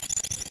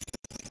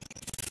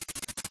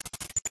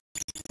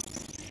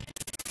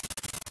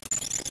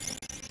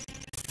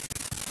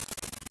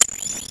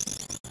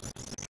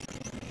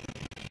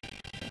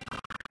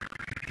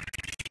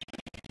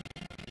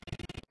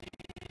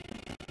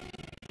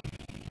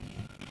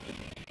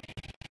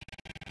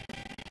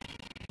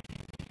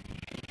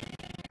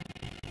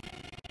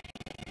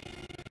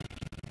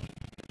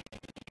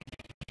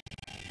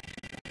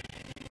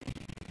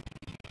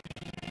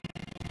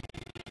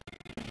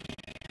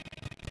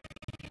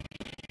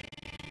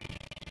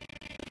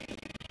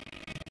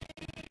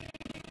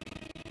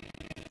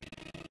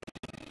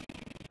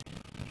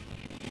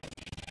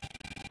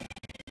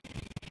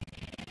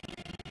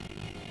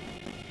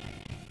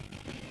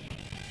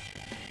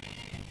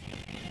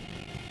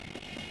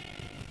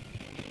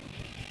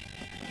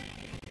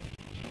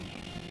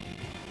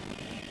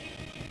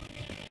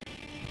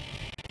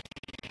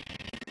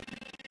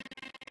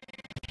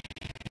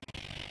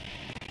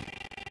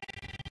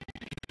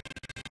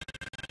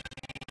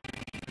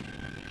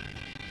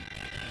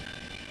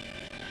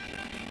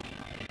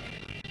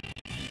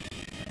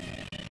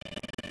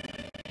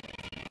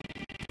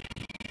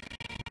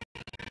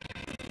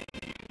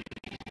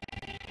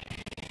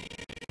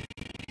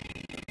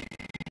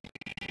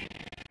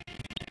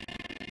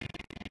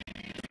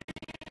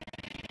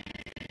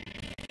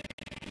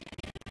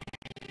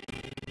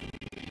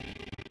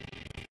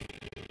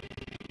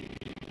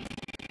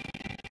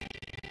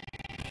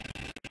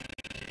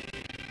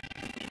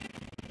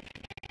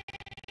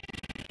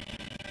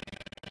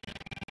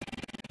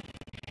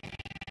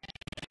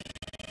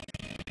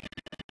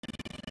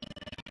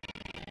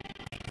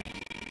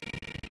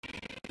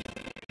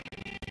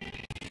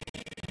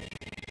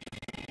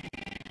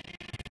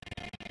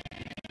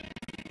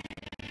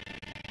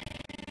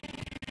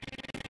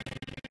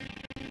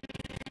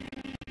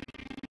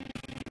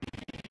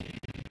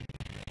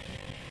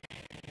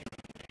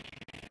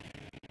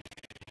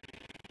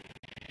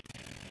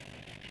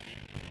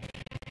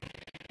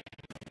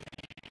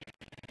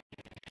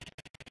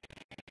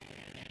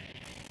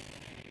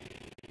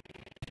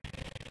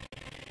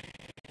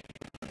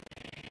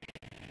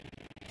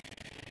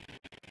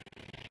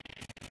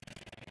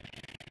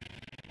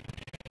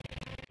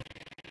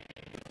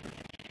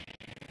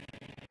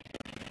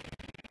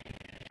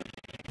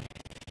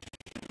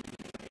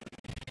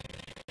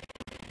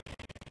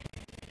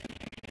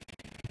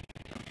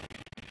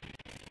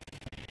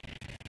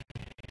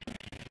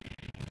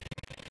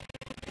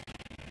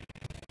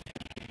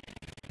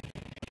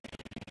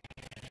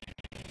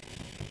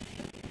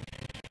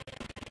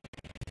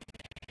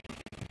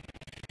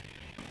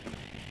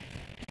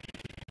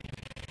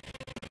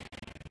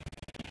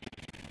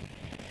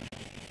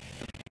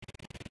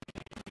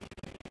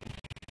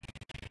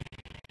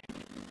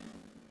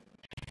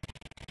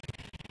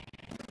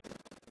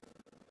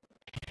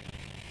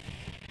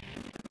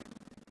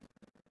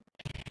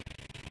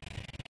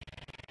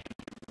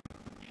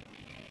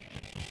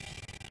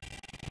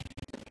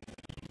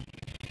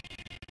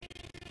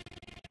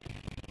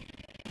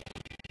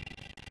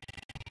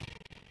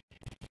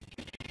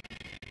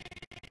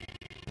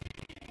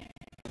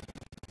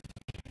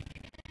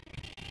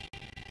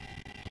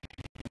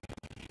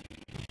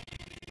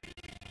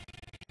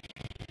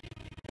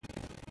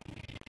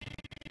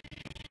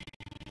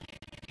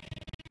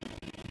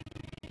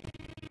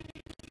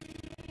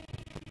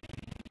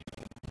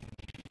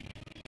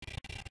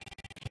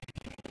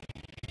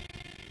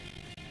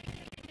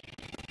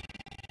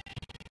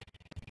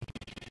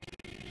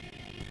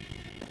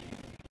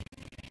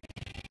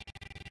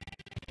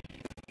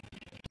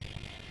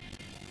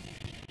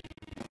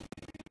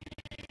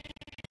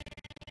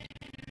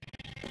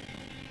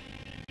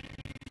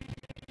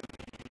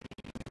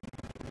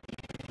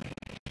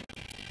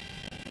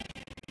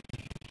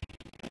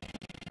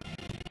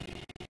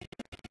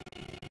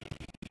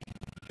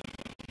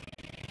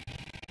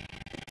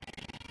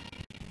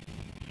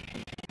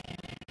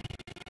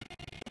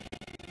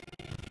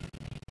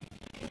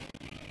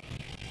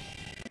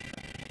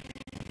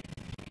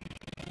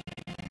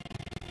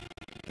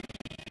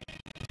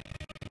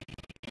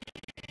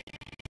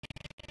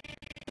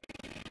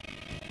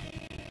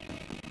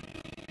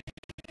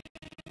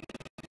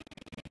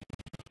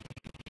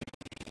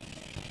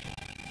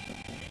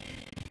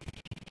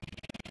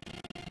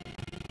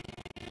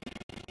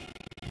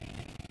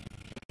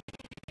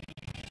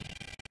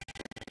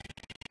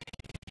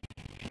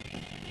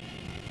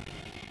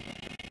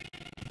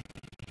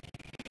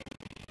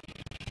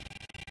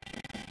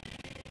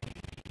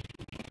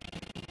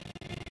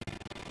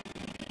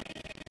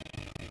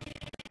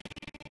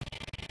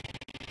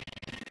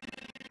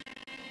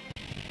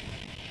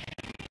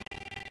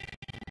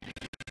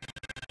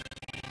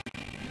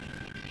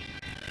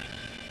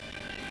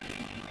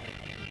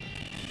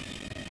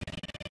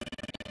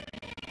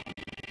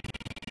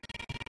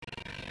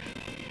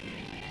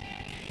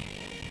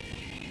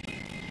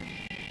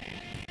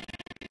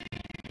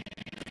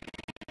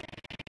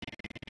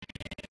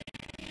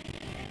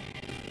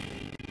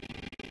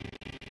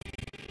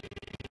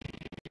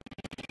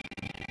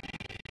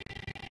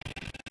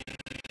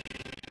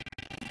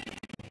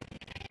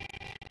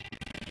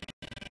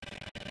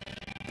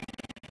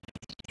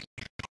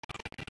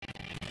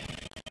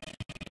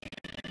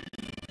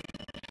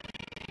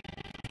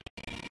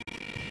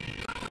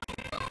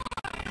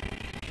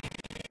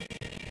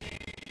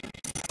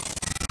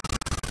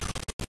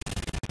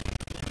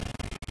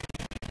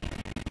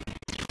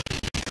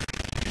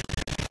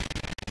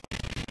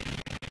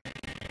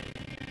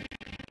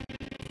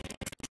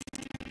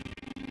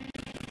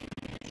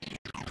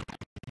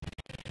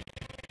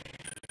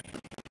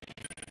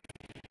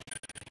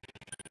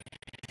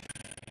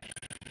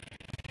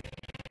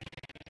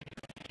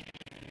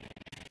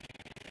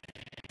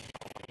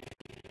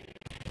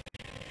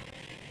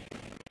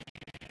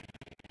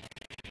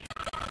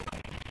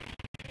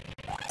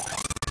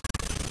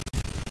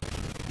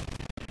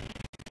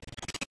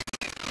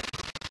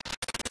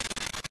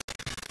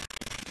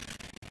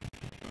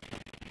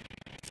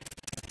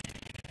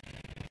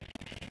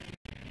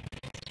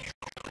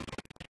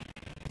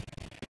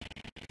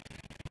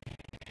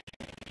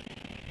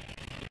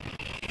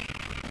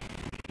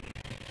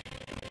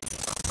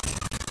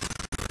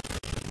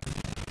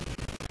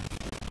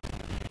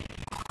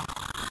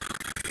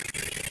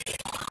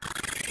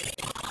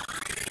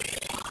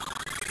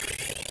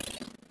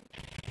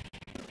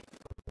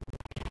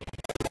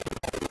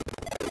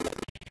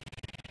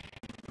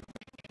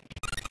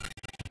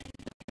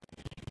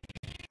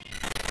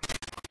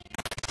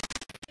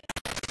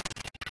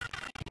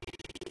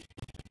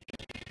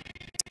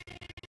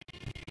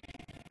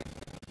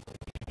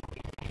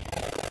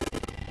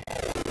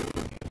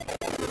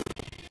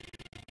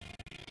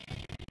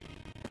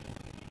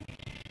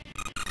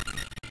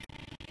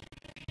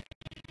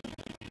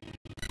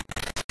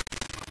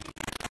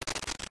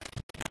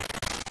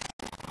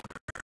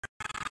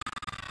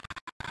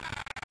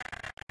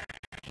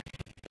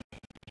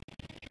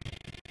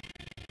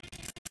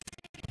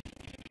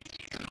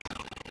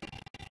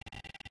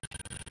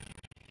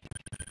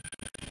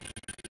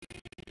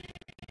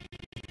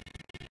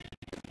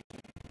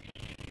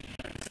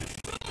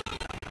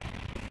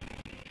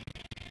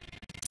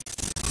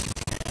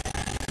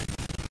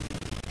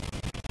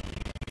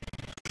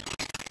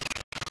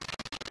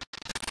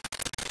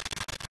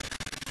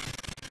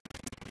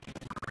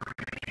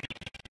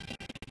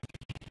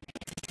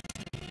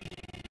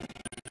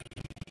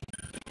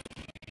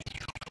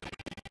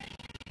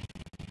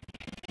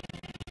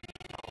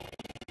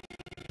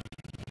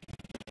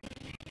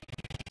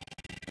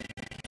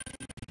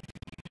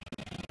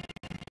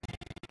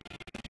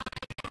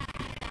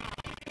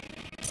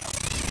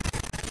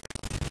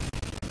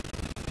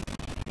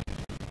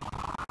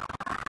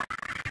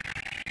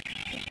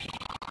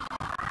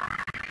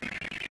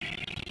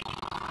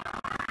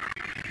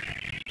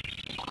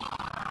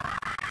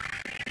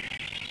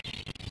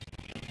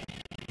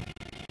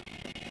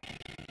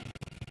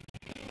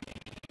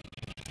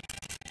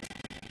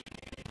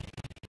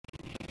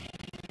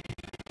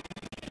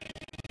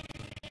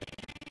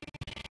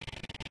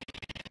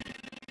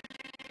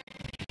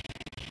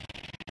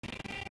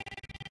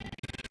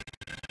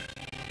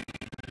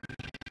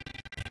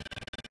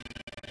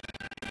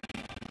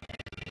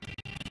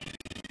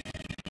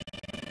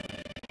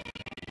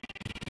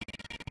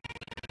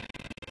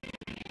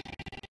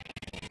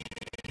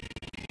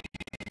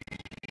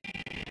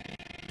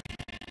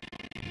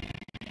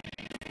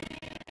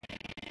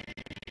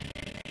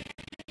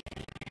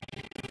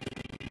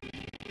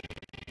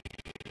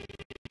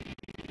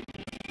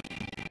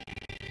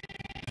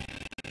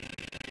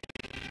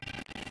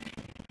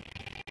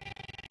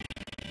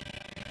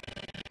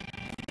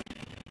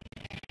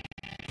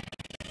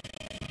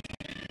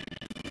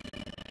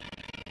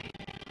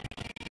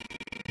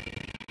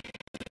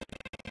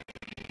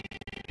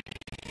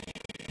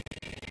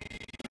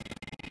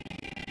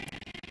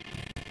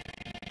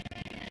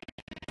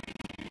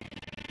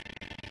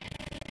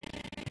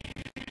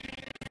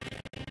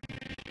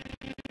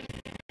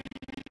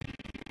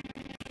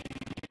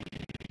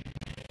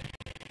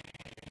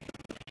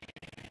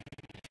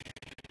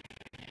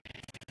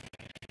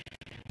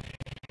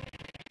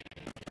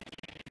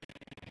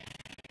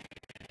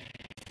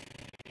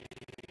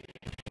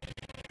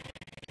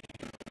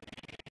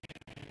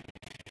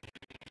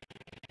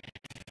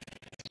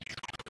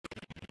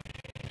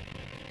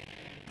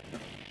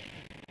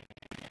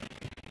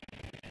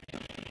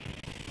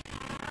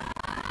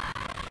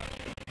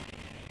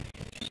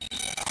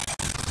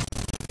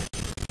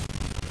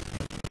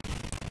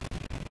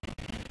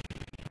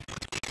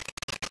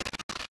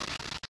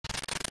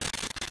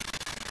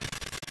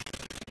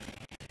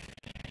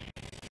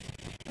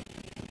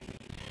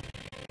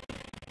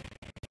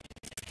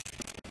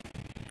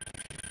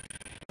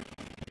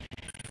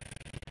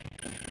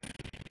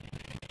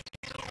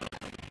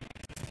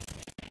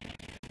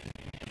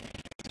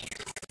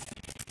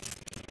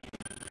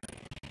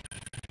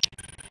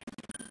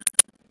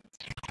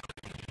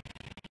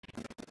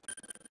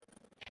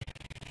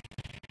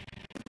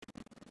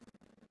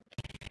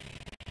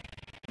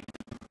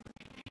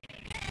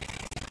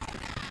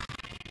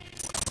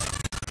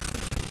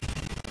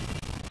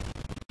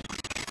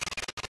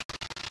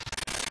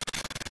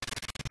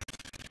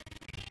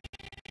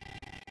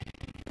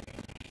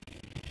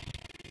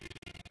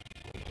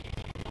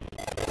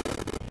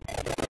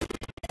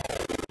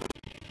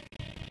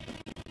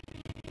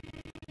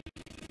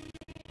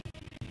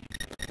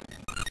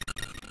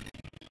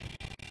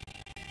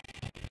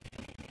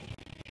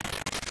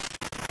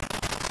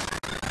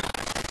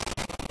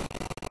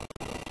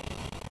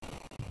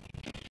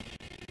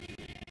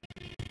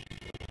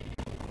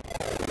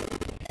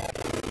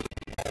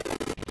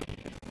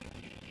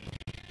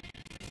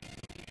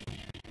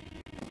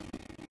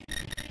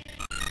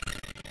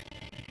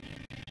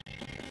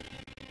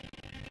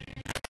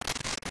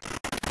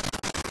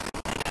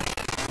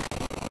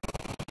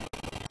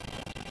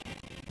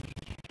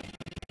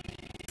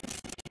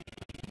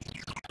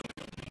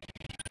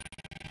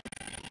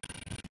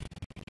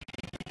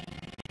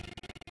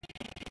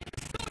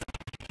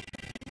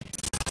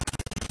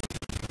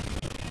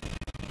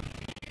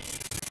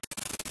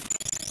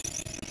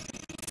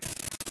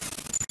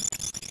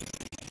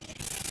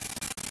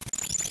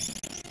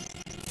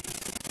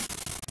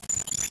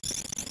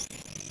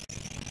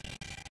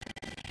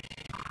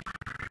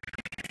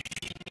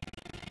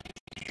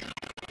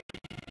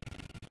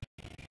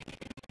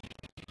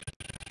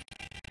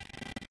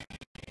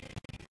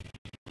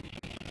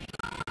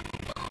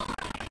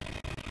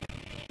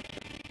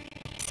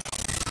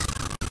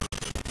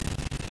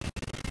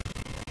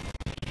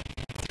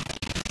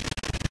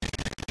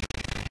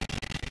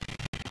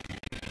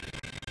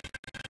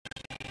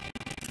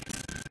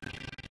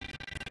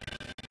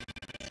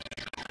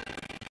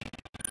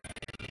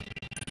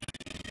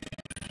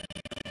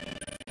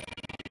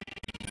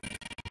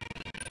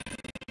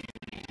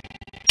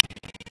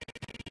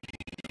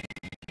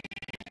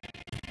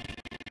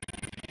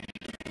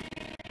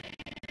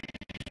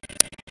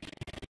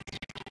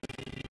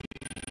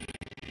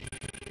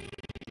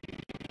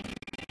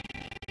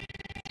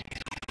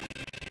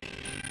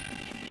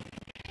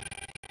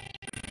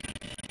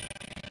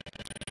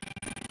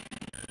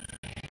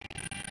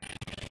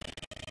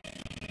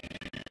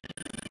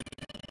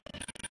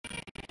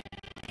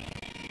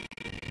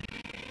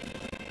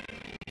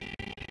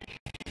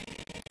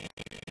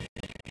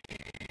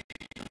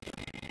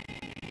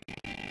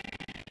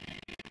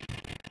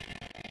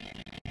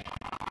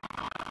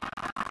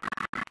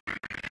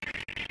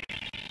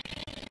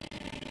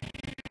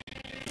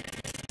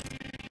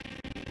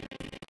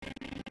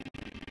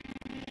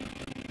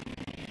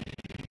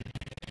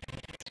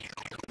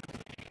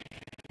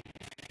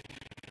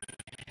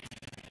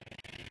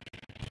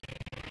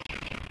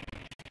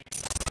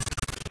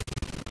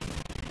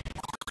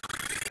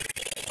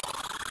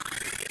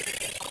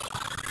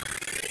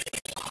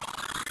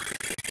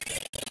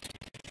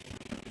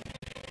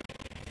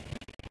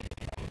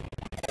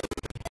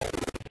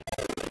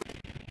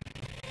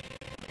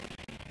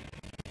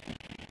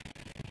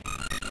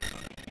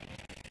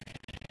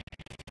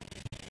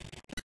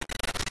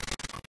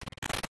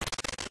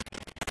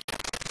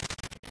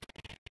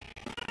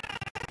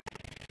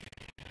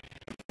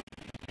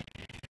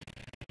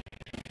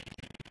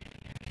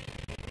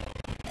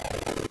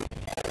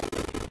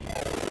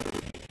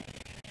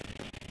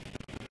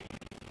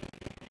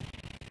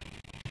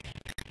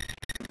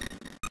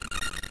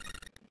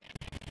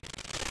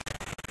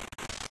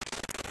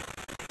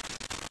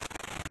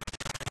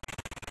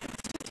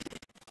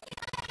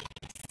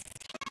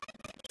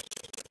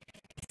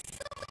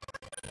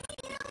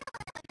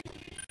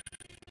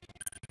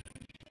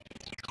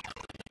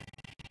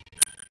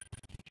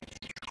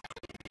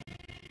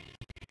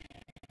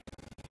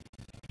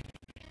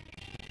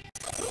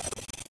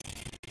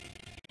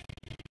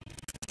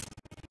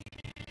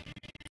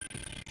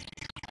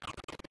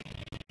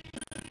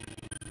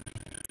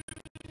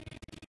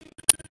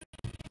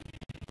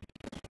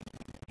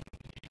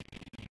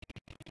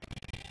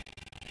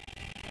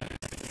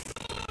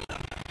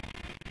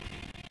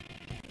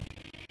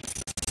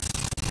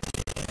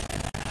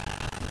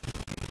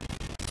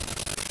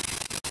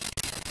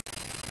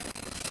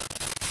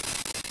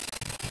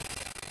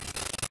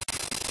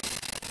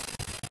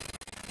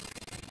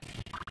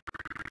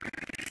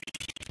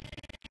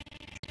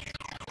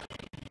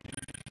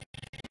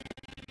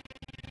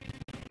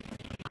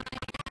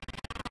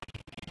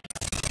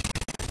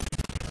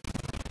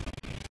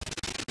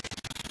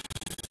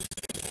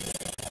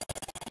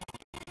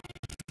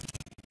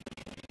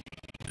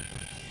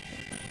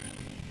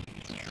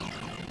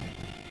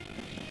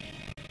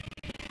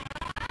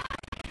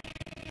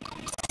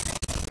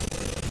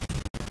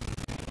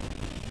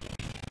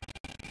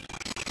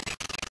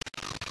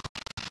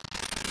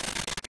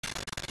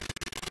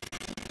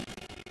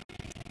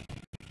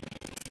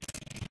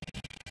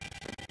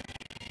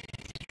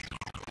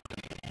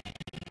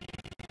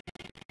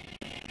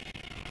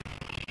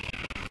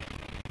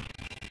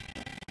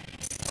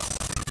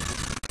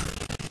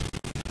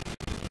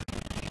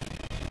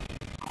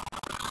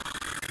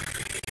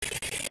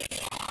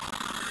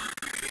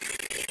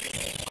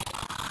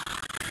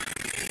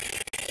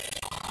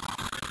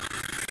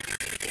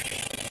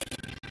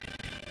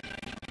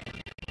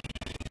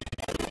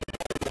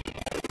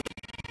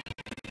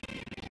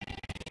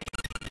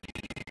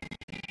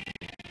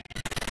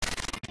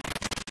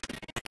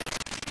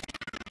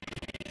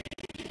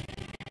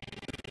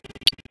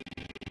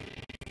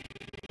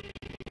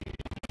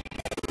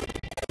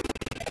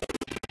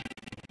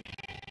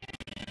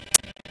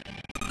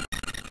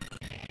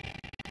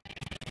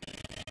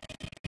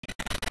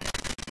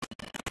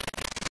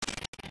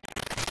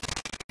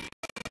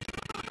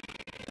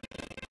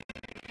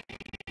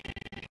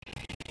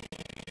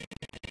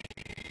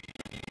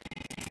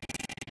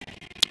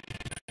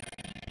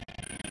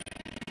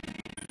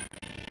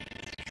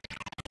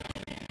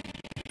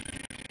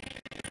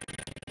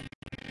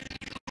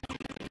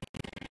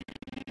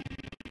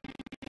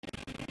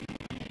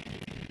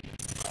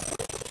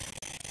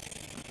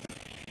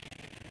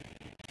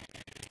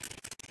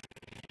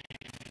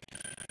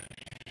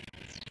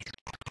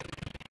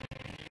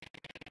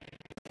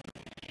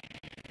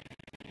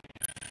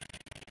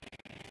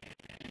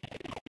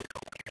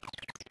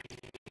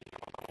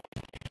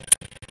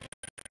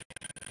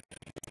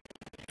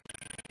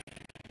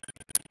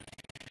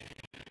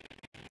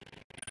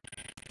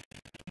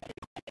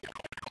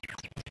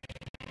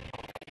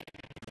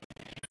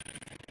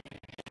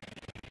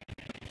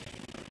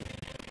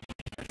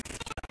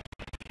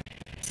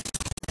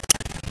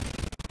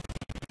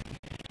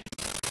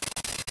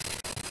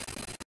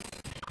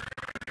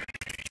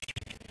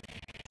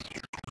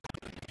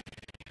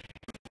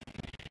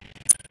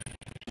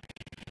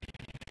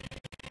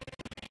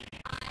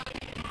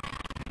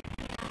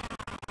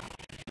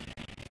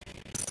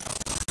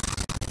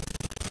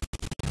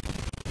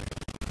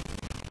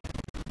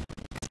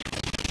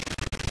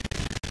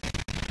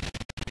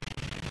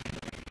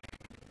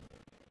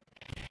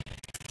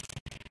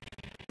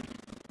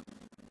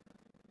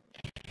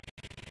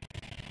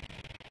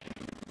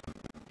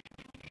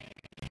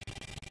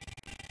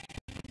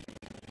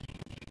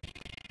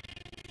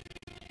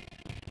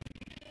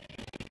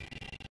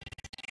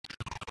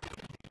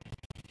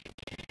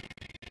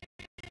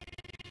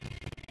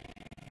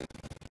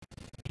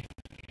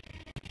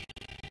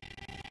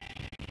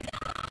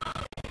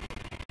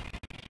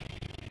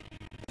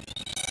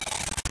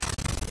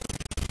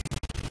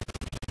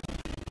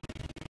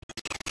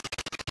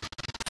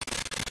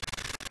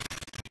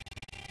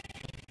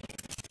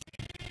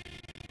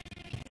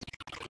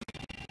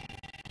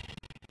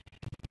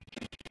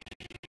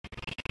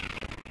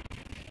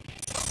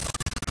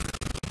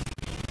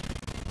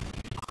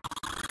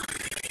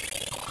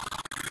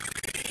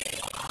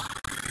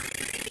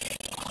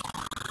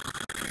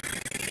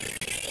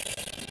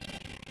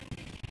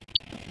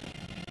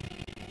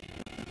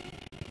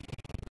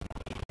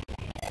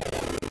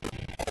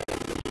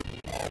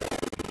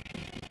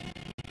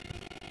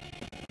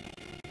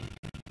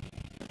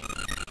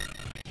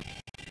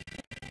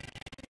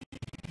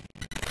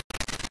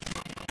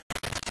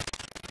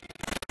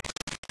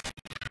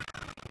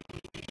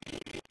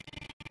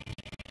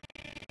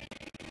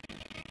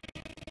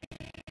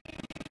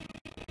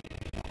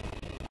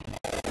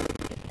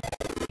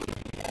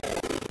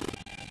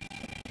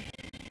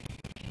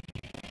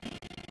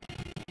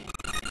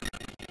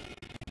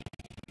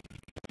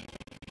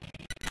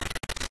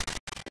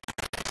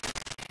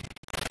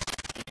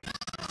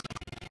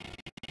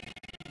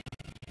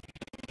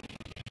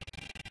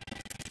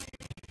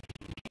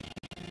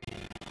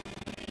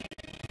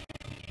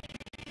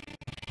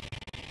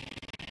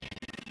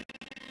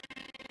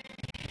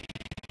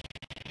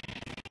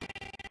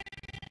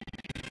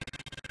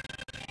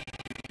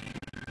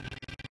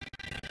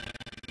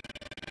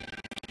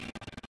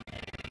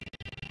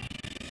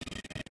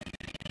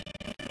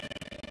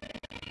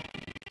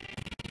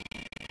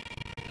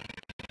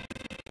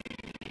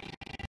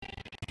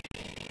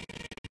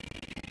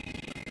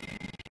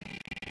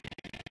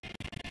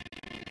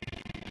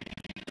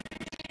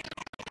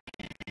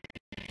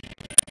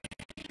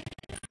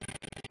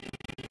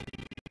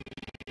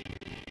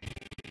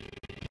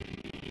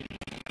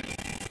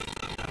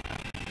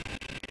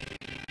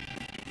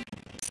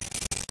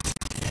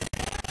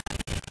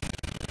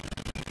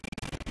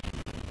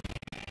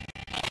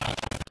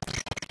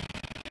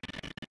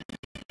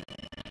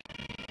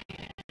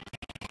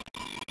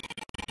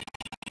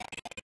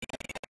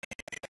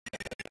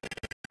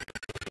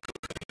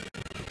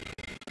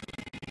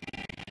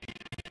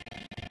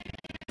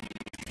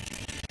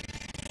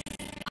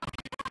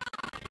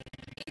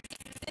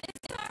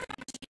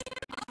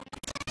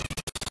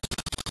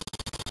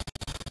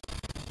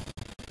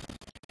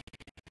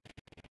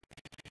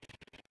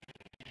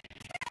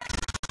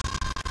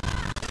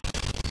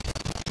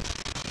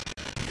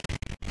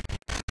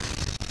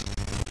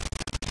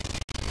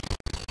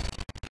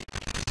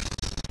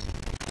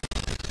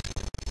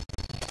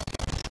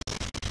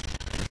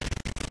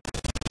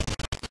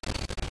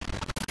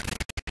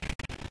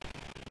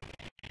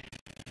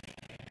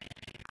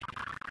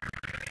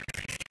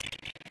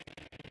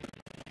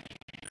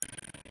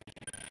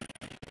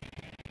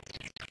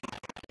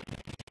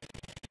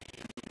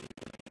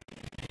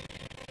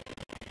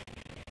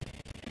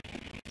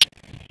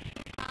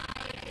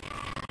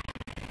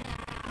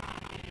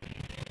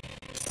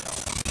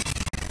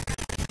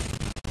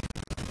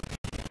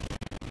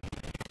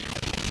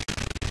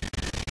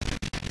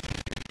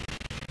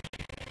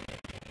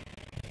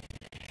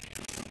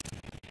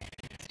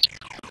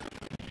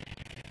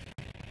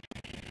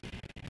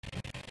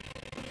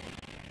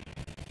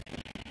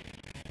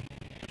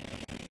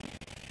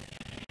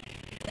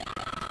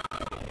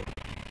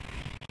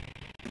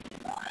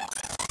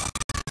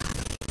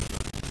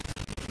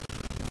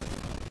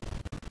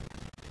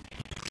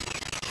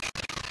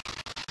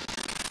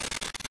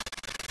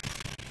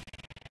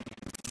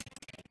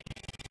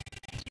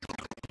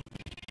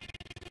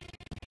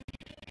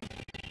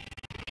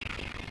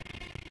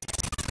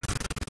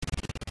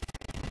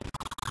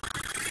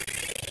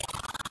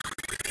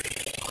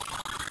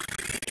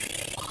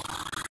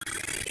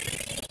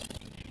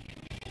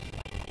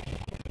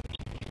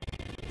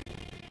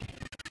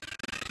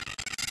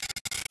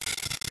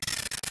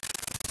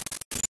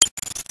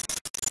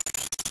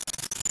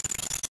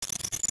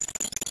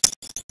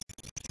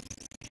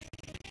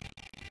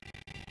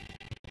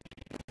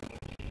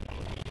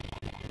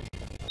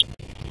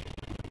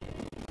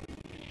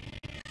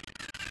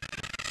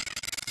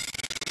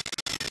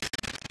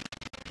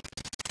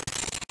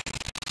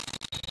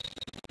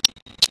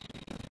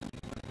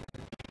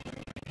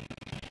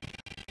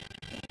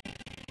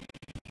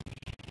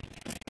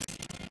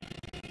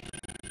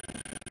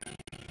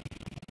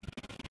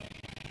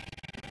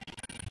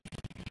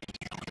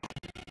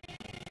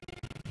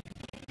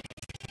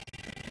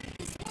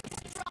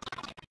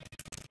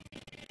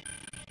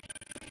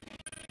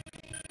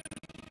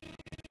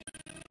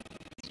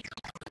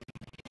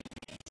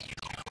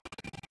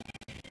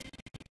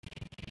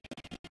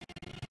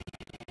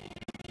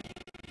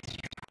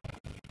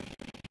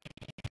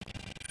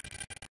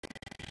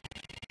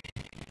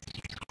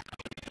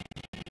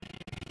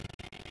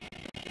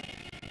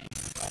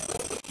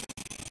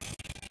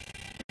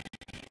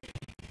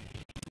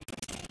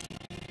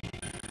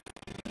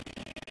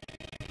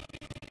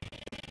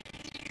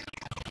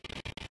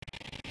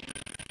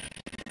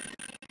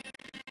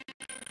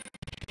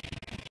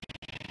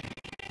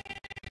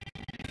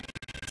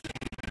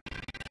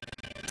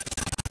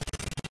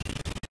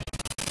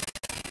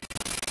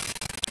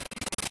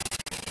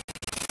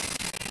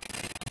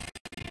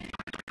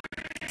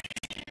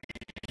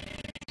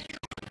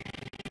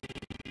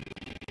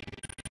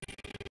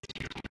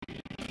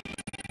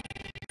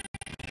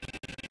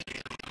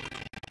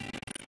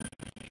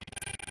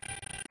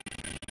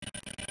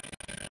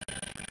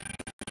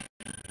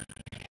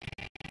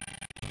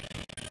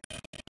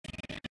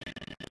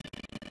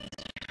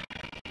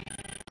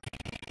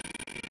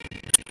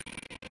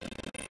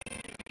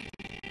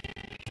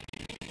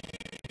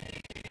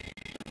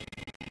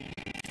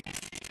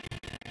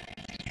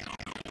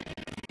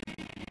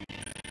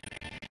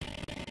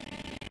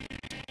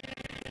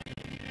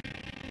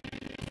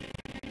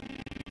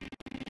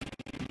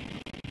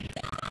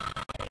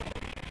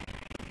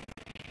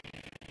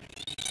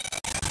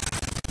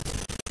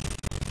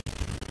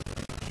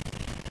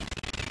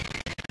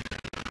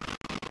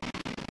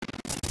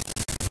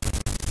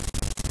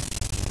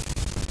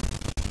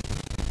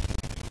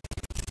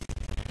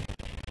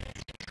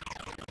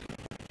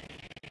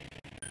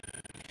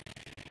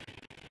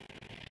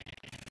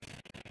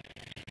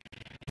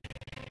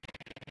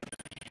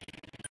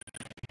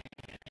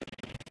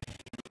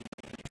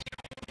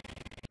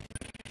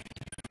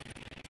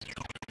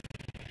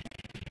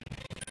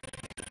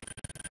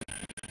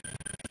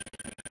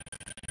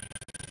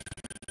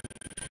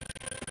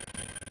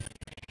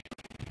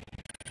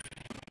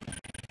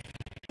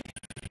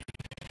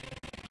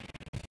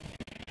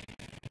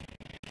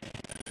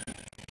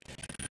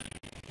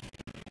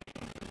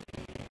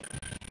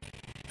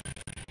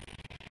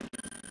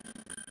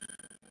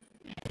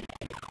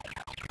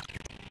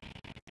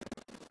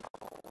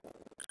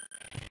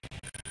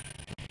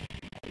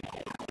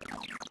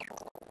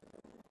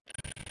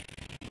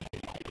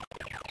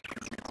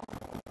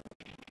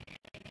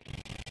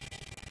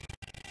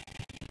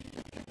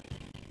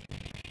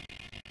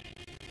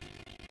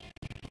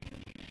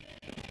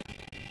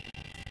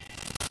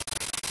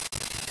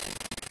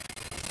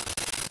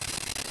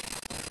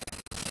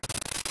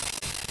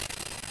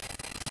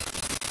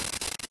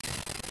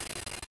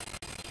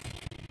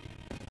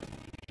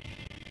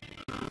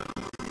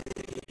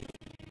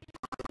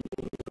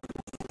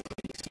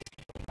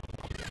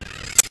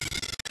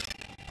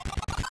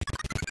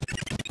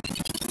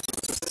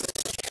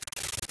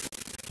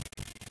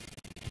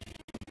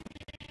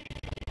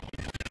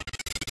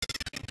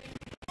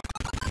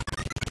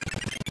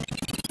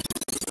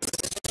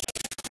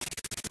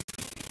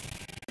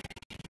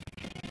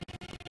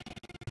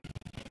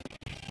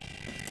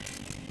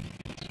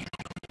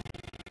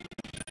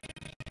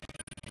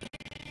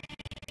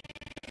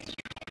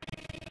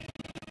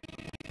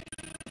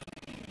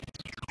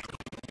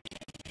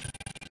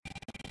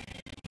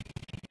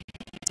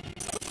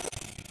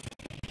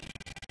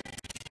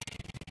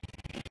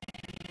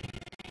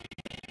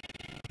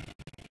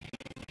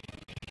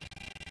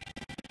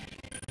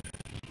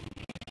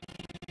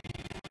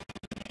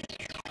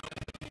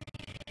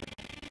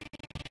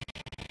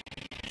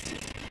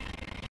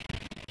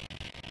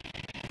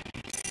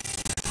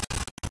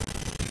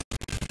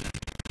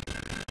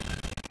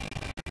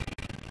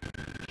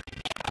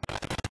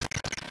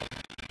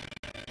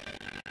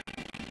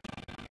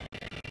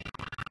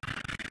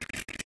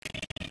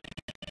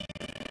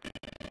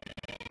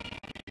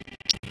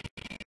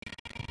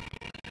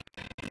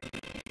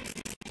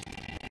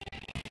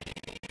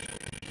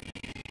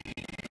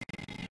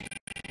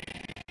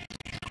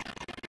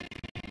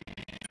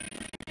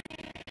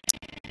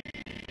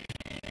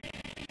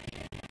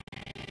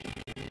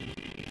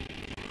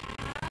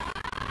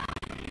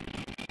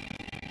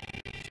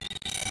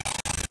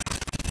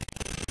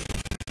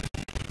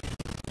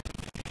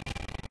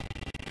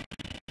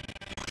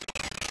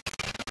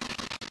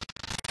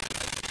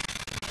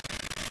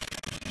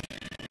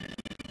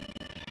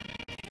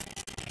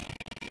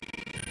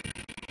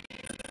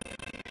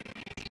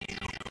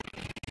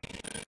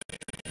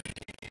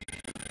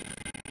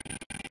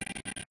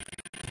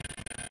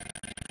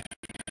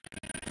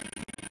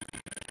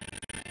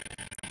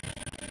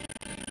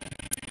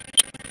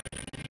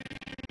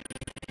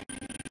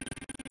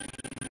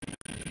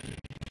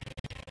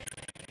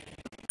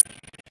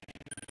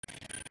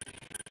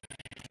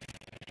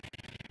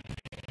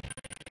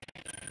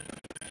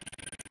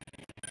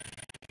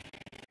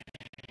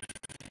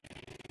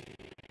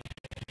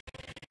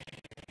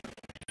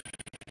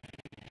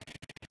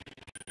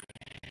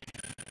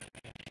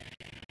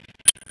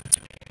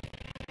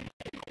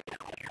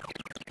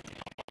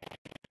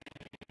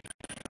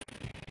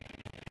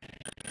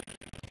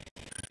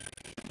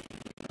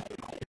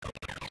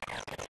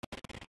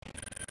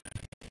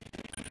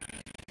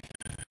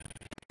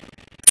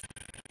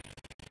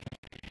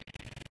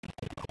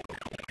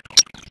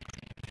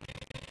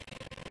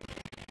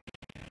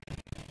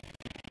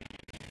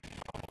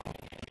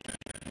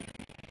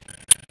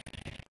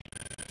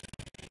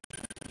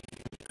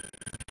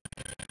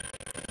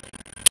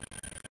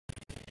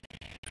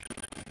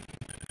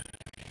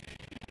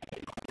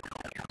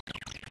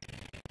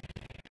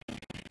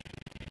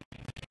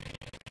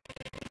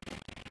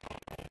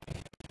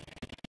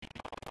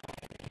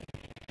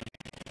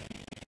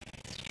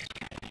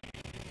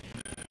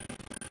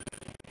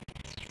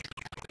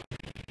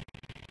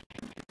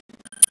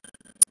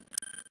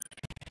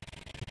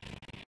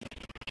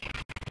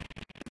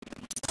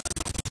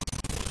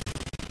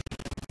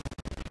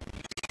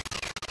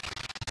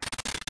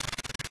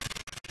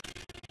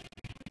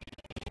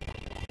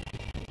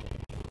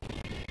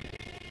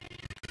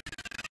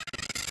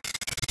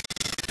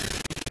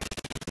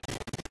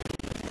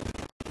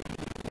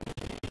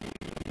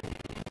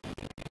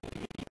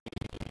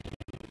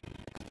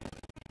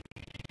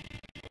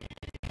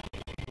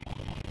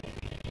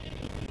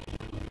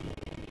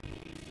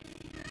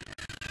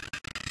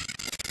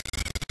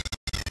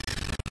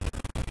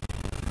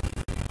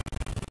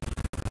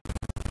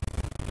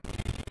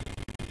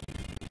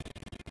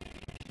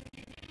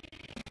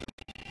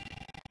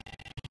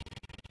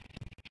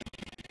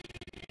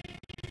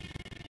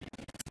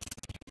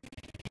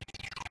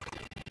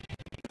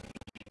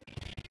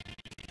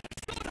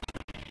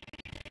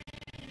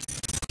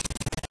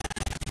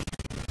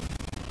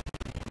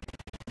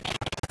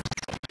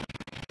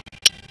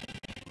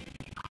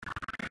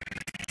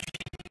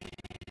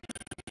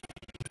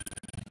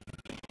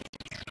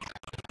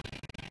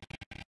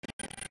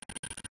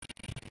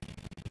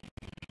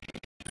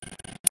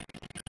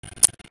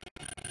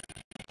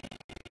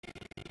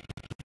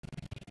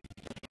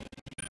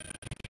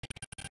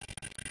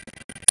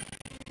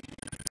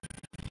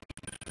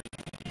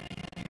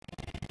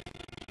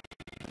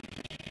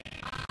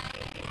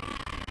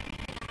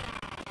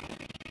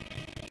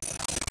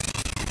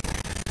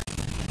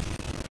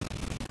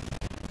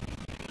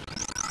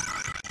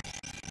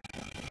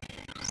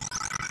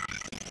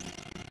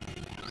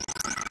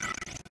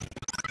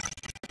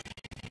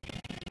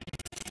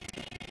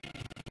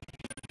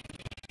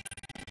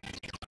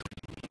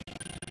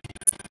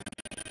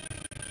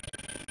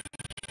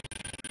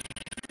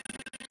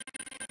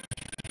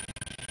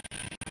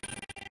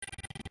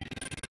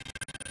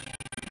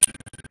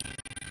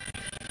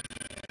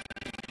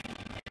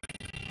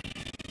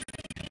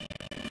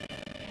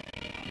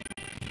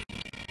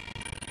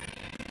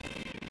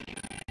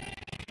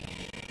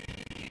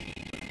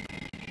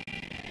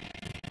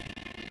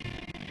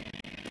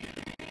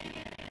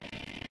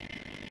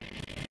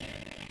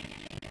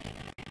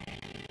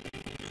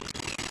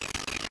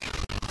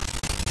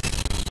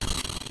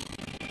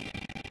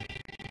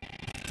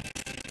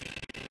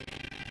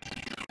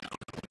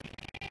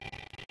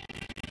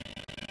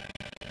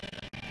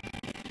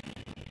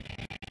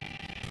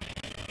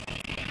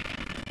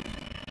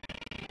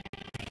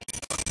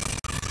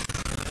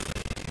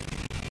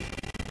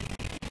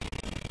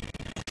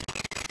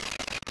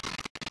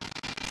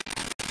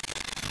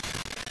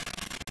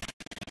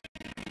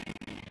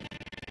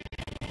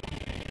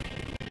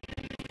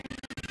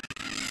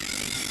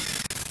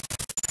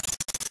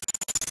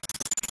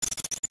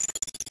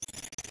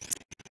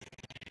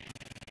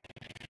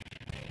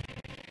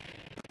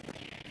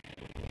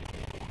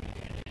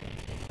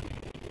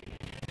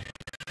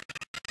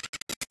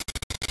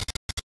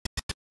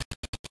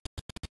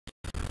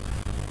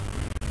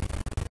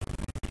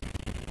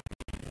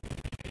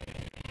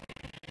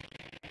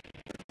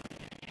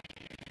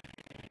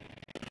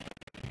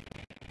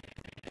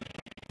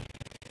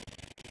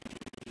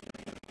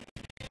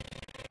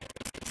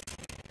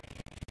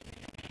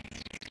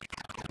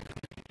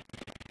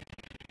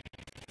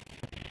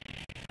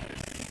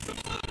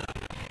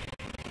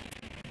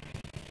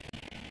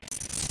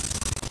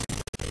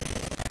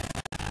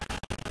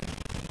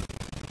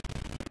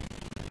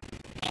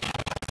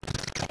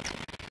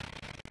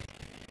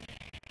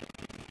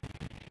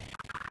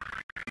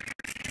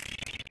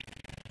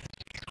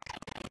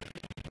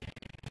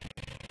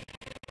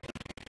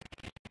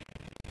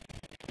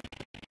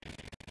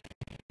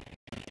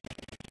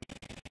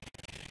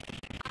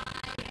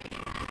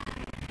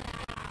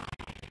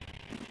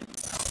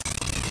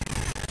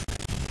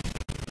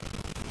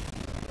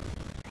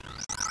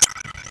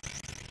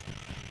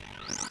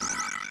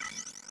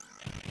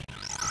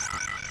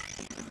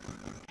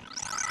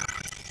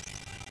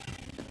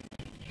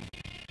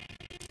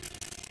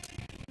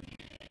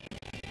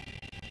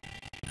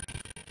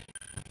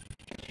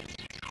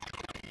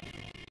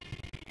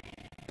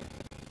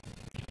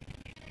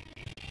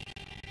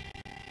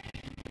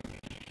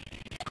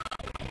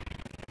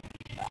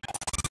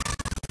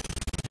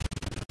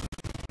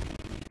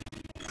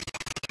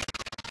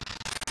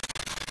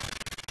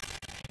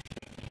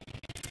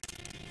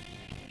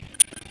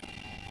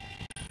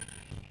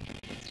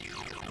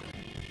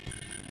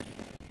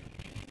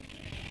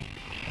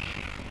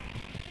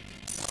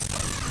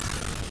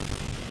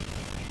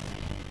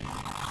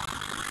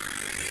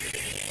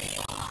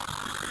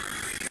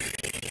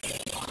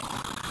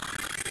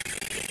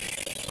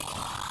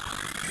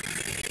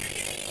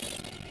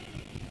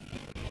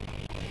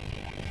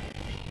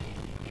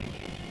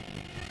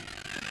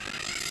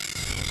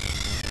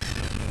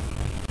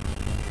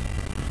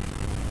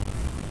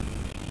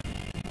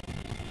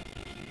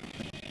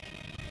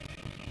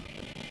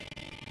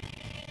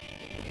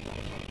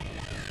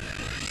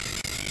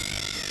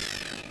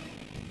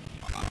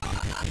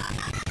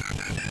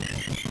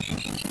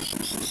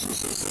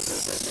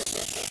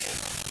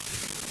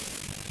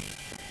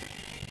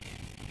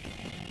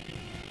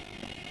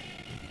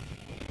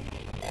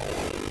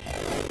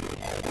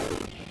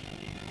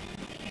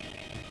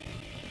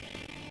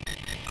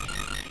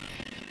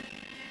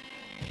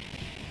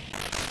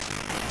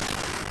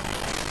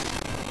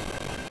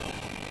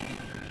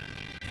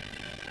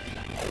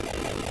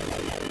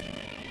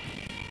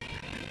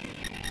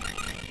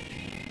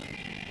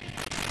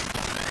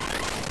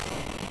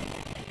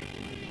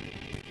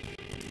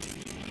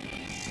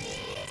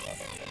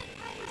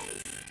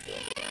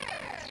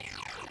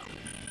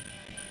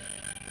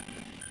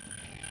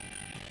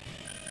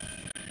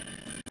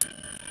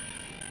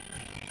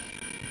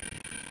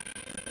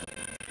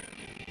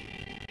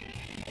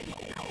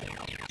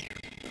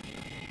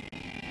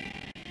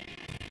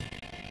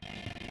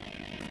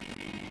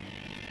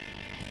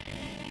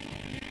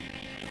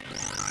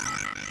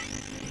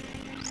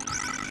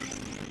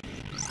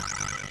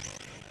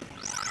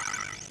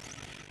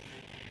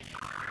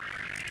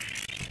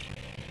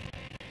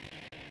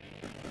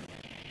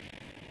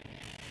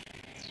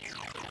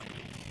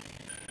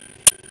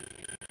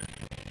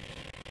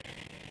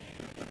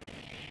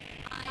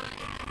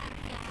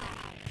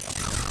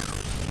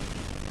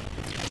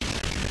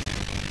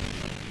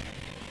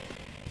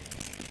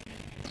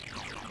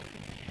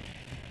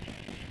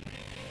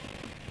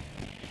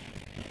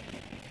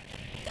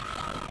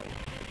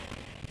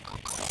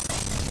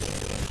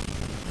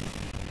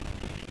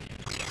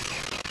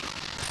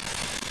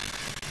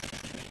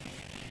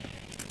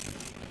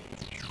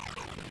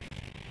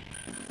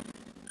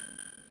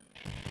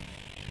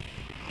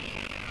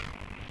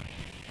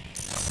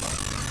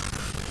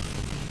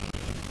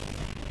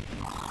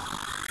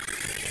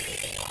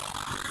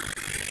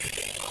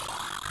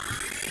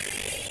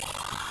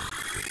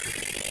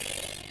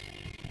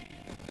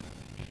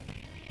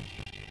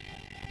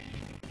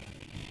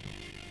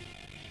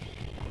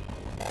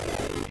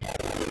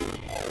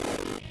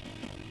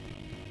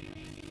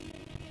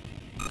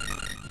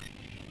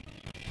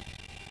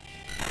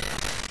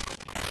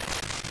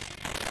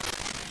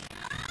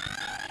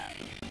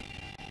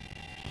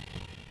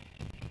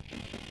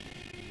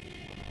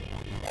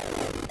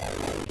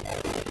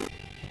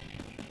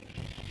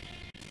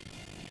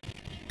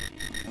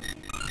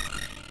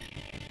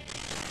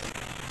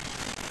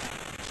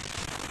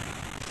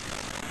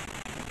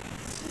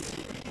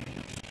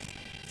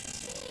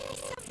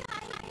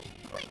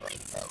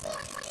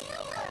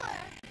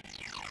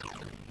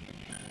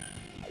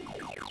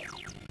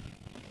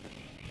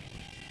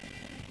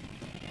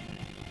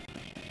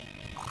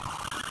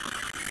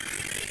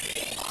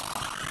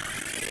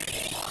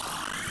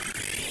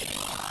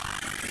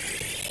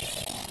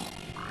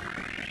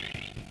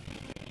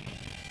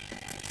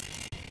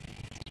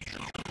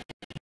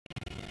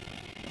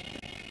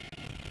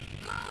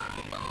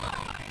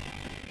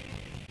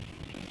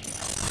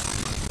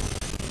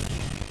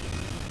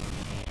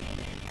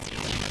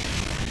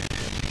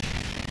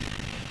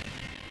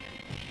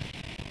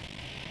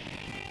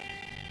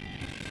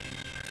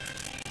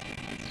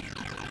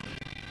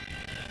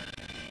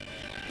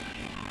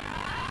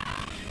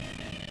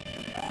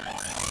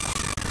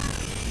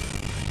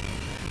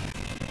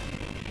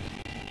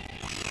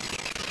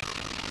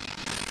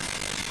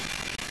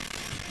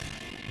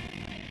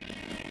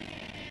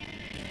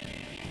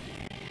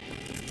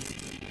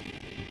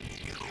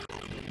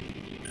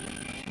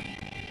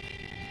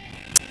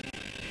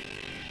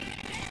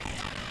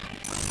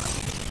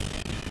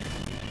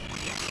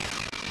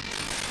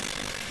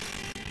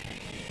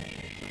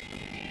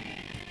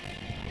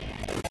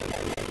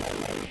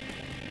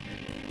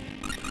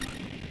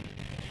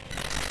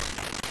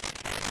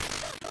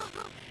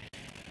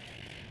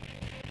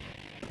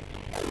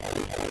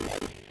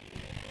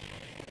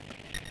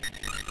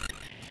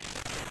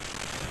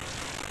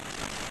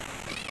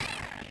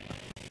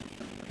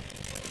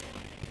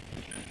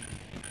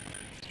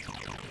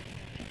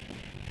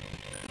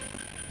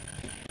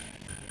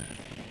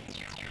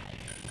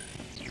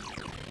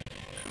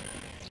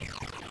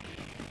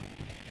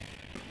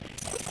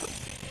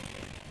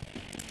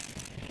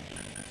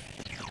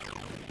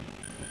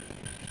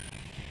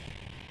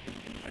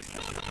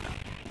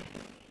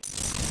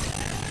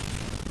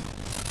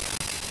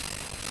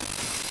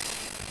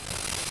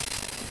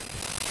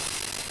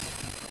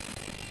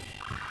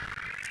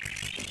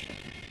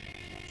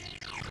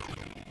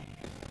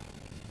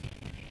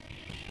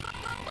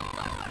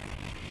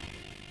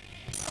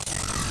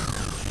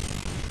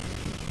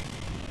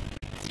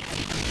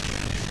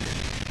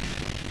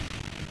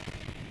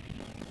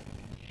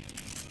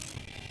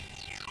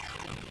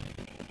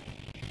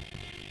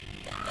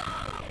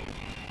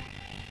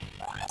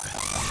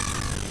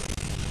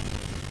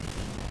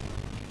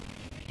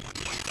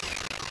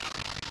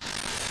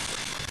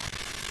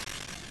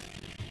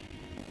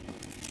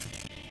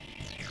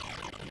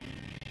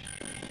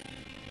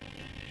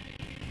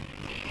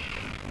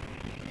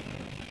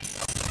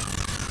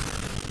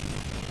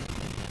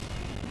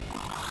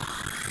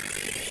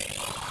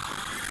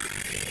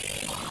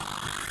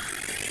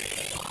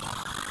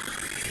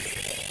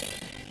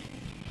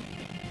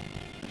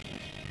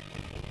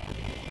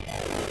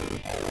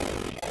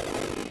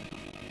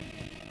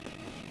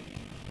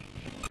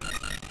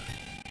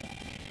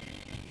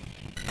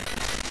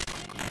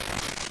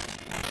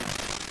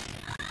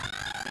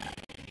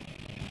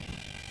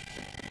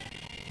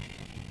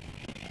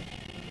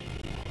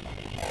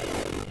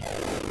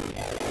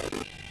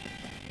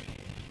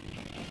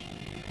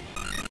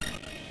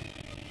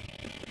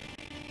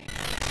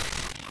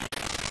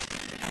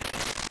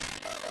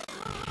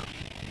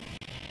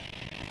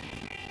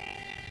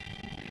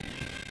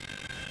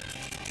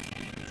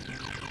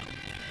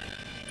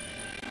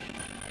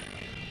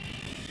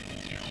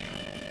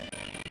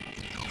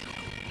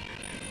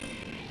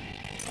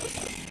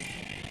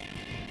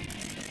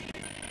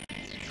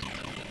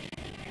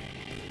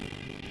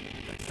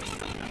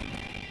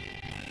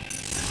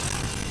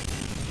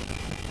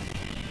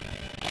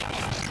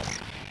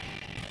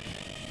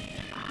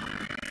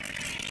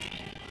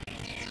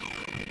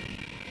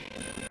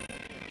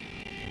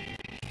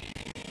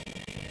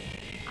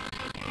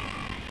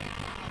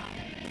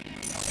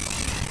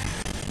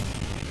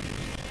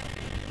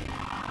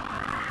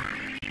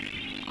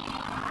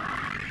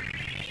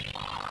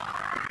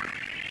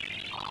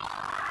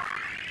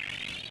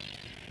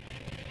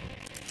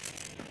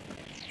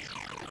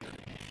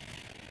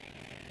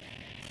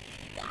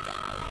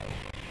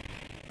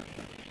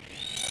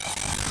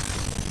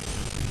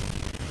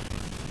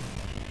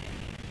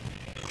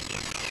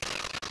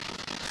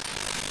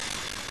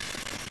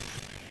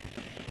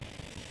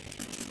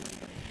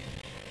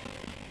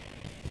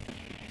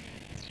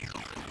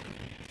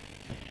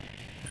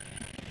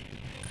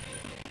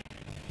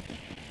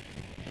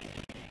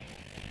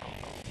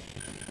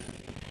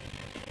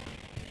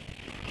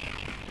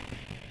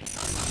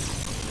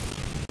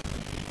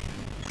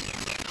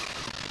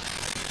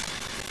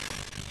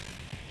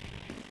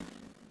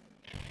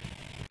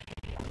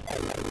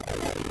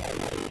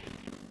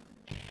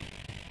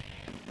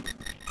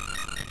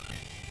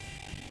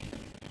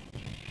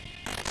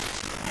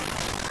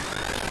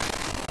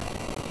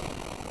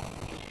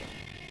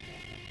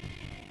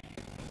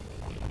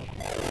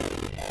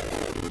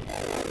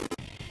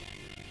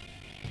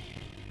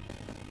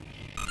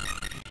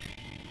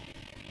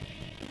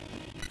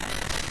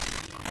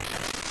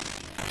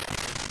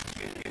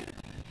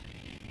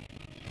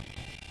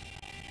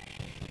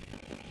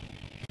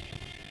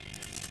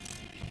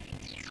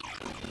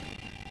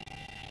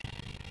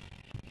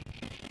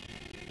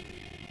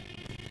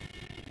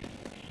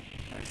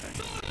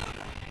 It's